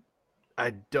 dude, I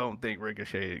don't think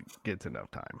Ricochet gets enough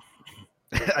time.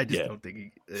 I just don't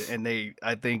think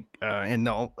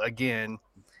again,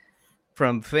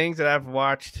 from things that I've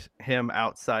watched him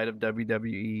outside of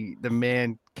WWE, the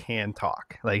man can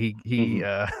talk. Like he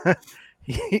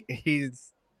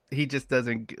just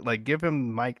doesn't like give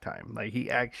him mic time. Like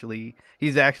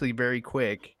he's actually very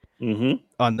quick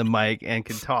on the mic and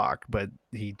can talk, but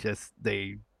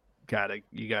they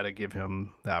you gotta give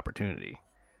him the opportunity.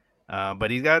 But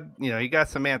he got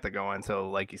Samantha going, so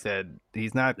like you said,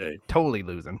 he's not Hey, totally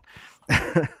losing.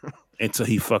 until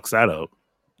he fucks that up,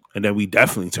 and then we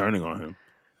definitely turning on him.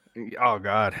 Oh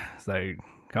God, it's like,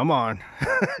 come on,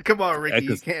 come on, Ricky,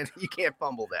 Because you can't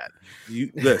fumble that.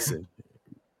 you listen,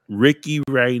 Ricky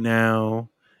right now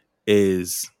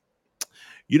is,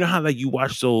 you know how like you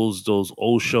watch those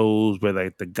old shows where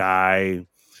like the guy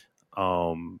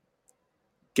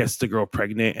gets the girl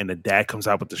pregnant and the dad comes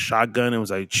out with the shotgun and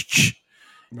was like, "Shh,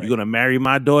 you're gonna marry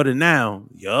my daughter now."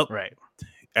 Yup. Right.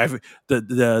 Every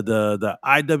the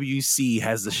IWC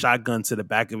has the shotgun to the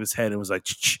back of his head and was like,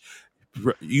 "Shh,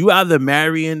 you either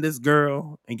marrying this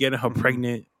girl and getting her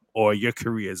pregnant or your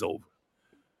career is over.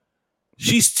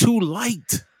 She's too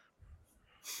light.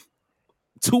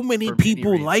 Too many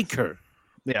people like her."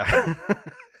 Yeah.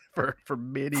 for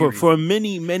many for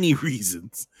reasons. many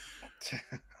reasons.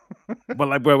 But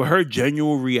like, bro, her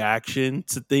genuine reaction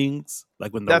to things,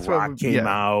 like when The Rock came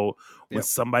out, when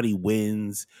somebody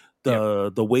wins,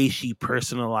 the way she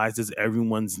personalizes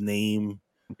everyone's name.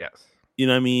 Yes. You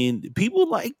know what I mean? People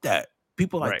like that.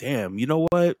 People like, damn, you know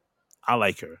what? I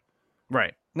like her.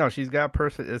 Right. No, she's got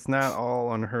it's not all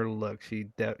on her look. She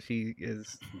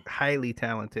is highly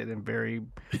talented and very,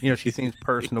 she seems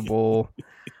personable,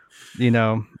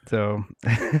 so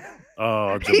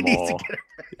Oh, Jamal.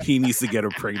 He needs to get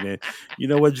her pregnant. You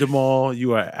know what, Jamal?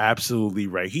 You are absolutely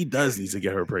right. He does need to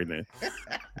get her pregnant.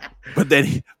 But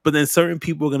then certain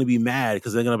people are going to be mad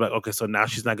because they're going to be like, okay, so now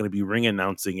she's not going to be ring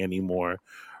announcing anymore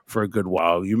for a good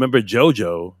while. You remember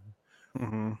JoJo?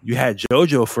 Mm-hmm. You had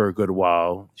JoJo for a good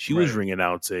while. She was ring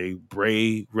announcing.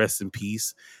 Bray, rest in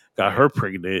peace, got her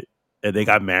pregnant, and they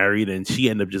got married, and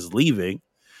she ended up just leaving.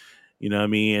 You know what I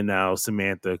mean? And now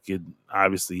Samantha could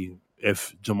obviously,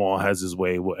 if Jamal has his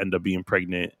way, will end up being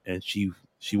pregnant, and she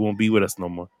won't be with us no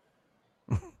more.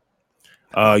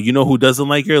 You know who doesn't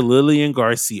like her? Lillian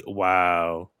Garcia.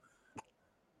 Wow.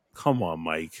 Come on,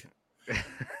 Mike.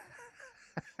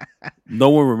 No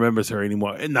one remembers her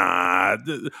anymore. Nah,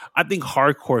 I think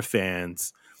hardcore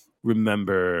fans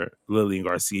remember Lillian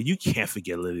Garcia. You can't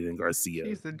forget Lillian Garcia.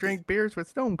 She used to drink beers with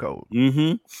Stone Cold.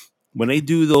 Mm-hmm. When they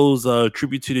do those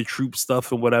tribute to the troop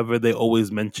stuff and whatever, they always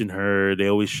mention her. They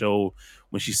always show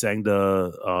when she sang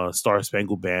the Star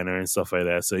Spangled Banner and stuff like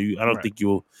that. So I don't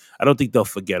think they'll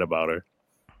forget about her.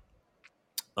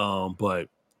 But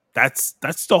that's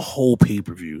the whole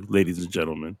pay-per-view, ladies and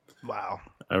gentlemen. Wow.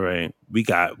 All right. We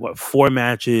got 4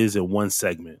 matches and 1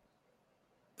 segment.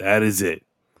 That is it.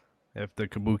 If they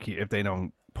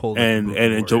don't pull and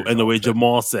the way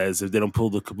Jamal says, if they don't pull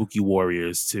the Kabuki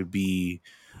Warriors to be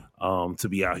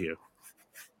out here.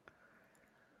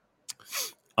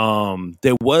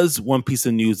 There was one piece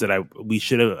of news that I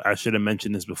should have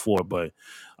mentioned this before, but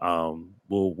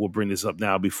we'll bring this up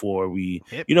now before we.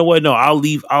 You know what? No, I'll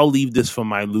leave this for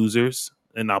my losers,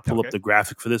 and I'll pull up the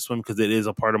graphic for this one because it is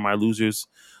a part of my losers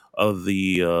of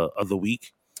the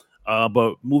week.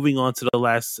 But moving on to the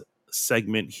last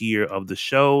segment here of the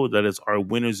show, that is our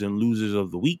winners and losers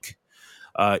of the week.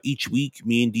 Each week,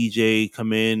 me and DJ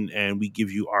come in and we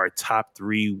give you our top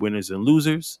 3 winners and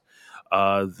losers.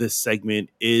 This segment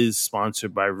is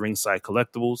sponsored by Ringside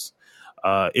Collectibles.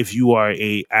 If you are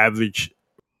a average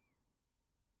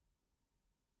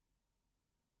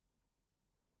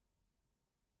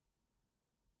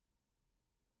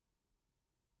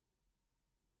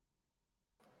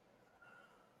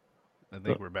I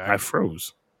think we're back. I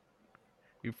froze.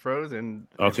 You froze, and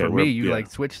okay, for me, you like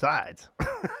switch sides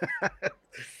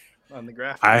on the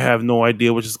graphic. I have no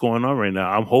idea what's going on right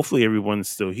now. Hopefully everyone's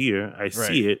still here. I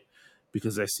see it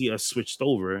because I see us switched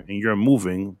over and you're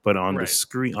moving, but on the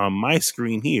screen, on my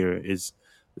screen here is.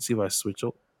 Let's see if I switch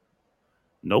over.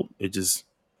 Nope, it just.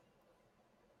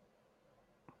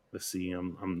 Let's see.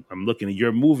 I'm looking.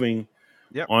 You're moving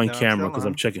on camera because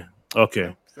I'm checking. Okay.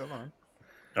 Yep, still on.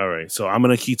 All right, so I'm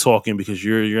gonna keep talking because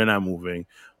you're not moving.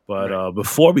 But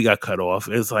before we got cut off,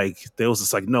 it's like there was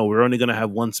just like, no, we're only gonna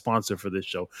have 1 sponsor for this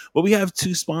show, but we have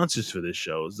 2 sponsors for this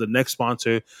show. The next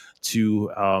sponsor to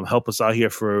help us out here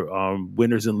for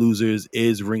winners and losers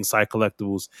is Ringside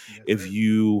Collectibles. If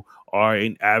you are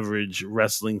an average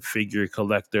wrestling figure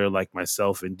collector like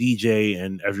myself and DJ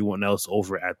and everyone else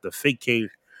over at the Fake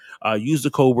Cave, use the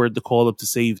code word to call up to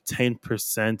save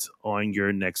 10% on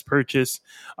your next purchase.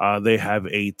 They have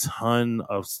a ton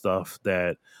of stuff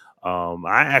that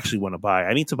I actually want to buy.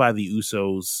 I need to buy the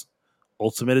Usos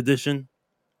Ultimate Edition.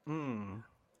 So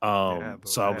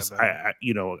I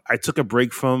took a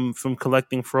break from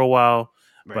collecting for a while,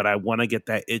 but I want to get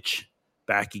that itch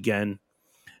back again.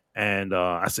 And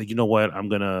I said, you know what, I'm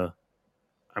gonna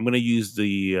I'm gonna use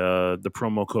the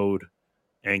promo code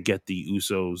and get the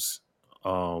Usos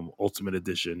Ultimate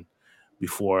Edition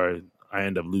before I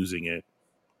end up losing it.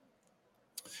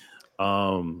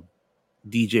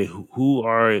 DJ,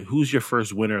 who's your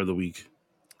first winner of the week?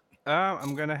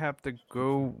 I'm gonna have to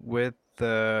go with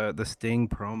the Sting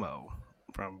promo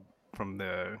from from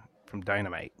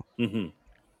Dynamite.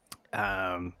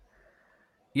 Mm-hmm.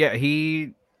 Yeah,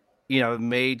 he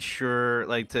made sure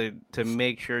like to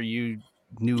make sure you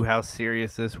knew how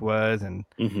serious this was, and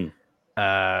Mm-hmm.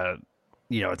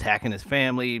 attacking his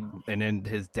family and then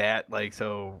his dad. Like,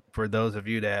 so for those of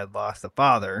you that had lost a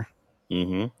father,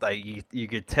 Mm-hmm. like you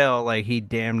could tell like he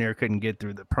damn near couldn't get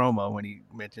through the promo when he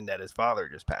mentioned that his father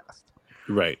just passed.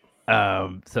 Right.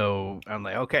 So I'm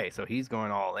like, okay, so he's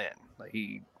going all in. Like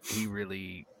he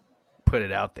really put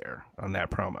it out there on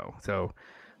that promo. So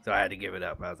I had to give it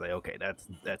up. I was like, okay, that's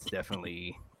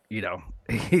definitely,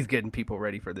 he's getting people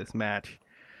ready for this match.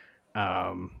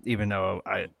 Even though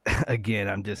I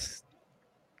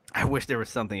wish there was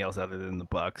something else other than the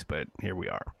Bucks, but here we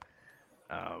are.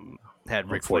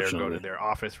 Had Ric Flair go to their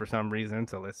office for some reason,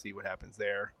 so let's see what happens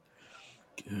there.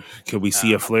 Can we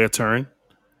see a Flair turn?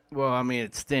 Well, I mean,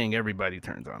 it's Sting. Everybody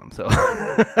turns on him, so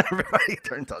everybody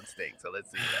turns on Sting. So let's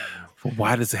see what happens. But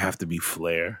why does it have to be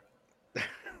Flair?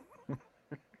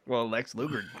 Well, Lex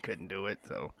Luger couldn't do it,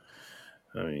 so.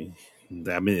 I mean,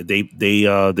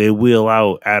 they wheel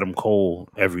out Adam Cole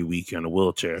every week in a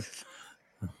wheelchair.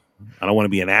 I don't want to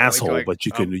be an asshole, but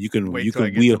you can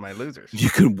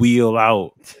wheel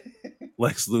out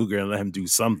Lex Luger and let him do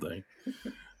something.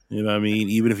 You know what I mean?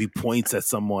 Even if he points at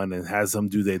someone and has them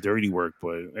do their dirty work.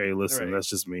 But hey, listen, Right. That's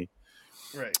just me.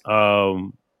 Right.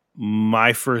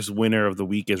 My first winner of the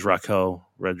week is Raquel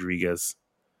Rodriguez.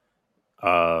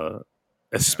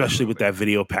 Especially with that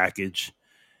video package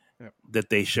that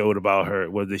they showed about her,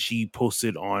 whether she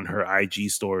posted on her IG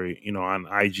story, on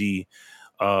IG,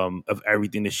 of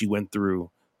everything that she went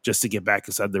through just to get back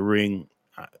inside the ring.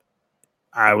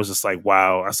 I was just like,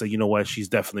 wow. I said, you know what? She's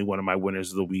definitely one of my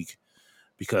winners of the week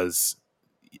because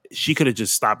she could have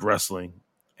just stopped wrestling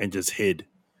and just hid.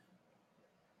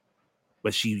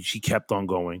 But she kept on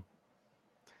going.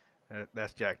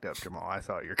 That's jacked up, Jamal. I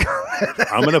saw your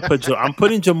comment. I'm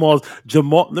putting Jamal.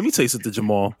 Let me tell you something,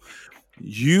 Jamal.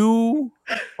 You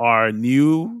are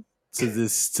new to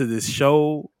this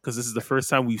show because this is the first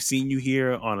time we've seen you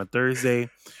here on a Thursday.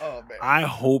 Oh man! I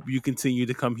hope you continue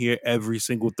to come here every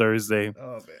single Thursday.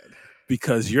 Oh man!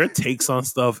 Because your takes on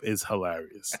stuff is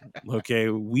hilarious. Okay,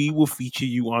 we will feature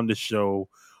you on the show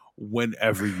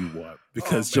whenever you want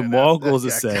because Jamal goes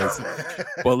and says,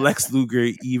 "But Lex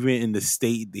Luger, even in the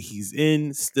state that he's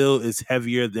in, still is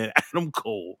heavier than Adam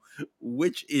Cole,"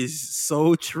 which is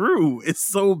so true. It's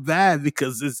so bad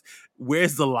because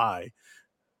where's the lie?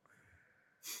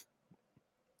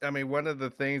 I mean, one of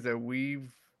the things that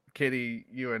Kitty,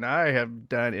 you and I have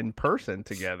done in person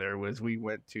together was we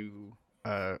went to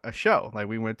a show. Like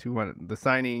we went to one of the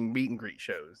signing meet and greet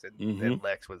shows, and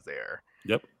Lex was there.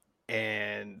 Yep.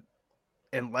 And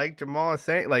like Jamal is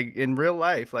saying, like in real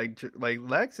life, like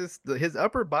Lex his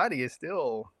upper body is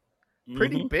still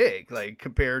pretty big, like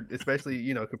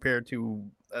especially compared to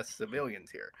us civilians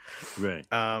here. Right.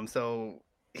 So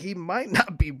he might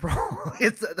not be wrong.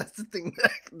 That's the thing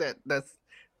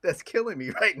that's killing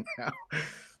me right now.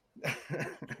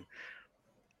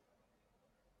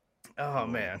 Oh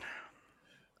man.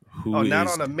 Not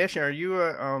on a mission. Are you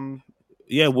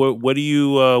Yeah, what do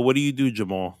you do,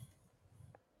 Jamal?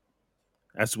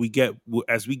 As we get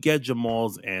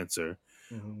Jamal's answer,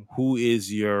 who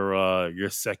is your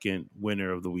second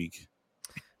winner of the week?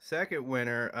 Second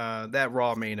winner, that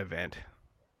Raw main event.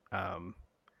 And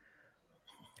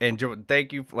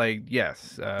thank you. Like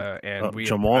yes, and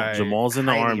Jamal's in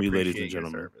the Army, ladies and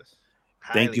gentlemen.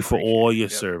 Thank you for all your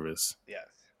service.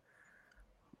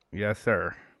 Yes,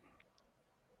 sir.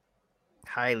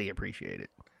 Highly appreciate it.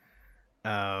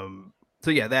 So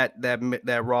yeah,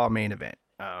 that Raw main event.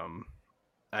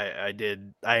 I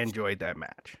enjoyed that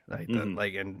match. And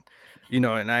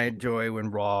I enjoy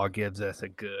when Raw gives us a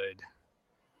good,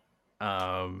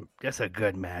 just a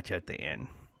good match at the end.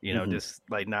 Just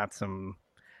like not some,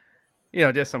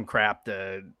 just some crap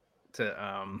to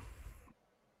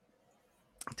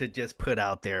just put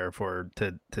out there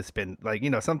to spend, like,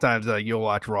 sometimes you'll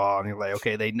watch Raw and you're like,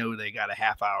 okay, they know they got a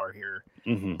half hour here,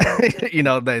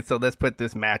 so let's put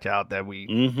this match out that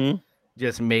we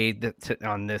just made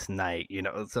on this night,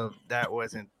 so that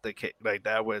wasn't the case. Like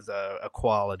that was a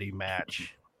quality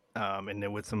match, and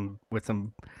then with some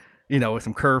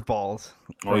curveballs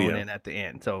thrown in at the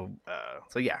end. So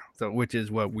which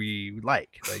is what we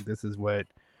like. Like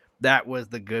that was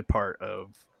the good part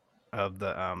of of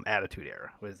the Attitude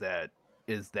Era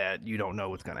is that you don't know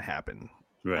what's going to happen.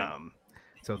 Right.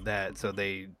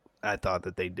 I thought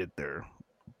that they did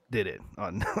it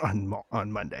on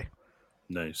on Monday.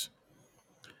 Nice.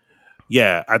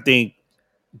 Yeah, I think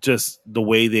just the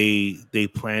way they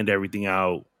planned everything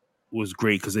out was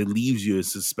great because it leaves you in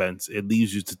suspense. It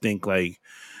leaves you to think like,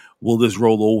 will this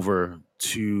roll over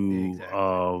to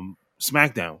Exactly.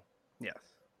 SmackDown? Yes.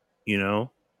 You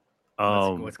know,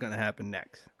 What's going to happen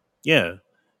next? yeah,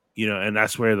 and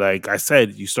that's where, like I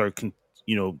said, you start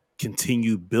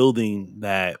continue building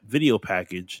that video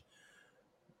package.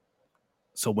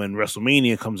 So when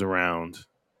WrestleMania comes around,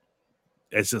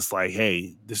 it's just like,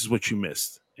 hey, this is what you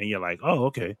missed, and you're like, oh,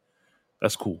 okay,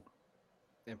 that's cool.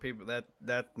 And people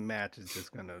that match is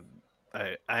just gonna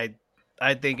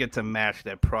I think it's a match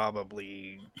that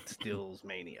probably steals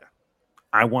Mania.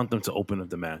 I want them to open up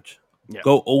the match. Yeah.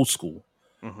 Go old school.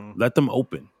 Mm-hmm. Let them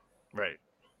open. Right.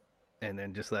 And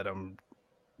then just let them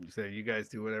say, you guys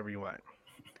do whatever you want.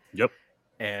 Yep.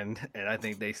 And I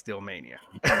think they steal Mania.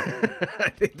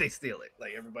 I think they steal it.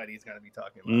 Like everybody's gonna be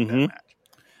talking about that match.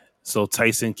 So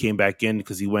Tyson came back in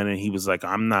because he went and he was like,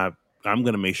 I'm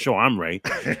gonna make sure I'm right.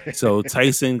 So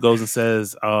Tyson goes and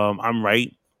says, I'm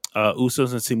right.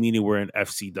 Usos and Tamina were in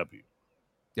FCW.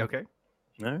 Okay.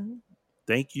 All right.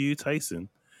 Thank you, Tyson.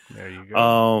 There you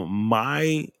go.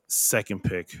 My second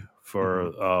pick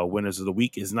for winners of the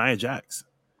week is Nia Jax.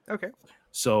 Okay.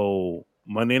 So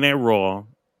Monday Night Raw,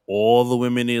 all the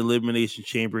women in the Elimination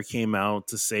Chamber came out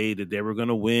to say that they were going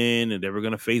to win and they were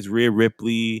going to face Rhea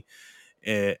Ripley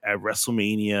at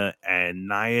WrestleMania, and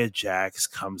Nia Jax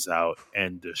comes out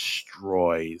and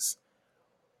destroys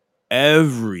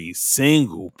every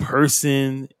single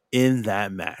person in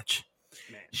that match.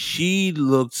 Man. She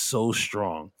looked so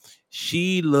strong.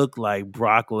 She looked like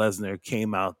Brock Lesnar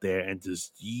came out there and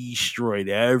just destroyed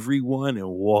everyone and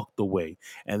walked away.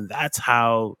 And that's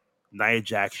how Nia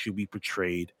Jax should be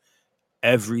portrayed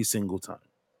every single time.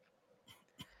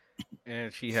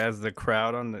 And she has the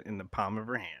crowd in the palm of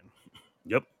her hand.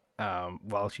 Yep.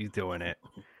 While she's doing it.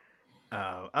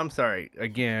 I'm sorry.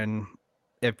 Again,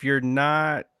 if you're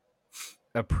not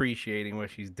appreciating what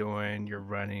she's doing, you're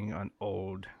running on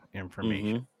old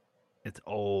information. Mm-hmm. It's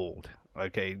old.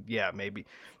 Okay, yeah, maybe.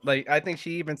 Like I think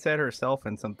she even said herself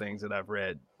in some things that I've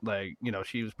read. Like,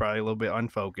 she was probably a little bit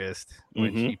unfocused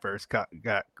when she first got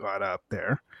up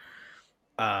there.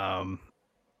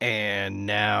 And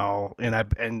now,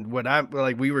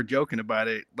 we were joking about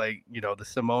it. Like, the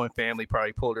Samoan family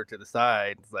probably pulled her to the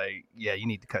side. It's like, yeah, you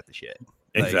need to cut the shit.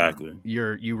 Exactly. Like,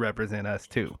 you represent us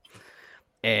too.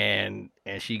 And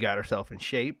she got herself in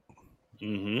shape.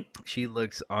 Mm-hmm.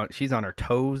 She's on her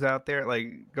toes out there.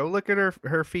 Like, go look at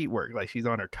her feet work. Like, she's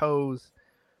on her toes.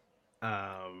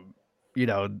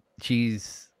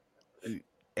 She's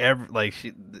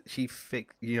she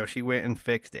fixed. She went and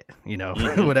fixed it.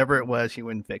 Mm-hmm. Whatever it was, she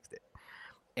went and fixed it.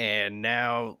 And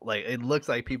now, like, it looks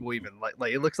like people even like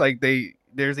it looks like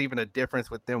there's even a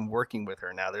difference with them working with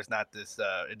her now. There's not this.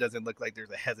 It doesn't look like there's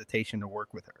a hesitation to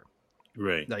work with her.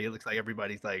 Right. No, it looks like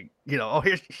everybody's like, oh,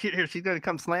 here she's gonna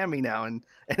come slam me now, and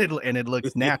it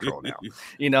looks natural now,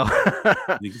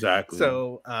 Exactly.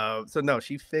 So no,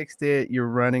 she fixed it. You're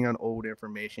running on old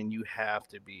information. You have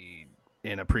to be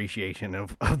in appreciation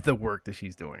of the work that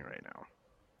she's doing right now.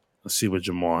 Let's see what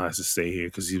Jamal has to say here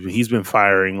because he's been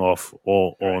firing off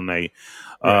all night.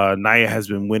 Right. Nia has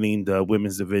been winning the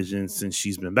women's division since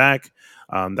she's been back.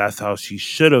 That's how she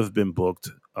should have been booked.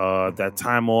 That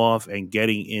time off and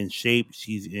getting in shape,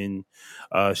 she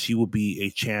will be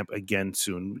a champ again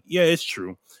soon. Yeah, it's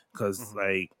true because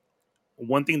like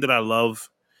one thing that I love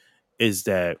is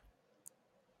that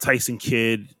Tyson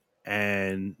Kidd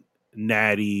and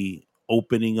Natty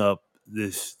opening up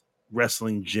this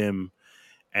wrestling gym.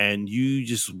 And you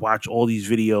just watch all these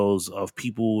videos of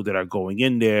people that are going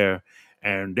in there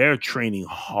and they're training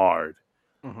hard.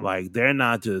 Mm-hmm. Like they're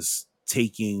not just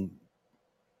taking,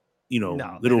 little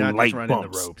light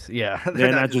bumps. The ropes. Yeah.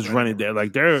 They're not just running there.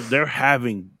 Like they're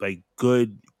having like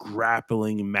good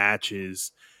grappling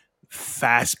matches,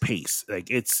 fast pace. Like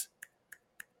it's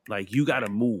like you got to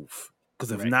move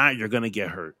because if not, you're going to get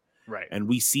hurt. Right. And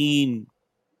we seen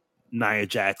Nia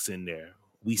Jax in there.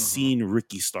 We've seen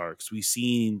Ricky Starks. We've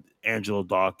seen Angelo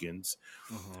Dawkins.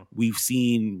 We've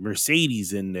seen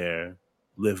Mercedes in there.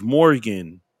 Liv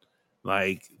Morgan.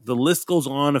 Like, the list goes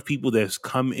on of people that's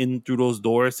come in through those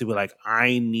doors to be like,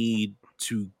 I need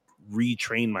to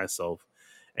retrain myself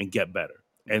and get better.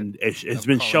 And it's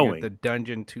been showing. The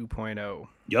Dungeon 2.0.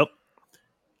 Yep.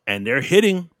 And they're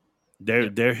hitting.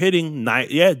 They're hitting.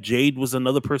 Yeah, Jade was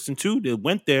another person, too, that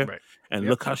went there. Right. And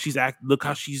look how she's look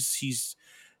how she's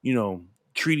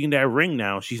treating that ring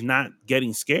now. She's not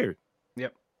getting scared.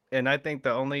 Yep. And I think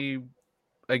the only,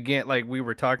 again, like we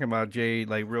were talking about Jade,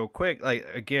 like real quick, like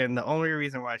again, the only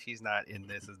reason why she's not in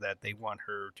this is that they want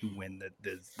her to win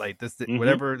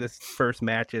whatever this first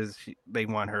match is, they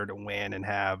want her to win and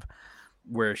have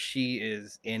where she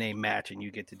is in a match and you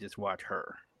get to just watch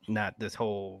her, not this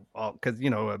whole, because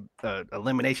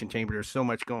elimination chamber, there's so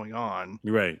much going on,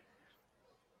 Right.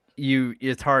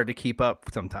 It's hard to keep up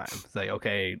sometimes. It's like,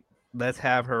 okay, let's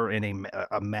have her in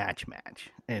a match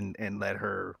and let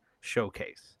her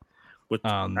showcase, which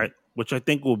I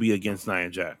think will be against Nia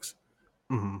Jax.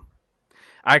 Mm-hmm.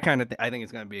 I think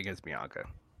it's going to be against Bianca.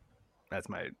 That's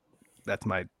my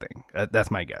thing.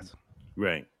 That's my guess.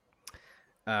 Right.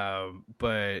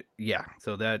 But yeah,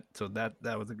 so that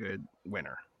was a good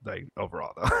winner, like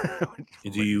overall though.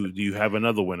 Do you have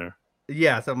another winner?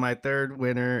 Yeah, so my third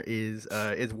winner is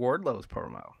Wardlow's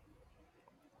promo.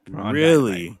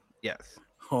 Really? Dynamite. Yes.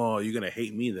 Oh, you're gonna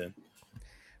hate me then.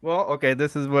 Well, okay,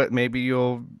 this is what maybe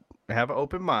you'll have an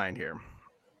open mind here.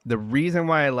 The reason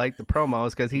why I like the promo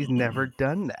is because he's never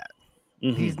done that.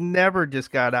 Mm-hmm. He's never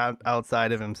just got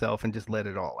outside of himself and just let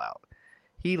it all out.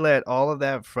 He let all of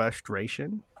that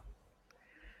frustration,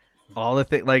 all the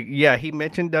things, like, yeah, he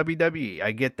mentioned WWE.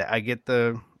 I get that. I get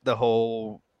the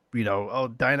whole,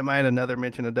 Dynamite, another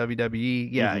mention of WWE.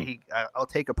 Yeah, mm-hmm. I'll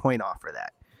take a point off for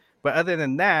that. But other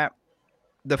than that,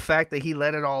 the fact that he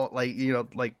let it all,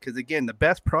 because again, the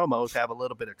best promos have a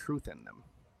little bit of truth in them.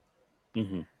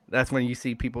 Mm-hmm. That's when you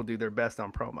see people do their best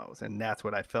on promos, and that's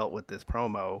what I felt with this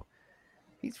promo.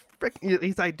 He's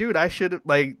like, dude, I should have,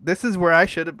 this is where I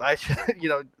should,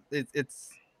 it's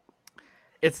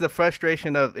the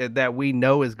frustration of that we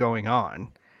know is going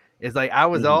on. It's like, I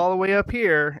was all the way up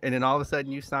here, and then all of a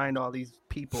sudden you signed all these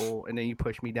people, and then you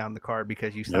pushed me down the card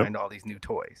because you signed all these new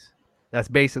toys. That's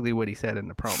basically what he said in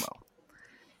the promo.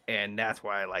 And that's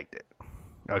why I liked it.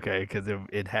 Okay, because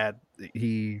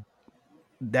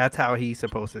that's how he's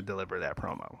supposed to deliver that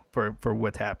promo for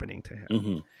what's happening to him.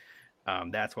 Mm-hmm.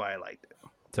 That's why I liked it.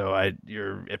 So if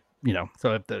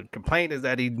the complaint is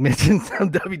that he mentioned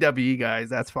some WWE guys,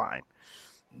 that's fine.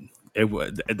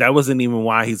 That wasn't even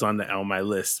why he's on my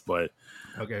list, but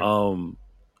okay. I'll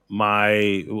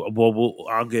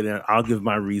get in. I'll give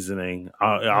my reasoning.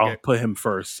 I'll put him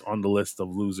first on the list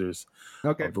of losers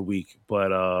of the week. But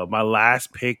my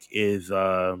last pick is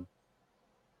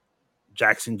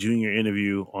Jackson Jr.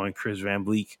 interview on Chris Van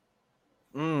Vliet.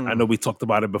 I know we talked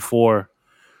about it before,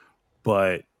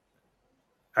 but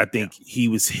I think he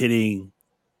was hitting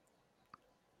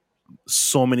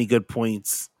so many good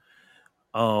points.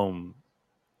 I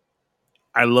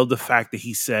love the fact that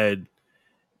he said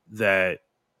that,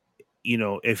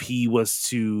 if he was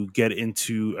to get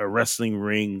into a wrestling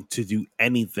ring to do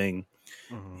anything,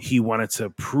 he wanted to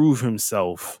prove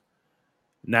himself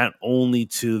not only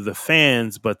to the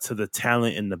fans, but to the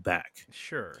talent in the back.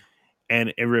 Sure.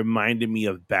 And it reminded me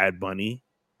of Bad Bunny.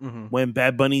 Mm-hmm. When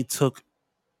Bad Bunny took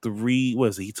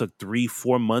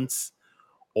 3-4 months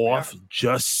off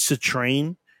just to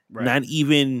train, not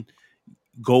even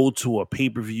go to a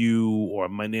pay-per-view or a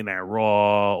Monday Night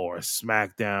Raw or a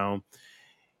SmackDown.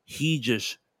 He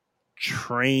just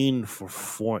trained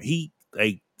he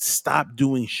stopped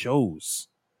doing shows.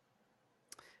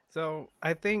 So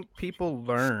I think people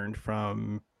learned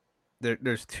from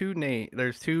there's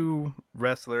two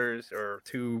wrestlers or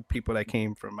two people that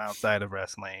came from outside of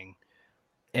wrestling,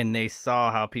 and they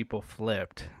saw how people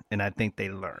flipped, and I think they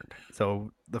learned.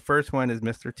 So the first one is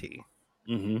Mr. T.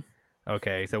 Mm-hmm.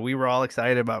 Okay, so we were all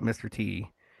excited about Mr. T,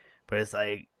 but it's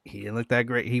like he didn't look that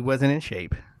great. He wasn't in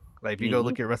shape. Like if you go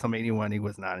look at WrestleMania 1, he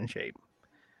was not in shape.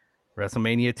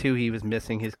 WrestleMania 2, he was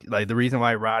missing his, the reason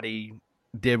why Roddy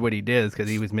did what he did is because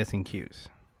he was missing cues.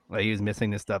 Like he was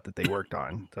missing the stuff that they worked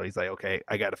on. So he's like, okay,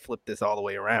 I got to flip this all the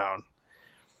way around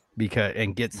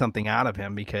and get something out of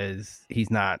him, because he's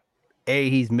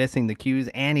missing the cues,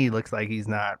 and he looks like he's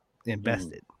not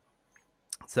invested.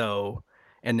 So,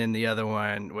 and then the other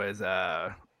one was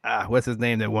what's his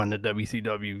name that won the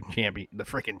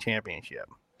WCW championship?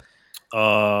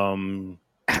 Oh my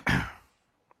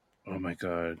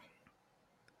God.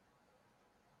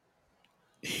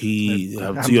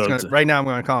 Right now I'm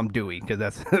going to call him Dewey, because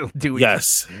that's Dewey.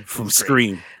 Yes, from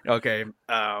Scream. Okay.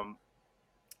 Why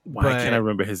can't I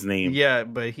remember his name? Yeah,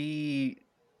 but he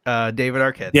David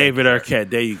Arquette. David Arquette.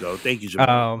 There you go. Thank you,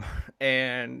 Jamal.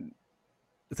 And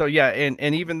so yeah,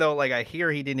 and even though I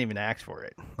hear he didn't even ask for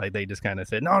it, they just kind of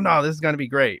said, no, this is going to be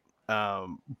great.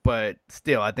 But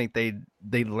still, I think they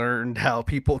learned how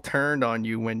people turned on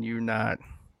you when you're not,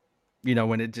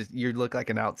 when it just, you look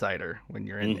like an outsider when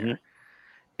you're in there.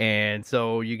 And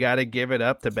so you got to give it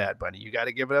up to Bad Bunny. You got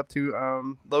to give it up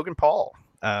to Logan Paul.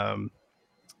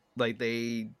 Like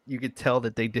you could tell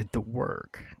that they did the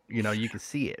work. You know, you could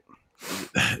see it.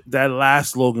 That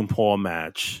last Logan Paul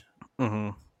match, Mm-hmm.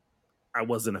 I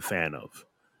wasn't a fan of.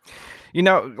 You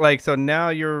know, like, so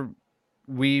now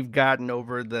we've gotten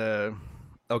over the,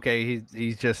 okay,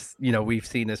 he's just, you know, we've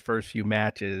seen his first few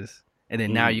matches, and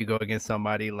then now you go against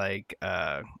somebody like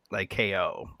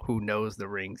KO, who knows the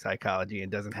ring psychology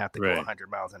and doesn't have to go 100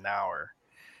 miles an hour.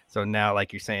 So now,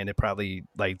 like you're saying, it probably,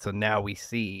 like, so now we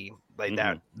see like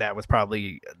that's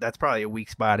probably a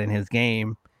weak spot in his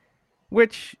game,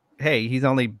 which, hey, he's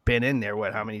only been in there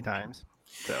how many times?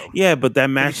 So yeah, but that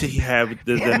match that he had,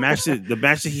 the match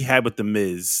that he had with the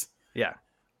Miz, yeah,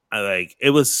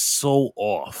 it was so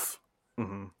off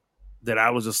mm-hmm. that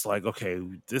I was just like, okay,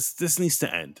 this needs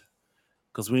to end,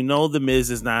 because we know the Miz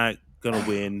is not gonna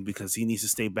win because he needs to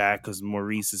stay back because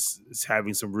Maurice is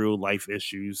having some real life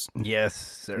issues. Yes,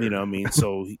 sir. You know what I mean?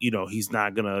 So he's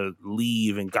not gonna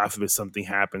leave and God forbid something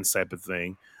happens type of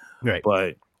thing. Right.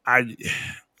 But and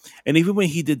even when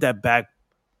he did that back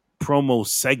promo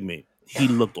segment, he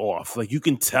looked off. Like, you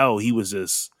can tell he was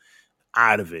just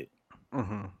out of it.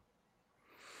 Mm-hmm.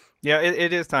 Yeah,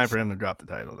 it is time for him to drop the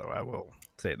title, though. I will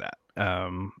say that.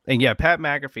 And yeah, Pat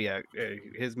McAfee,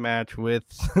 his match with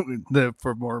the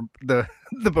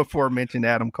before mentioned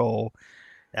Adam Cole,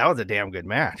 that was a damn good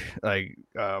match. Like,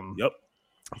 yep.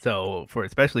 So for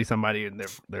especially somebody in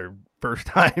their first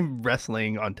time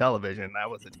wrestling on television, that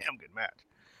was a damn good match.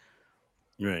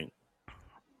 Right.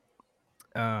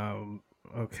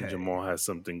 Okay. Jamal has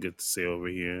something good to say over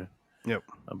here. Yep.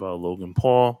 About Logan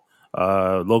Paul.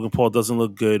 Logan Paul doesn't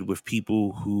look good with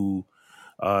people who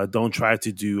don't try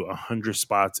to do 100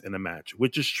 spots in a match,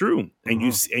 which is true. And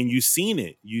you've seen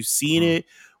it. You've seen it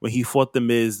when he fought the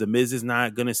Miz. The Miz is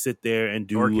not gonna sit there and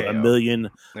do a million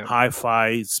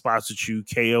high-fi spots with you.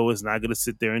 KO is not gonna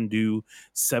sit there and do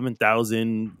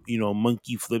 7,000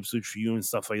 monkey flips with you and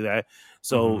stuff like that.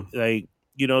 So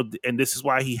and this is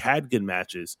why he had good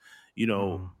matches.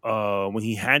 When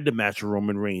he had the match with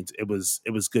Roman Reigns, it was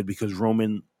good because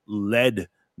Roman led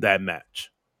that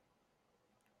match.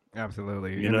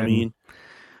 Absolutely. You know what I mean?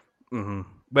 Mm-hmm.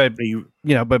 But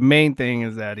but main thing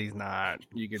is that he's not,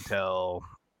 you can tell,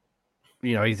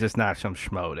 he's just not some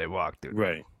schmo that walked in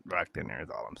there is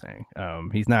all I'm saying.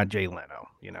 He's not Jay Leno,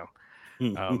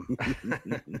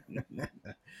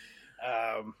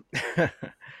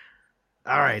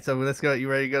 all right, so let's go. You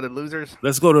ready to go to losers?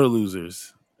 Let's go to the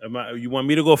losers. You want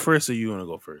me to go first, or you want to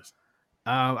go first?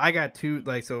 I got two.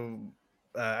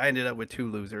 I ended up with two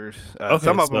losers. Okay,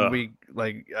 some of them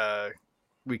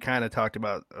we kind of talked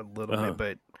about a little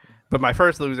bit, but my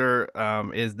first loser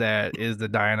is the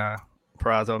Diana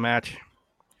Purrazzo match.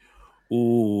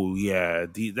 Oh yeah,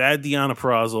 that Deonna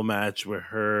Purrazzo match with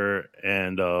her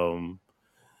and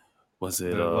was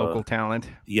it the local talent?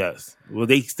 Yes. Well,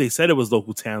 they said it was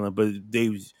local talent, but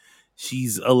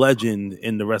she's a legend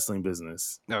in the wrestling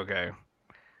business. Okay.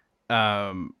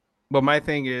 But my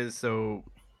thing is, so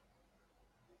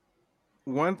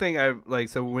one thing I like,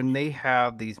 so when they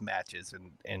have these matches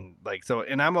and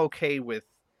I'm okay with,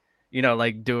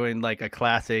 doing like a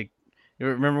classic.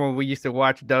 Remember when we used to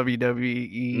watch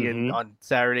WWE and on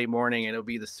Saturday morning, and it'll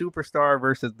be the superstar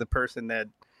versus the person that,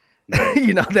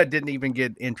 that didn't even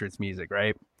get entrance music,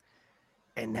 right?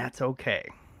 And that's okay.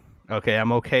 Okay,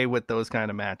 I'm okay with those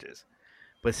kind of matches.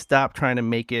 But stop trying to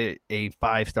make it a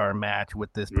 5-star match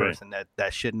with this person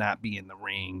that should not be in the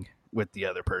ring with the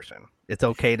other person. It's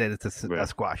okay that it's a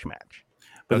squash match.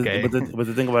 But okay.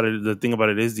 The thing about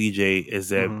it is, DJ, is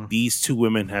that these two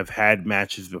women have had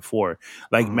matches before.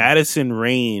 Like Madison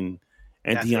Rayne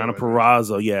and Deonna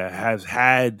Purrazzo, have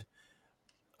had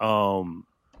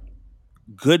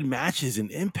good matches in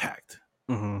Impact.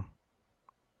 Mm-hmm.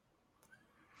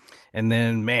 And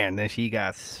then she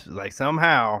got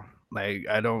somehow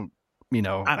I don't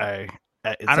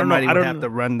somebody would have to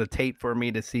run the tape for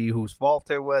me to see whose fault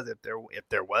it was, if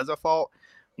there was a fault.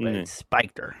 But it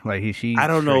spiked her. I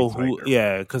don't know who.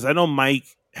 Yeah, because I know Mike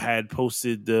had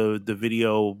posted the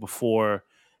video before,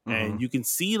 and you can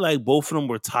see both of them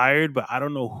were tired, but I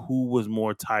don't know who was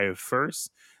more tired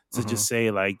first to just say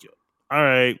all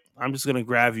right, I'm just gonna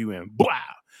grab you in, blah,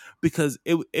 because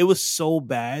it was so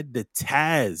bad that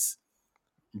Taz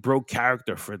broke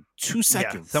character for 2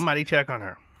 seconds. Yeah, somebody check on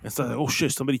her. It's like, oh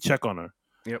shit, somebody check on her.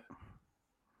 Yep.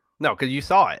 No, because you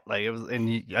saw it. It was,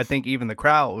 and I think even the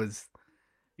crowd was,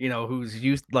 who's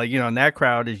used, and that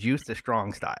crowd is used to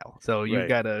strong style. So you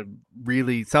gotta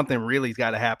something really's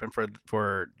got to happen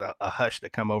for a hush to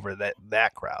come over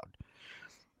that crowd.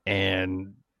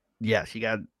 And yeah, she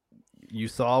got you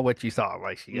saw what you saw.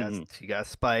 Like she got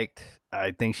spiked.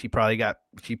 I think she probably just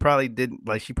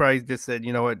said,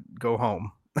 you know what, go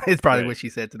home. It's probably what she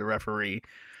said to the referee,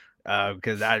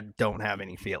 because I don't have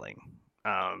any feeling.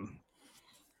 I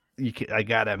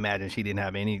gotta imagine she didn't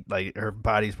have any, like, her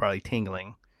body's probably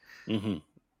tingling.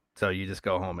 So you just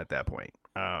go home at that point.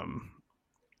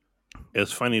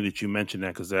 It's funny that you mentioned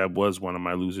that because that was one of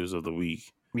my losers of the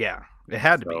week. Yeah, it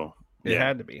had to be. It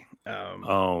had to be.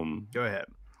 Go ahead.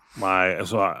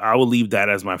 I will leave that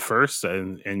as my first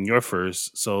and your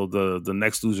first. So the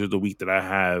next loser of the week that I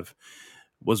have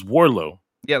was Wardlow.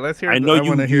 Yeah, let's hear. I know I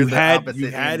want to hear the opposite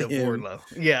you had end him. of Wardlow.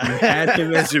 Yeah, you had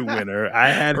him as your winner. I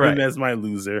had him as my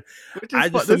loser.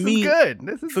 This is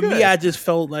good. For me, I just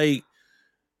felt like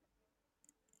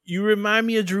you remind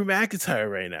me of Drew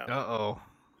McIntyre right now. Uh-oh.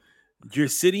 You're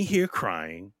sitting here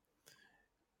crying.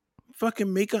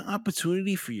 Fucking make an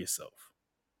opportunity for yourself.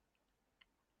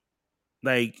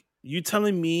 Like, you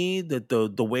telling me that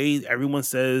the way everyone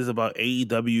says about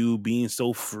AEW being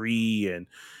so free and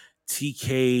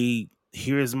TK,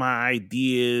 here's my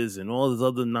ideas and all this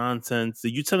other nonsense,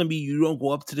 that you telling me you don't go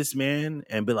up to this man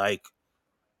and be like,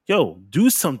 yo,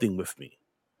 do something with me?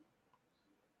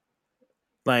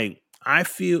 Like, I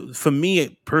feel, for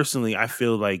me personally, I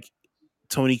feel like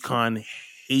Tony Khan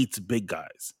hates big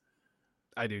guys.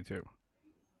 I do too.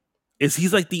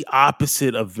 He's like the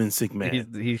opposite of Vince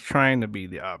McMahon. He's trying to be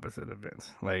the opposite of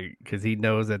Vince, like, because he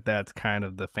knows that that's kind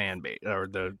of the fan base, or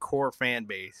the core fan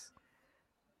base.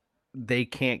 They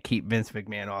can't keep Vince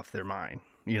McMahon off their mind.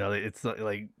 You know, it's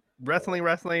like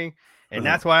wrestling, and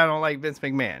that's why I don't like Vince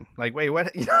McMahon. Like, wait,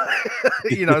 what? You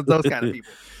know, those kind of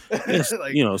people.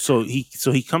 Like, you know, so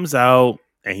he comes out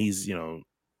and he's, you know,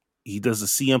 he does a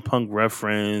CM Punk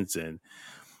reference and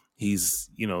he's,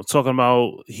 you know, talking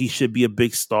about he should be a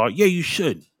big star. Yeah, you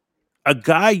should. A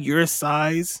guy your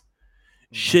size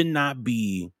should not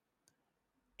be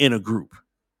in a group.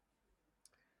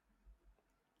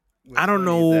 I don't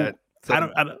know.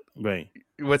 Right.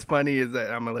 What's funny is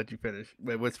that I'm gonna let you finish.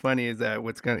 But what's funny is that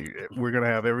we're gonna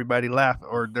have everybody laugh,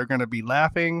 or they're gonna be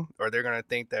laughing, or they're gonna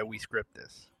think that we script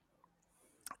this.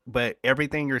 But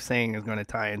everything you're saying is gonna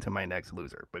tie into my next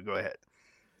loser. But go ahead.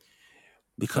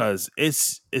 Because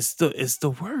it's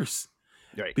the worst.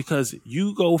 Right. Because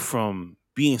you go from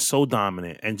being so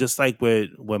dominant, and just like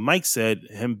what Mike said,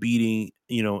 him beating,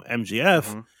 you know,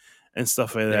 MJF and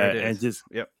stuff like that, and just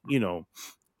you know,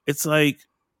 it's like,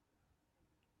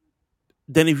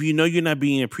 then if you know you're not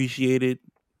being appreciated,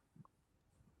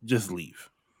 just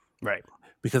leave. Right.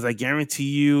 Because I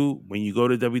guarantee you, when you go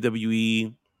to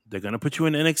WWE, they're gonna put you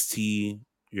in NXT.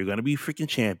 You're gonna be freaking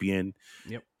champion.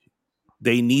 Yep.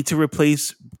 They need to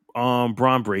replace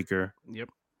Braun Breaker. Yep.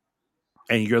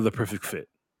 And you're the perfect fit.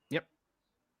 Yep.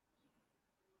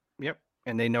 Yep.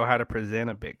 And they know how to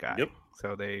present a big guy. Yep.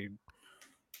 So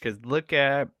because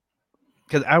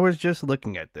I was just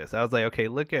looking at this. I was like, okay,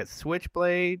 look at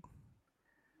Switchblade,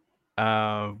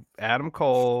 Adam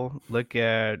Cole. Look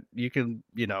at,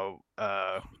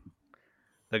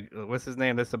 what's his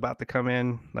name that's about to come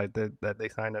in, like that they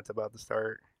signed, that's about to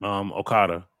start.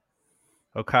 Okada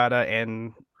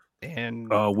and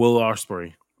Will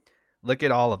Ospreay. Look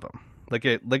at all of them. Look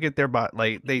at their body.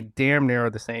 Like, they damn near are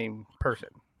the same person.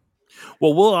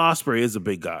 Well, Will Ospreay is a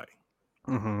big guy.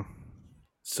 Mm-hmm.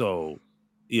 So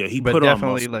yeah, he but put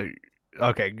definitely on muscle.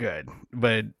 like, okay, good.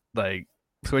 But like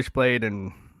Switchblade,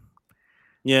 and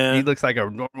yeah, he looks like a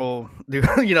normal dude,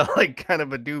 you know, like kind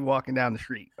of a dude walking down the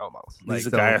street almost. He's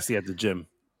a guy I see at the gym.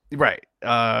 Right.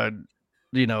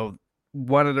 You know,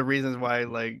 one of the reasons why,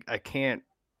 like, I can't,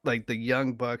 like, the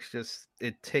Young Bucks, just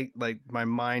my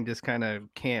mind just kind of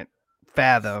can't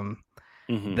fathom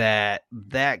that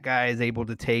guy is able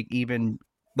to take even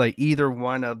like either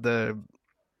one of the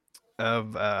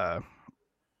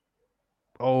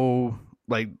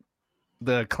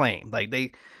Acclaim.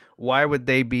 Like, why would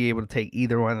they be able to take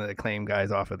either one of the Acclaim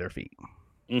guys off of their feet?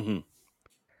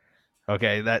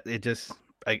 Okay, that it just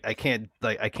I can't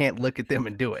look at them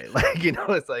and do it. Like, you know,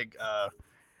 it's like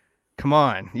come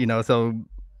on, you know. So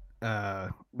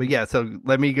but yeah, so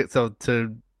let me get to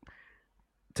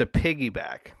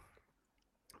piggyback.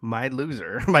 My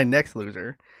next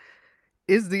loser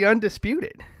is the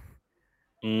Undisputed.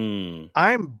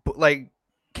 I'm like,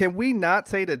 can we not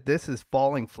say that this is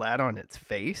falling flat on its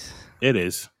face? It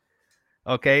is.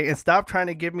 Okay, and stop trying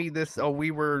to give me this, oh, we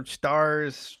were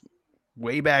stars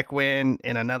way back when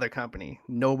in another company.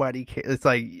 Nobody cares. It's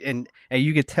like, and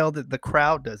you could tell that the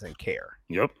crowd doesn't care.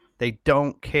 Yep. They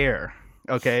don't care.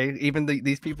 Okay, even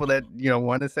these people that, you know,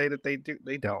 want to say that they do,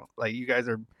 they don't. Like, you guys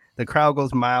the crowd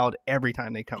goes mild every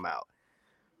time they come out.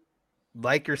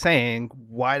 Like you're saying,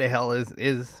 why the hell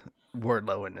is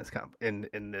Wardlow in this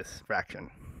in this faction.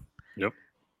 Yep.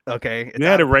 Okay, it's You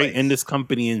had out it of right place. in this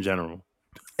company in general.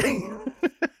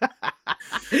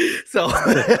 So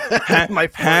my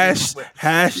point is,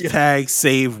 hashtag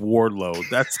save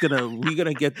Wardlow. We're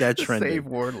gonna get that trending. save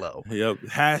Wardlow. Yep.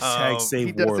 Hashtag save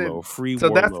He doesn't. Warlow. Free So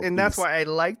Warlow. that's why I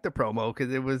like the promo,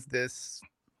 because it was this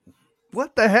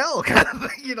what the hell kind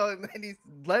of thing, you know, and he's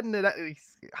letting it out,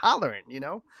 he's hollering, you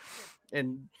know,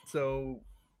 and so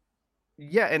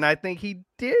yeah, and I think he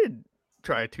did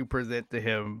try to present to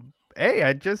him, hey,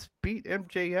 I just beat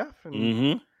MJF, and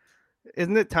Mm-hmm.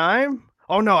 isn't it time?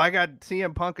 Oh no, I got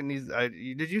CM Punk and these.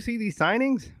 Did you see these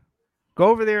signings? Go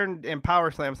over there and power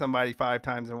slam somebody 5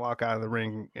 times and walk out of the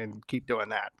ring and keep doing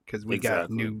that, because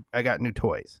I got new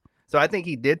toys. So I think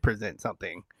he did present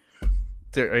something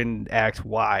and ask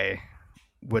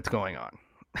what's going on.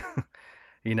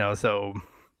 You know, so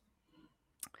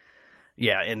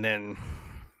yeah, and then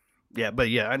but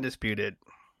Undisputed.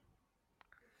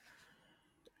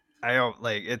 I don't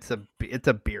like it's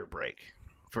a beer break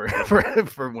for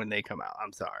when they come out.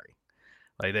 I'm sorry.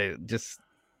 Like they just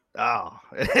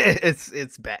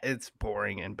it's bad. It's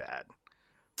boring and bad.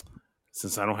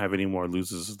 Since I don't have any more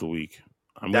losers of the week,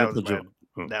 I'm That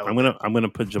gonna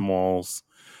put Jamal's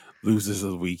losers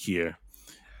of the week here.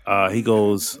 He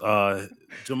goes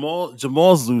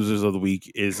Jamal's losers of the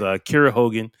week is Kira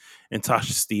Hogan and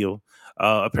Tasha Steele.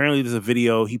 Apparently there's a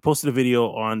video. He posted a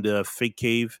video on the Fake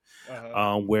Cave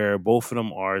where both of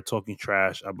them are talking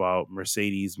trash about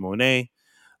Mercedes Moné.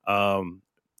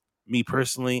 Me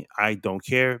personally, I don't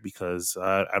care, because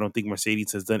I don't think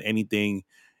Mercedes has done anything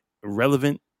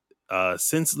relevant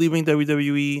since leaving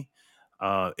WWE.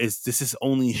 This has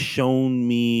only shown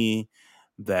me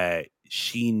that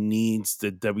she needs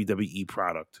the WWE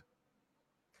product.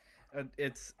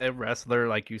 It's a wrestler,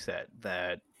 like you said,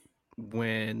 that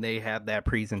when they have that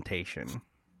presentation,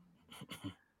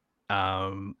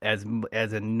 as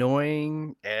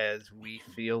annoying as we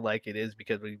feel like it is,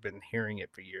 because we've been hearing it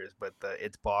for years, but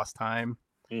it's boss time,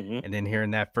 and then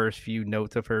hearing that first few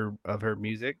notes of her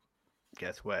music,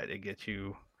 guess what? It gets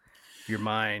your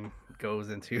mind goes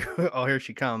into oh, here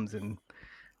she comes, and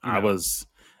I was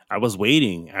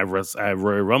waiting at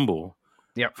Royal Rumble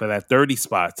for that 30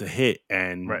 spot to hit,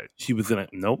 and she was gonna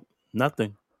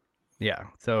nothing. Yeah,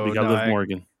 so we got Liv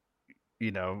Morgan.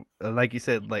 You know, like you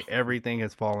said, like everything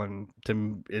has fallen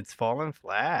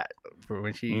flat for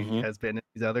when she has been in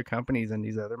these other companies and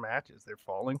these other matches. They're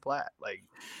falling flat. Like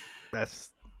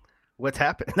that's what's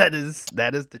happened. That is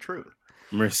the truth.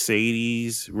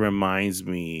 Mercedes reminds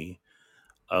me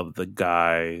of the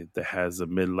guy that has a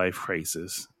midlife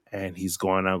crisis, and he's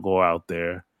going to go out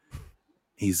there.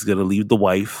 He's going to leave the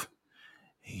wife.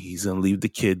 He's going to leave the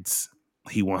kids.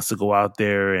 He wants to go out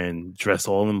there and dress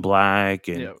all in black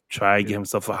and try to get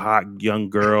himself a hot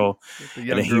young girl. The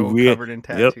young girl covered in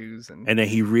tattoos. And then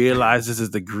he realizes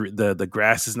that the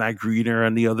grass is not greener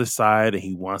on the other side, and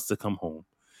he wants to come home.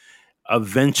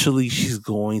 Eventually, she's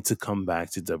going to come back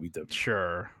to WWE.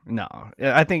 Sure. No.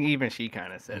 I think even she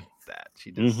kind of said that.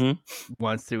 She just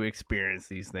wants to experience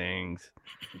these things.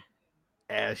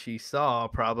 As she saw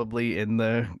probably in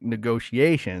the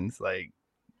negotiations, like,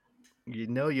 you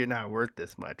know, you're not worth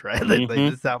this much, right? Like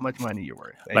this is how much money you're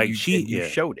worth. And you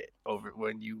showed it over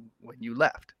when you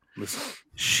left. Listen,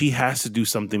 she has to do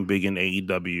something big in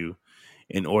AEW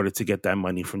in order to get that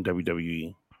money from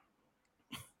WWE.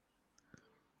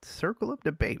 Circle of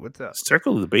Debate, what's up?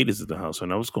 Circle of Debate is in the house. I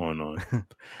know what's going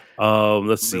on.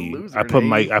 Let's see. I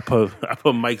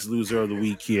put Mike's loser of the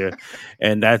week here,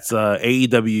 and that's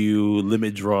AEW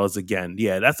limit draws again.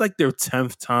 Yeah, that's like their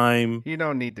 10th time. You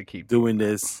don't need to keep doing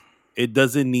this. It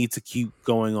doesn't need to keep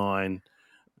going on.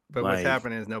 But what's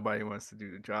happening is nobody wants to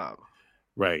do the job.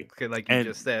 Right. Okay, like you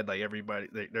just said, like everybody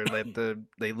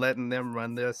they letting them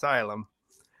run the asylum.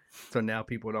 So now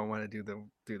people don't want to do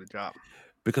the job.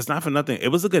 Because not for nothing, it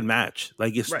was a good match.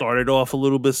 Like it started off a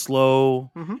little bit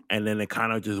slow, and then it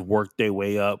kind of just worked their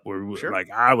way up. Where like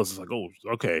I was like, oh,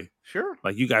 okay, sure.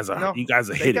 Like you guys are hitting.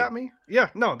 They got me. Yeah,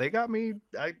 no, they got me.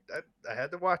 I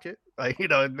had to watch it. Like, you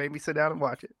know, it made me sit down and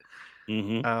watch it.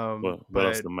 What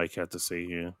else did Mike have to say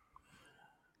here?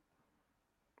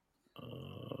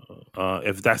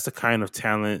 If that's the kind of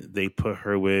talent they put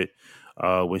her with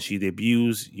when she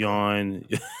debuts, yawn.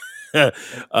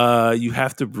 You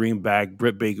have to bring back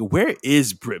Britt Baker. Where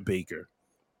is Britt Baker?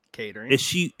 Catering. Is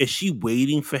she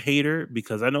waiting for Hayter?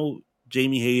 Because I know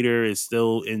Jamie Hayter is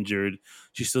still injured.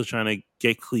 She's still trying to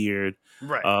get cleared.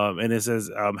 Right. And it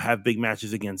says have big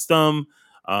matches against them.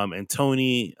 And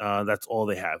Tony, that's all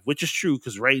they have, which is true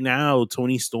because right now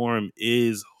Tony Storm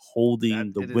is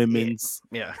holding the women's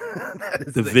yeah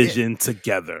division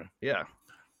together. Yeah.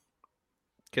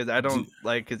 Because I don't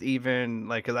because even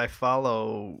because I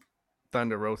follow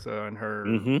Thunder Rosa and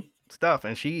her stuff,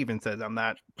 and she even says I'm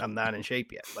not in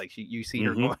shape yet. Like you see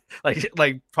her going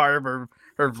like part of her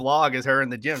vlog is her in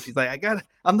the gym. She's like,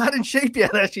 I'm not in shape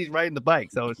yet as she's riding the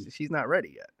bike, so she's not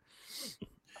ready yet.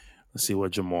 Let's see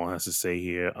what Jamal has to say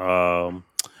here.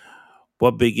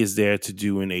 What big is there to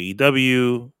do in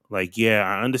AEW? Like, yeah,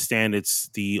 I understand it's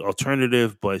the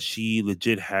alternative, but she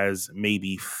legit has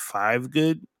maybe 5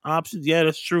 good options. Yeah,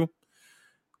 that's true.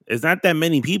 It's not that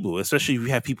many people, especially if you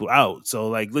have people out. So,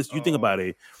 like, you think about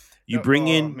it. You bring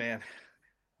in, man.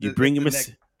 You bring him.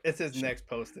 It's his next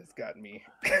post that's got me.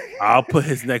 I'll put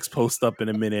his next post up in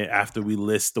a minute after we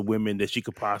list the women that she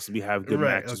could possibly have good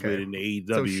matches with in the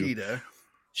AEW. So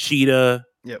Sheeta,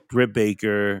 yep. Britt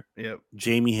Baker, yep.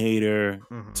 Jamie Hayter,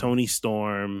 Toni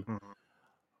Storm.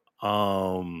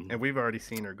 And we've already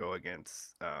seen her go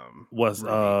against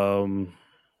Ruby.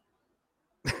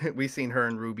 We've seen her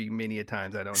and Ruby many a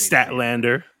times. I don't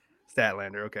Statlander.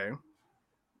 Okay.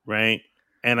 Right.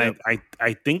 And yep.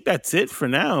 I think that's it for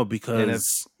now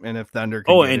because and if Thunder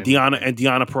and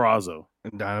Deonna Purrazzo.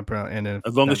 And if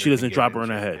as long as she doesn't drop her in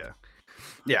her head.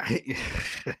 Yeah.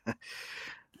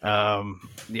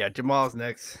 Jamal's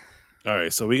next. All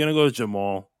right, so we're gonna go to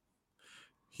Jamal.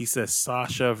 He says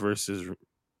Sasha versus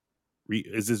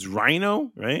is this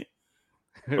Rhino, right?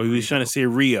 Or he was trying to say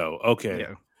Rio. Okay.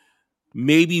 Yeah.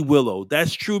 Maybe Willow.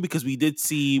 That's true because we did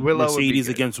see Mercedes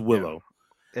against Willow. Yeah.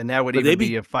 And that would even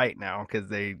be a fight now because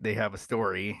they have a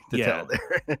story to tell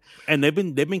there. And they've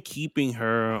been keeping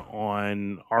her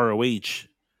on ROH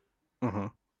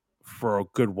for a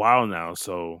good while now.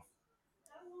 So,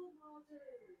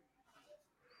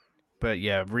 but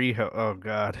yeah, Riho. Oh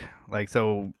God,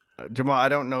 Jamal. I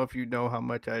don't know if you know how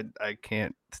much I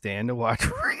can't stand to watch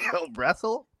Riho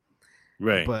wrestle.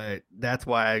 Right. But that's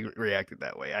why I reacted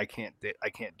that way. I can't do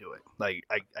it. Like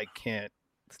I can't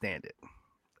stand it.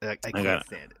 I can't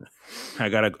stand it. I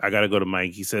gotta go to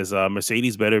Mike. He says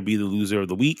Mercedes better be the loser of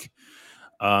the week.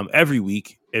 Every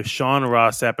week, if Sean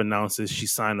Ross Sapp announces she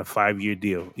signed a 5-year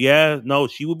deal,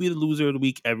 she will be the loser of the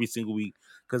week every single week.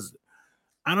 Because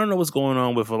I don't know what's going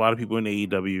on with a lot of people in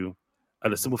AEW.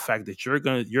 The simple fact that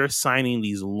you're signing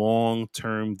these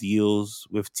long-term deals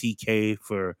with TK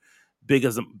for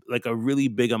a really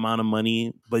big amount of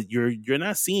money, but you're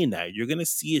not seeing that. You're gonna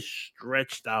see it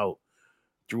stretched out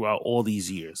throughout all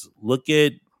these years. Look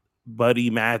at Buddy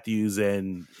Matthews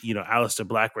and Aleister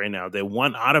Black right now. They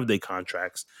want out of their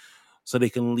contracts so they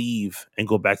can leave and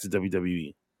go back to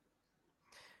WWE.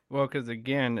 Well, because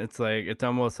again, it's like it's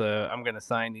almost I'm going to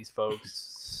sign these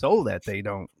folks so that they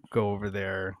don't go over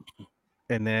there,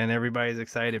 and then everybody's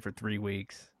excited for 3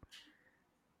 weeks,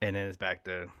 and then it's back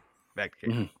to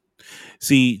camp.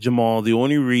 See, Jamal, the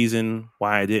only reason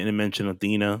why I didn't mention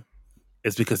Athena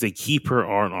is because they keep her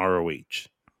on ROH.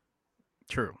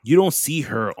 True. You don't see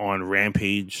her on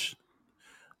Rampage,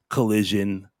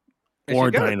 Collision, or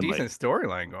she got Dynamite. A decent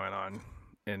storyline going on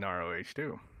in ROH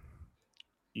too.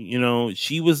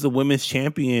 She was the women's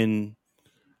champion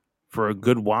for a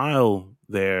good while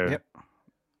there. Yep.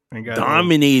 And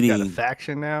dominating. Got a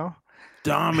faction now.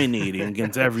 Dominating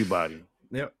against everybody.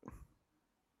 Yep.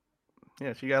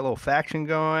 Yeah, she got a little faction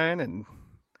going, and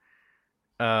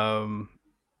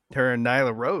her and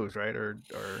Nyla Rose, right, are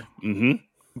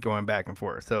going back and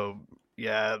forth. So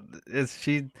yeah,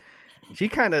 she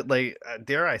kind of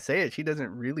dare I say it, she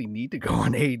doesn't really need to go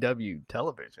on AEW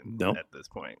television at this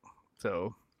point.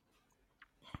 So,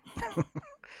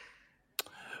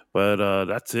 but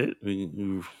that's it.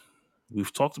 We've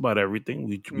talked about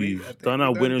everything. We've done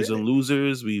our winners and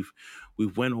losers. We've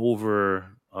went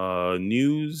over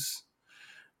news.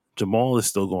 Jamal is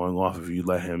still going off if you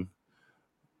let him.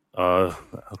 I'll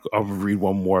read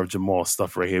one more of Jamal's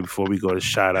stuff right here before we go to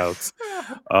shout outs.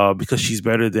 Because she's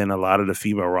better than a lot of the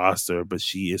female roster, but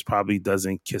she probably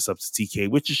doesn't kiss up to TK,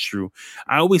 which is true.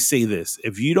 I always say this: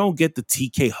 if you don't get the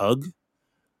TK hug,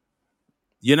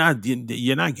 you're not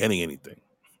getting anything.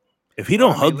 If he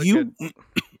don't hug you,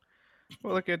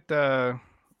 look at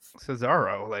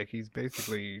Cesaro. Like he's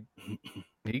basically.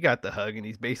 He got the hug, and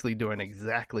he's basically doing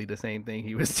exactly the same thing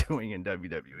he was doing in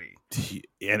WWE.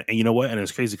 And you know what? And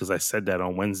it's crazy because I said that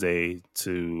on Wednesday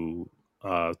to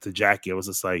Jackie. I was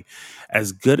just like,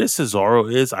 as good as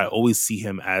Cesaro is, I always see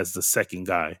him as the second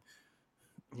guy.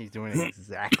 He's doing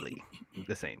exactly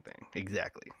the same thing.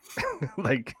 Exactly.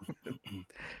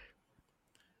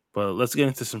 But let's get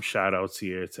into some shout outs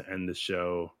here to end the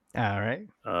show. All right.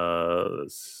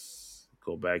 Let's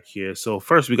go back here. So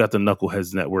first we got the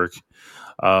Knuckleheads Network.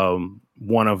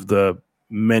 One of the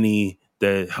many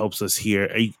that helps us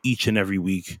here each and every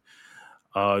week.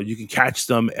 You can catch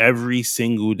them every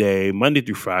single day, Monday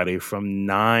through Friday, from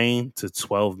 9 to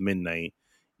 12 midnight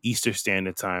Eastern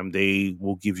Standard Time. They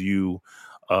will give you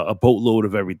a boatload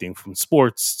of everything from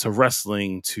sports to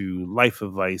wrestling to life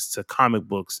advice to comic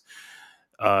books.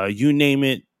 You name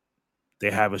it,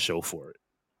 they have a show for it.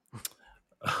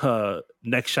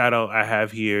 Next shout out I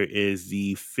have here is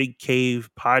the Fig Cave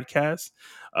podcast.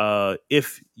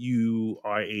 If you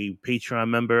are a Patreon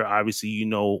member, obviously you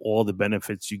know all the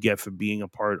benefits you get for being a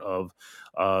part of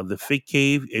the Fig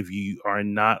Cave. If you are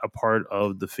not a part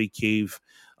of the Fig Cave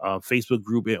Facebook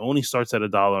group, it only starts at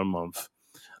 $1 a month.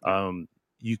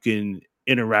 You can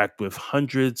interact with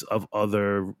hundreds of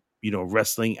other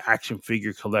wrestling action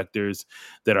figure collectors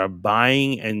that are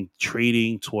buying and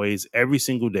trading toys every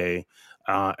single day.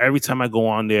 Every time I go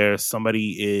on there,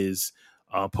 somebody is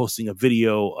posting a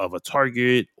video of a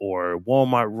Target or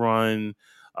Walmart run.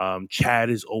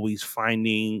 Chad is always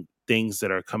finding things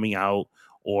that are coming out,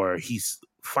 or he's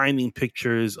finding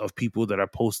pictures of people that are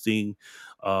posting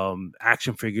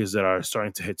action figures that are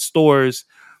starting to hit stores.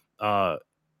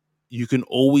 You can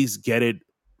always get it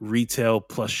retail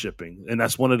plus shipping, and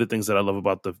that's one of the things that I love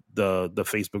about the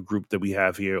Facebook group that we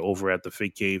have here over at the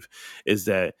Fig Cave is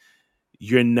that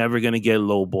you're never going to get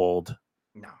lowballed.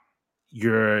 No.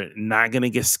 You're not going to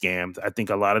get scammed. I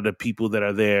think a lot of the people that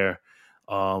are there,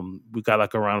 we got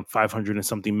like around 500 and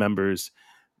something members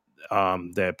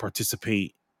that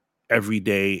participate every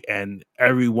day, and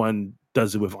everyone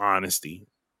does it with honesty.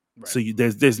 Right. So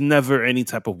there's never any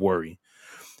type of worry.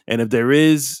 And if there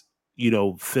is,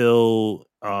 Phil,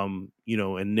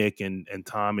 and Nick and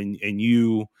Tom and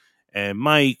you and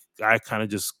Mike, I kind of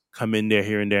just come in there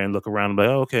here and there and look around and be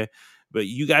like, oh, okay. But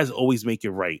you guys always make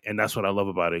it right. And that's what I love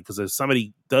about it. Because if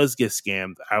somebody does get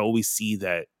scammed, I always see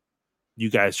that you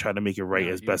guys try to make it right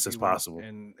as best as possible.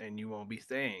 And you won't be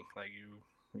staying. Like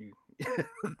you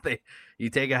you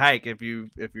take a hike if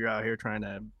you're out here trying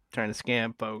to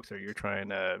scam folks, or you're trying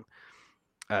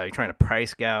to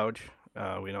price gouge.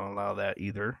 We don't allow that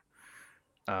either.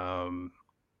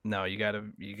 No, you gotta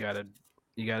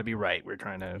be right. We're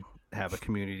trying to have a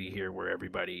community here where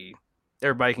everybody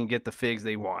can get the figs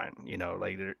they want.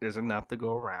 Like there's enough to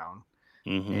go around,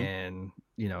 and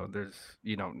you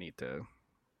don't need to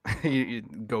you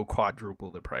go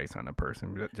quadruple the price on a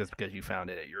person just because you found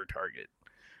it at your Target.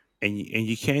 And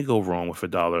you can't go wrong with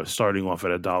 $1, starting off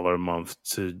at $1 a month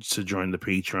to join the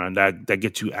Patreon. That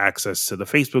gets you access to the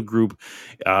Facebook group.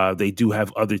 They do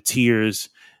have other tiers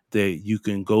that you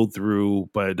can go through,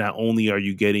 but not only are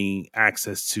you getting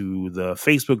access to the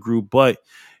Facebook group, but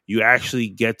you actually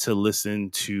get to listen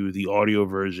to the audio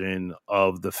version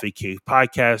of the Fig Cave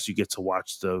podcast. You get to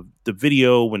watch the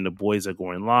video when the boys are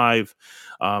going live.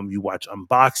 You watch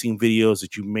unboxing videos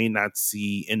that you may not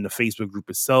see in the Facebook group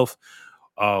itself.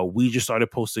 We just started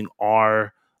posting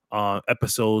our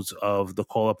episodes of the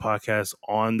Call Up podcast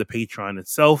on the Patreon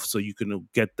itself, so you can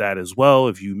get that as well.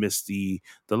 If you missed the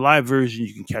live version,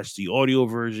 you can catch the audio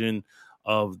version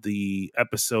of the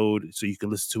episode, so you can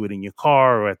listen to it in your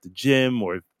car or at the gym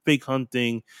or fig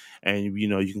hunting, and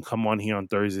you can come on here on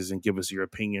Thursdays and give us your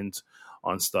opinions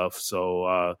on stuff.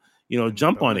 So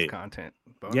jump on it. Content.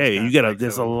 You get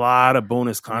there's a lot of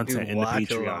bonus content in the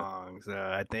Patreon.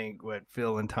 I think what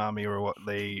Phil and Tommy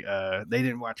they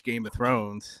didn't watch Game of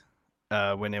Thrones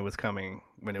when it was coming,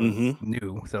 when it was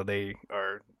new, so they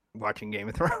are watching Game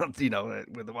of Thrones,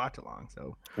 with the watch along.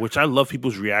 So, which I love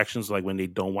people's reactions, like when they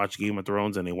don't watch Game of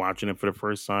Thrones and they're watching it for the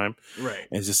first time. Right.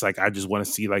 And it's just like I just want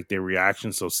to see like their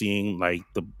reaction. So seeing like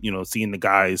seeing the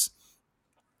guys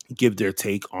give their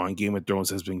take on Game of Thrones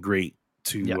has been great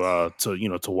to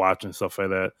watch and stuff like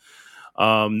that.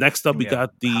 Next up, we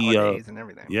got the holidays and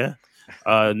everything. Yeah.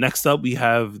 Next up, we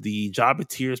have the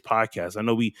Jobbeteers podcast.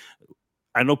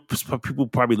 I know people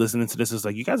probably listening to this is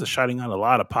like, you guys are shouting out a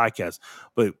lot of podcasts,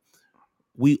 but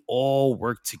we all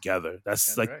work together.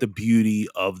 That's like right. The beauty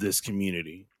of this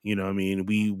community. You know what I mean?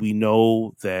 We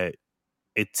know that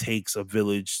it takes a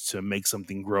village to make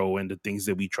something grow, and the things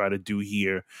that we try to do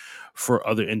here for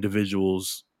other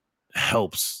individuals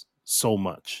helps so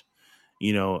much.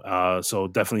 So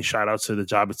definitely shout out to the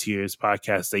Jobbeteers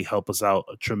podcast. They help us out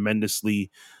tremendously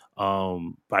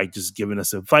by just giving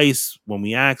us advice when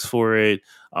we ask for it,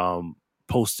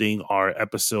 posting our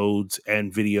episodes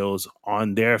and videos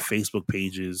on their Facebook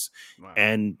pages, wow.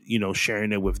 And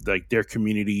sharing it with like their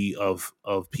community of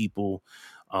people.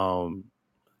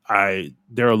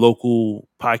 They're a local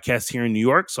podcast here in New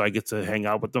York, so I get to hang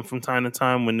out with them from time to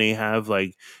time when they have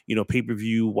like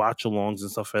pay-per-view watch-alongs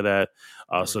and stuff like that.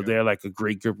 So they're like a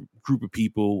great group of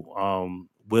people.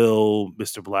 Will,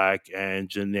 Mr. Black, and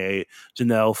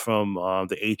Janelle from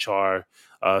the HR.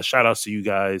 Shout outs to you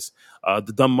guys.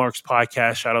 The Dumb Marks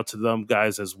podcast, shout out to them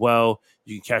guys as well.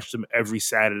 You can catch them every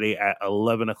Saturday at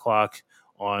 11 o'clock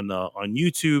on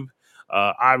YouTube.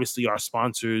 Obviously, our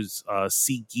sponsors,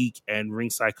 SeatGeek and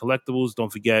Ringside Collectibles.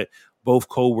 Don't forget, both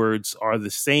code words are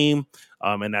the same,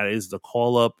 and that is the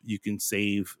call up. You can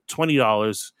save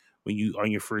 $20 when you on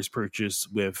your first purchase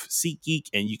with SeatGeek,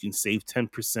 and you can save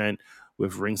 10%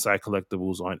 with Ringside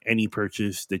Collectibles on any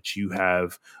purchase that you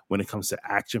have when it comes to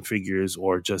action figures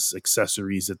or just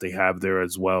accessories that they have there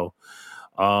as well.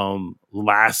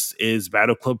 Last is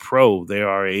Battle Club Pro. They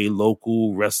are a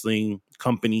local wrestling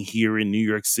company here in New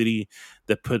York City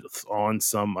that puts on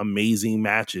some amazing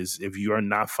matches. If you are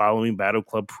not following Battle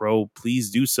Club Pro, please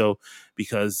do so,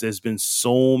 because there's been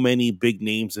so many big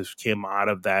names that came out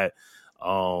of that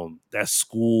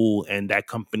school and that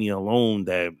company alone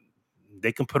that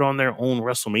they can put on their own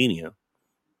WrestleMania.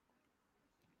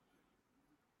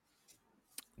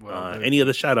 Well, any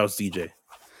other shout outs, DJ?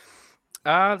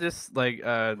 Just like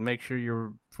make sure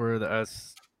you're for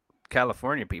us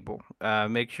California people.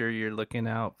 Make sure you're looking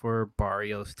out for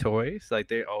Barrios Toys. Like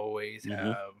they always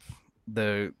have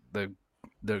the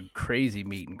crazy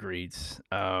meet and greets.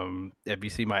 If you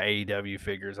see my AEW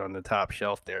figures on the top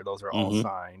shelf there, those are all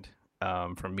signed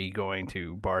from me going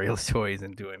to Barrios Toys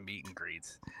and doing meet and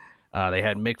greets. They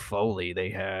had Mick Foley.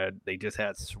 They just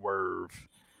had Swerve.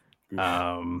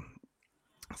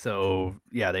 So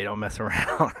yeah, they don't mess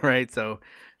around, right? So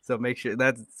make sure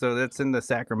that's in the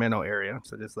Sacramento area.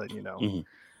 So just letting you know.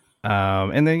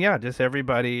 And then yeah, just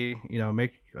everybody,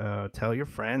 tell your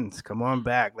friends, come on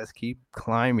back. Let's keep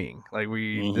climbing. Like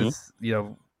this,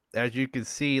 as you can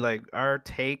see, like our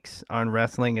takes on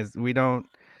wrestling is we don't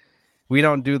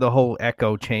do the whole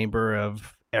echo chamber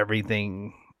of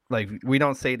everything. Like we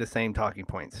don't say the same talking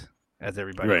points as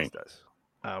everybody else does.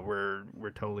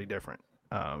 We're totally different.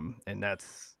 And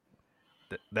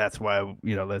that's why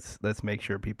let's make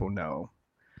sure people know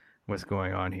what's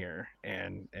going on here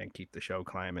and keep the show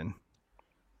climbing.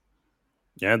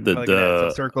 Yeah,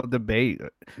 so circle debate.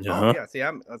 Oh yeah, see,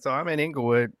 I'm in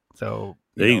Inglewood, so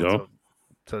there you go.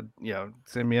 So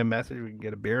send me a message. We can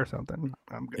get a beer or something.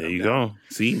 I'm good. There you go.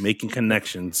 See, making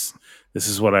connections. This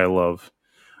is what I love.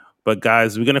 But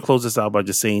guys, we're going to close this out by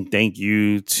just saying thank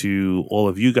you to all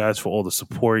of you guys for all the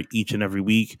support each and every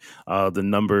week. The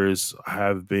numbers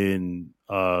have been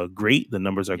great. The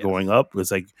numbers are going up. It's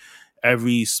like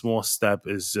every small step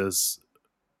is just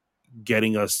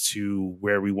getting us to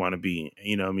where we want to be.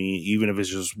 You know what I mean? Even if it's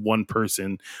just one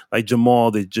person like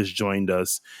Jamal that just joined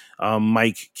us.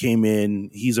 Mike came in.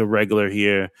 He's a regular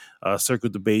here. Circle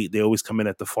Debate. They always come in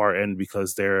at the far end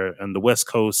because they're on the West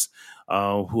Coast.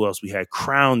 Who else? We had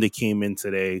Crown that came in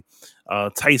today.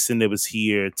 Tyson that was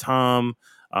here. Tom.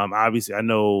 Obviously, I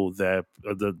know that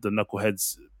the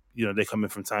Knuckleheads, they come in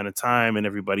from time to time, and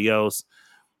everybody else.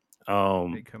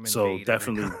 So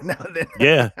definitely,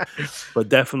 yeah, but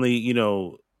definitely,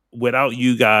 without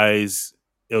you guys,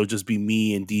 it'll just be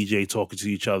me and DJ talking to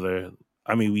each other.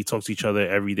 I mean, we talk to each other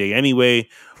every day anyway,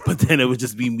 but then it would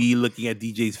just be me looking at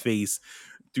DJ's face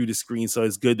through the screen. So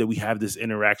it's good that we have this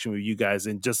interaction with you guys.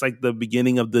 And just like the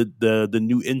beginning of the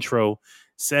new intro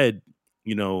said,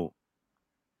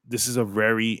 this is a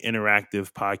very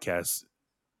interactive podcast.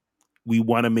 We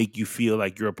want to make you feel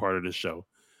like you're a part of the show.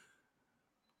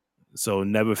 So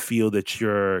never feel that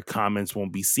your comments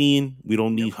won't be seen. We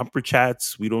don't need humper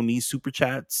chats. We don't need super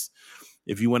chats.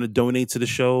 If you want to donate to the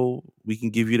show, we can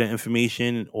give you that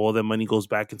information. All that money goes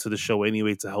back into the show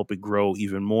anyway to help it grow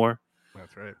even more.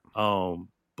 That's right.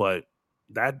 But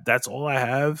that's all I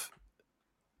have.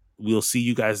 We'll see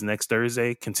you guys next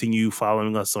Thursday. Continue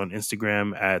following us on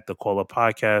Instagram at the Call Up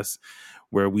Podcast,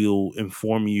 where we'll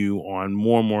inform you on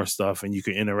more and more stuff, and you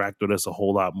can interact with us a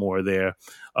whole lot more there.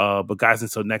 But guys,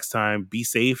 until next time, be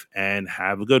safe and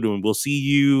have a good one. We'll see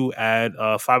you at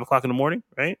 5 o'clock in the morning,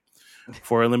 right?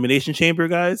 For Elimination Chamber,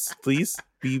 guys. Please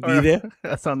be there.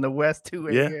 That's on the West, 2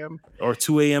 a.m. Yeah. Or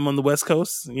 2 a.m. on the West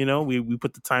Coast. We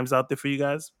put the times out there for you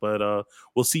guys. But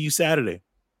we'll see you Saturday.